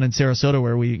down in Sarasota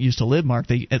where we used to live, Mark.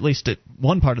 At least at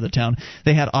one part of the town,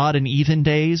 they had odd and even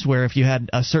days where if you had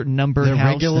a certain number they're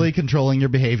regularly controlling your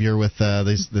behavior with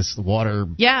this water.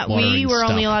 Yeah, we were stuff.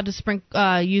 only allowed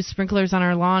to use sprinklers on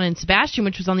our lawn in Sebastian,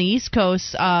 which was on the East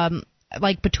Coast,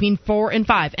 like between 4 and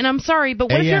 5. And I'm sorry, but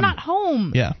what if you're not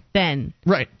home? Yeah. Then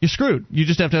right, you're screwed. You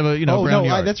just have to have a ground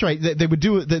yard. That's right. They would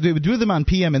do them on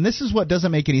PM, and this is what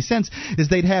doesn't make any sense. Is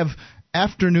they'd have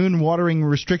afternoon watering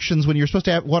restrictions when you're supposed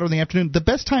to water in the afternoon. The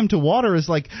best time to water is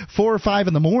like 4 or 5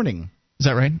 in the morning. Is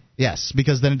that right? Yes,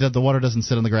 because then the water doesn't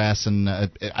sit on the grass, and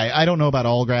I don't know about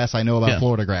all grass. I know about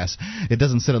Florida grass. It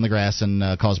doesn't sit on the grass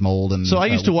and cause mold. And so I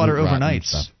used to water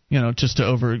overnights. just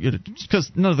to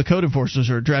because none of the code enforcers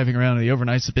are driving around in the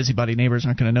overnights. The busybody neighbors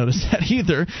aren't going to notice that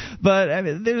either. But I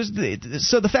mean,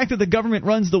 so the fact that the government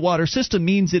runs the water system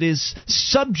means it is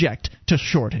subject to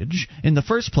shortage in the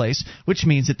first place, which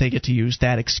means that they get to use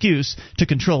that excuse to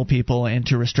control people and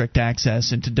to restrict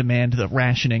access and to demand the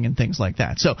rationing and things like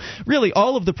that. So really,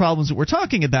 all of the problems that we're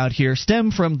talking about here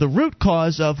stem from the root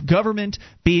cause of government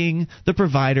being the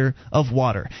provider of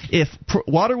water. If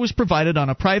water was provided on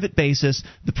a private basis,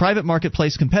 the private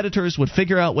marketplace competitors would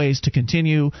figure out ways to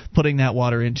continue putting that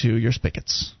water into your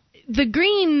spigots. The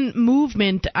green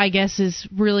movement, I guess, is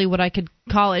really what I could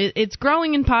call it. It's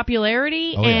growing in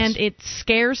popularity, and it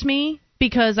scares me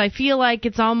because I feel like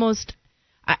it's almost...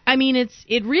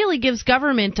 it really gives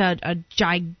government a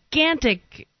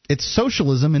gigantic... It's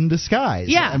socialism in disguise.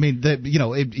 Yeah. I mean,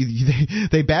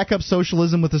 they back up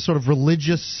socialism with a sort of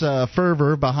religious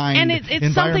fervor behind environmentalism. And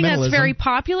it's something that's very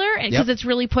popular because it's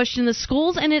really pushed in the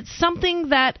schools, and it's something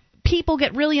that people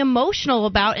get really emotional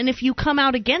about, and if you come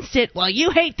out against it, well,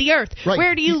 you hate the earth. Right.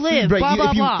 Where do you live? Right. Blah,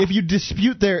 blah, blah. If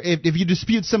you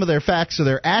dispute some of their facts or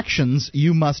their actions,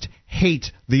 you must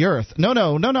hate the earth. No.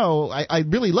 I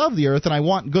really love the earth and I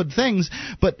want good things,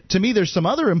 but to me there's some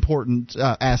other important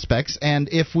aspects, and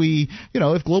if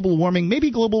if global warming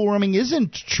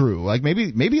isn't true. Like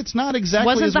maybe it's not exactly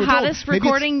Wasn't as the we're hottest told.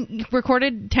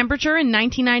 recorded temperature in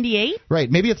 1998?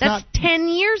 Right. Maybe it's That's not 10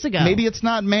 years ago. Maybe it's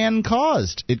not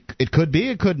man-caused. It could be,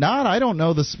 it could not. I don't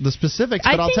know the specifics,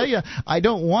 but I'll tell you, I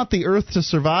don't want the earth to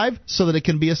survive so that it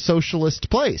can be a socialist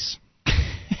place.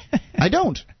 I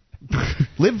don't.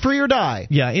 Live free or die.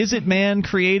 Yeah, is it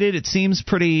man-created? It seems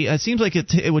like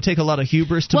it would take a lot of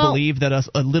hubris to believe that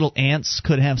a little ants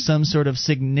could have some sort of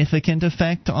significant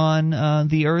effect on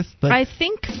the Earth. But I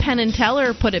think Penn and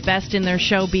Teller put it best in their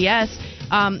show BS.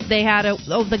 They had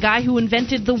the guy who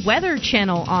invented the Weather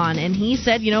Channel on, and he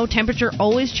said, temperature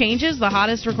always changes. The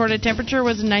hottest recorded temperature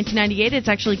was in 1998. It's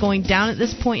actually going down at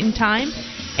this point in time,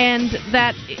 and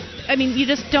that... you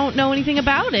just don't know anything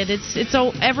about it. It's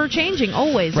so ever-changing,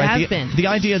 always has been. The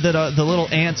idea that the little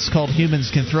ants called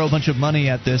humans can throw a bunch of money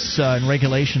at this and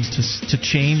regulations to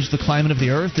change the climate of the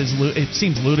Earth it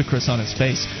seems ludicrous on its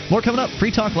face. More coming up.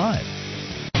 Free Talk Live.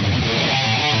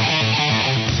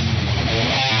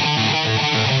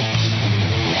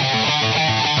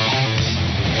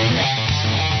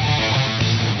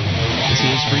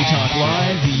 This is Free Talk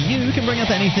Live. You can bring up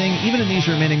anything. Even in these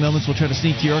remaining moments, we'll try to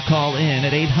sneak your call in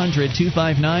at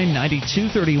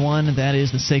 800-259-9231. That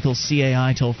is the SACL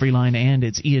CAI toll-free line, and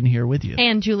it's Ian here with you.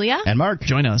 And Julia. And Mark.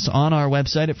 Join us on our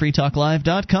website at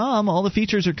freetalklive.com. All the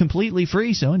features are completely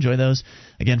free, so enjoy those.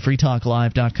 Again,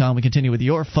 freetalklive.com. We continue with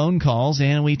your phone calls,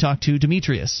 and we talk to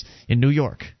Demetrius in New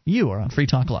York. You are on Free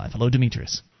Talk Live. Hello,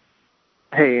 Demetrius.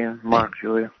 Hey, Mark,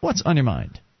 Julia. What's on your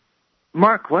mind?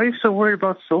 Mark, why are you so worried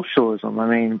about socialism? I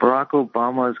mean, Barack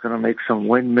Obama is going to make some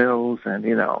windmills and,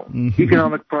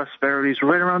 economic prosperity is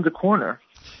right around the corner.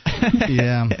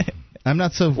 Yeah. I'm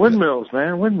not so... Windmills,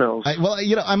 man, windmills.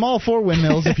 I'm all for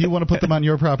windmills if you want to put them on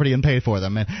your property and pay for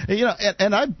them.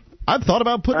 And I've thought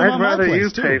about putting them on my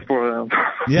place, too. I'd rather you pay for them.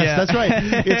 Yes, that's right.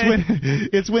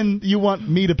 It's when you want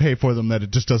me to pay for them that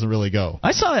it just doesn't really go.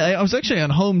 I was actually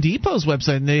on Home Depot's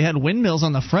website, and they had windmills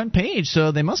on the front page,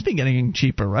 so they must be getting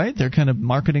cheaper, right? They're kind of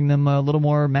marketing them a little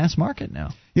more mass market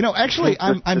now. Actually,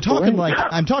 I'm talking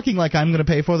like I'm going to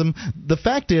pay for them. The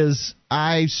fact is,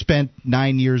 I spent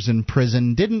 9 years in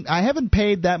prison. I haven't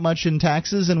paid that much in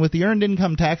taxes, and with the earned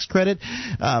income tax credit,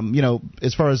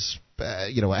 as far as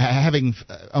having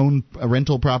owned a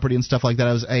rental property and stuff like that,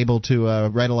 I was able to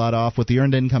write a lot off with the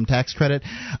earned income tax credit.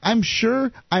 I'm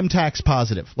sure I'm tax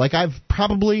positive. Like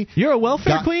You're a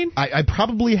welfare queen? I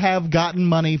probably have gotten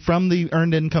money from the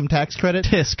earned income tax credit.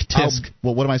 Tisk.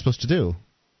 Well, what am I supposed to do?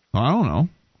 I don't know.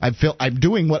 I'm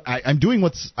doing what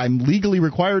I'm legally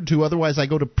required to. Otherwise, I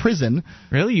go to prison.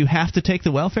 Really? You have to take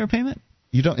the welfare payment?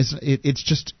 You don't.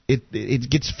 It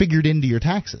gets figured into your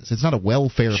taxes. It's not a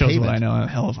welfare Shows payment. what I know.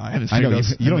 Hell, if I haven't figured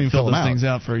those, you don't even fill those them things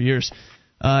out for years.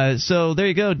 So there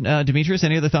you go, Demetrius.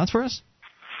 Any other thoughts for us?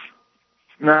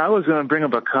 No, I was going to bring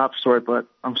up a cop story, but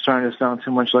I'm starting to sound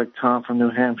too much like Tom from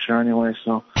New Hampshire anyway.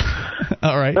 So.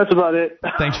 All right. That's about it.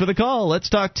 Thanks for the call. Let's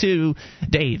talk to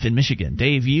Dave in Michigan.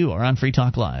 Dave, you are on Free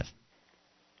Talk Live.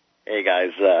 Hey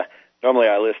guys. Normally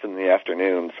I listen in the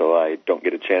afternoon, so I don't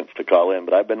get a chance to call in.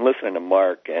 But I've been listening to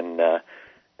Mark and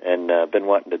been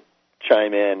wanting to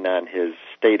chime in on his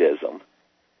statism.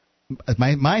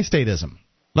 My statism.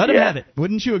 Let him have it.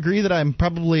 Wouldn't you agree that I'm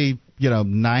probably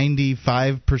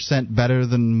 95% better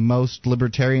than most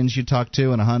libertarians you talk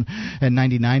to, and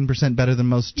 99% better than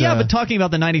most? Yeah, but talking about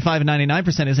the 95 and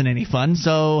 99% isn't any fun.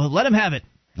 So let him have it.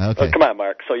 Okay. Oh, come on,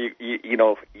 Mark. So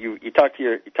you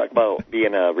talk about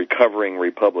being a recovering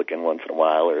Republican once in a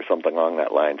while or something along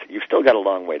that lines. You've still got a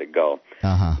long way to go.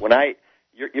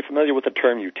 You're familiar with the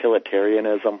term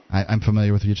utilitarianism? I'm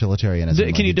familiar with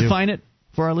utilitarianism. Can you define it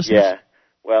for our listeners? Yeah.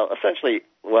 Well, essentially,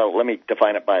 let me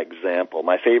define it by example.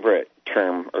 My favorite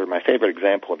term, or my favorite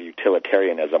example of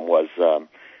utilitarianism was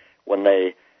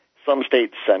when some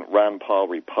states sent Ron Paul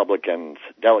Republicans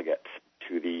delegates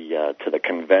to the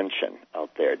convention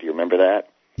out there. Do you remember that?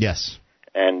 Yes.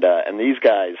 And these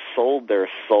guys sold their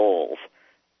souls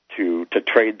to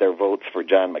trade their votes for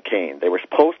John McCain. They were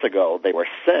supposed to go. They were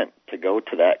sent to go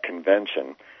to that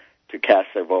convention to cast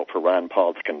their vote for Ron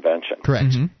Paul's convention. Correct.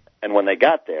 Mm-hmm. And when they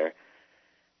got there,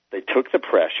 they took the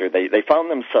pressure. They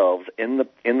found themselves in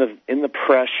the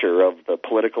pressure of the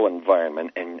political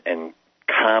environment and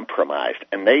compromised.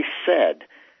 And they said,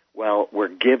 well, we're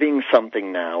giving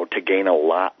something now to gain a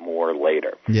lot more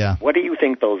later. Yeah. What do you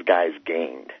think those guys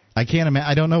gained? I can't imagine.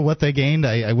 I don't know what they gained.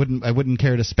 I wouldn't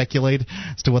care to speculate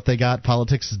as to what they got.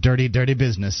 Politics is dirty, dirty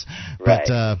business. Right.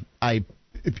 But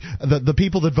the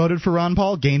people that voted for Ron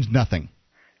Paul gained nothing.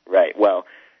 Right. Well,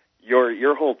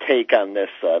 your whole take on this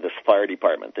fire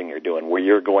department thing you're doing, where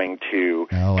you're going to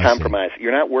compromise.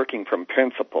 You're not working from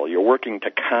principle. You're working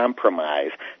to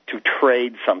compromise, to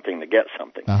trade something to get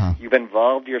something. Uh-huh. You've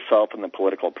involved yourself in the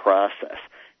political process.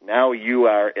 Now you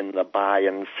are in the buy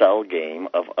and sell game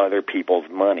of other people's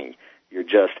money. You're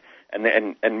just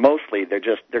and mostly they're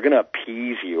going to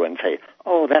appease you and say,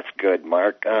 "Oh, that's good,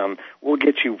 Mark. We'll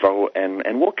get you vote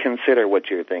and we'll consider what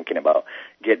you're thinking about."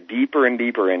 Get deeper and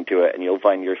deeper into it, and you'll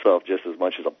find yourself just as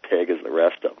much as a pig as the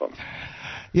rest of them.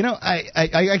 You know,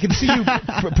 I can see you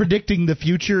predicting the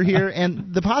future here,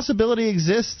 and the possibility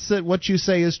exists that what you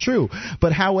say is true.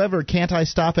 But however, can't I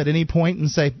stop at any point and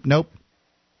say, "Nope,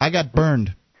 I got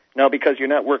burned"? No, because you're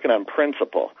not working on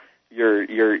principle. You're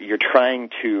trying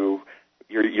to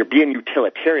you're being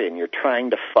utilitarian. You're trying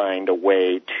to find a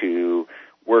way to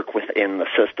work within the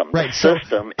system. Right. The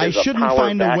system I is shouldn't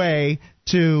find a way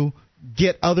to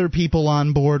get other people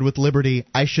on board with liberty.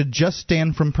 I should just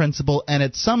stand from principle, and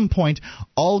at some point,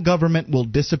 all government will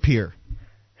disappear.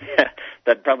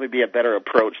 That'd probably be a better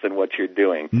approach than what you're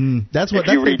doing. That's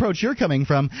the approach you're coming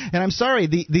from. And I'm sorry,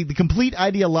 the complete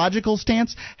ideological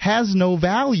stance has no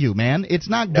value, man. It's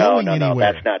not going anywhere. No,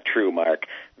 that's not true, Mark.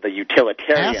 The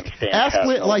utilitarian stance ask has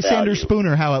no Lysander value.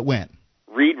 Spooner how it went.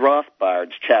 Read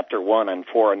Rothbard's Chapter 1 on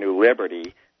For a New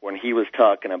Liberty when he was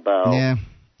talking about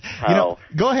how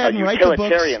go ahead and write the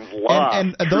books,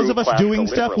 and those of us doing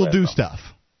stuff will do stuff.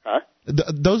 Huh?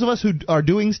 Those of us who are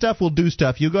doing stuff will do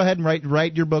stuff. You go ahead and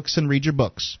write your books and read your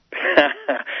books.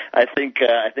 I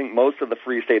think most of the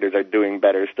Free Staters are doing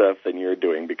better stuff than you're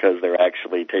doing because they're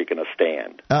actually taking a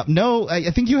stand. No,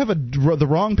 I think you have the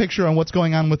wrong picture on what's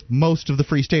going on with most of the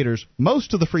Free Staters.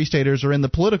 Most of the Free Staters are in the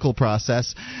political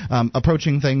process,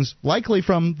 approaching things likely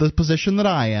from the position that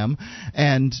I am,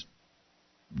 and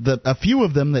a few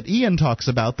of them that Ian talks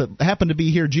about that happen to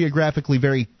be here geographically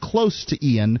very close to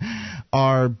Ian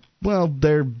are, well,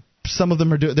 some of them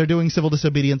they're doing civil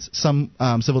disobedience, some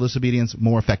civil disobedience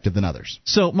more effective than others.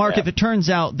 So, Mark, if it turns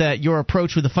out that your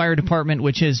approach with the fire department,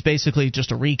 which is basically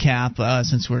just a recap,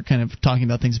 since we're kind of talking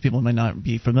about things that people might not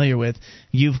be familiar with,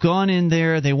 you've gone in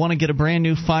there, they want to get a brand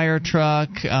new fire truck.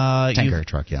 Tanker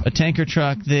truck, yeah. A tanker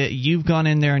truck. You've gone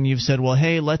in there and you've said, well,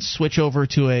 hey, let's switch over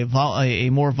to a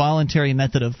more voluntary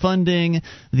method of funding.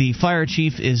 The fire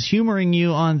chief is humoring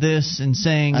you on this and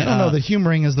saying... I don't know that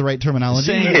humoring is the right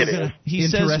terminology. He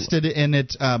says in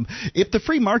it. If the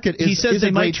free market is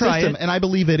a great system, and I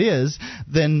believe it is,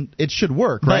 then it should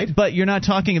work, right? But you're not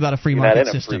talking about a free market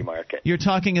system. Free market. You're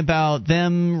talking about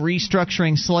them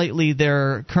restructuring slightly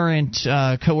their current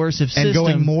coercive system. And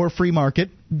going more free market.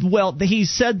 Well, he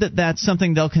said that that's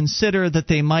something they'll consider that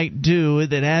they might do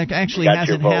that actually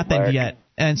hasn't happened yet.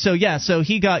 And so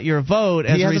he got your vote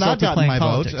as a result of playing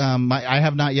politics. He has not gotten my vote. I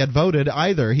have not yet voted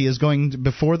either. He is going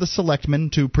before the selectmen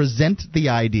to present the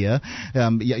idea.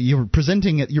 You're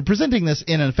presenting it. You're presenting this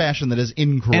in a fashion that is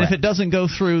incorrect. And if it doesn't go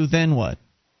through, then what?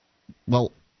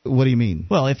 Well, what do you mean?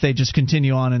 Well, if they just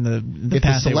continue on in the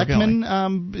path they were going. If the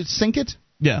selectmen sink it?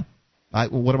 Yeah.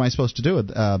 What am I supposed to do at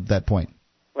that point?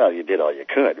 Well, you did all you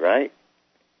could, right?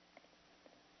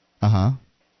 Uh-huh.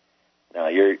 Now,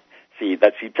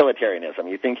 that's utilitarianism.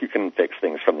 You think you can fix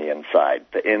things from the inside.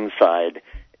 The inside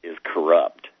is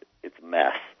corrupt. It's a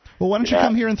mess. Well, why don't you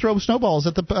come here and throw snowballs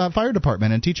at the fire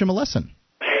department and teach them a lesson?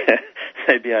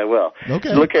 Maybe I will.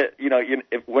 Okay. Look at,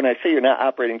 when I say you're not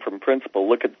operating from principle,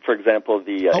 look at, for example,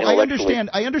 the intellectually...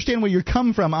 I understand where you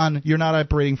come from on you're not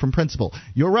operating from principle.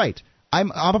 You're right. I'm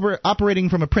operating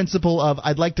from a principle of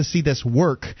I'd like to see this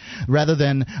work rather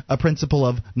than a principle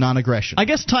of non-aggression. I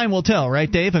guess time will tell,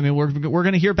 right, Dave? I mean, we're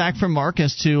going to hear back from Mark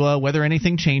as to whether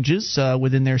anything changes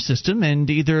within their system, and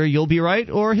either you'll be right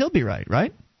or he'll be right,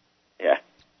 right? Yeah.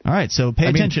 All right, so pay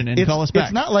attention and call us back.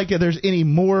 It's not like there's any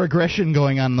more aggression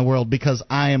going on in the world because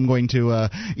I am going to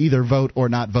either vote or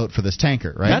not vote for this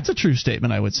tanker, right? That's a true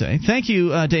statement, I would say. Thank you,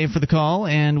 Dave, for the call,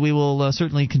 and we will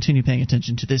certainly continue paying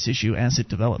attention to this issue as it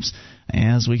develops.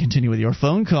 As we continue with your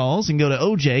phone calls and go to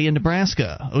OJ in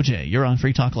Nebraska. OJ, you're on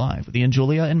Free Talk Live with Ian,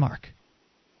 Julia, and Mark.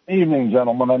 Evening,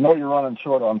 gentlemen. I know you're running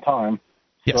short on time.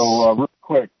 Yes. So real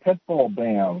quick, pit bull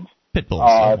bans. Pit bulls.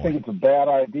 I think it's a bad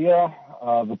idea.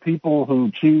 The people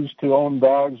who choose to own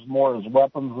dogs more as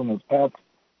weapons than as pets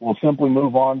will simply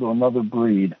move on to another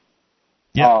breed.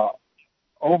 Yeah.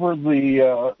 Over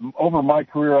my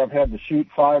career, I've had to shoot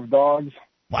 5 dogs.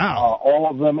 Wow. All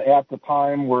of them at the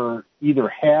time were either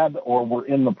had or were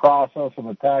in the process of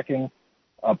attacking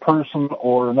a person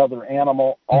or another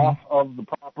animal off of the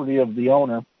property of the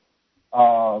owner.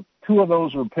 2 of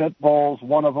those were pit bulls.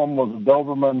 1 of them was a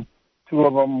Doberman. 2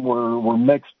 of them were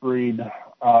mixed breed.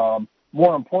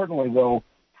 More importantly, though,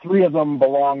 3 of them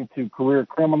belonged to career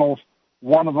criminals.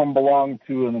 1 of them belonged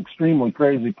to an extremely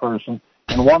crazy person,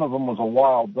 and 1 of them was a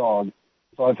wild dog.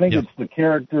 So I think it's the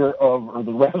character or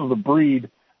the rest of the breed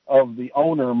of the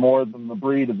owner more than the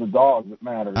breed of the dog that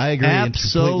matters. I agree.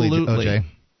 Absolutely. OJ.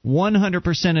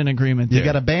 100% in agreement there. You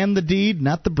got to ban the deed,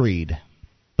 not the breed.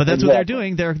 But that's what they're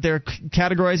doing. They're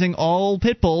categorizing all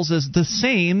pit bulls as the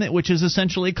same, which is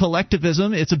essentially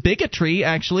collectivism. It's a bigotry,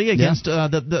 actually, against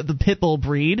the pit bull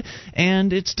breed,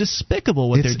 and it's despicable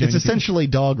what they're doing. It's essentially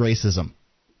dog racism.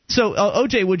 So,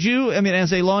 OJ, would you, I mean,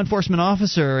 as a law enforcement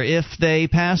officer, if they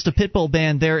passed a pit bull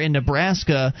ban there in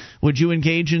Nebraska, would you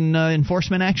engage in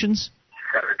enforcement actions?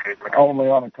 Only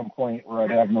on a complaint where I'd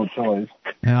have no choice.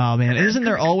 Oh, man. Isn't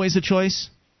there always a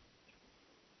choice?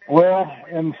 Well,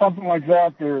 in something like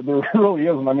that, there really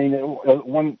isn't. I mean,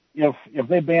 if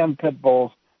they ban pit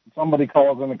bulls, somebody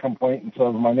calls in a complaint and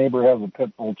says, my neighbor has a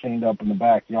pit bull chained up in the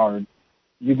backyard.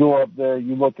 You go up there,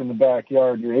 you look in the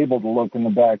backyard, you're able to look in the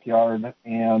backyard,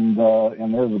 and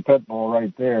there's a pit bull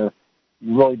right there.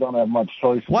 You really don't have much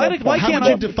choice. Why can't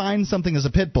I define something as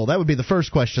a pit bull? That would be the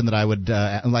first question that I would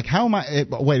like. How am I?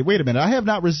 Wait a minute. I have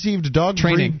not received dog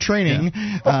training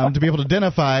to be able to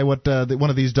identify what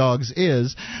one of these dogs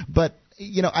is. But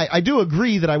you know, I do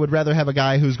agree that I would rather have a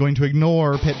guy who's going to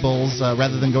ignore pit bulls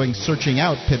rather than going searching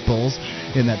out pit bulls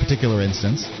in that particular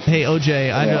instance. Hey,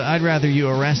 OJ, I'd rather you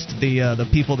arrest the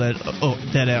people that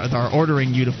are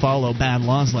ordering you to follow bad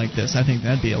laws like this. I think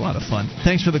that'd be a lot of fun.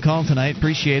 Thanks for the call tonight.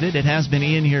 Appreciate it. It has been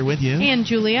Ian here with you. And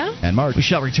Julia. And Mark. We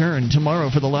shall return tomorrow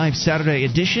for the live Saturday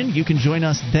edition. You can join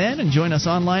us then and join us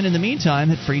online in the meantime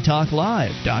at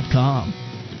freetalklive.com.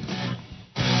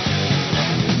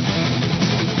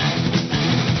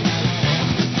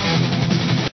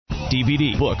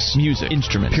 DVD, books, music,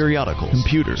 instruments, periodicals,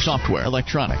 computers, software,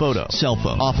 electronic, photo, cell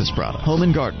phone, office product, home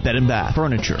and garden, bed and bath,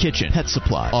 furniture, kitchen, pet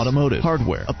supply, automotive,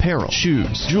 hardware, apparel,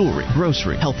 shoes, jewelry,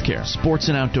 grocery, healthcare, sports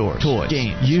and outdoors, toys,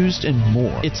 games, used, and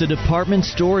more. It's a department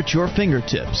store at your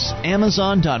fingertips.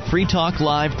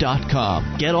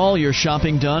 Amazon.freetalklive.com. Get all your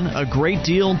shopping done, a great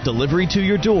deal, delivery to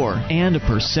your door, and a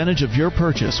percentage of your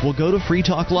purchase will go to Free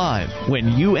Talk Live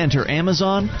when you enter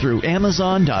Amazon through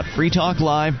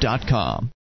Amazon.freetalklive.com.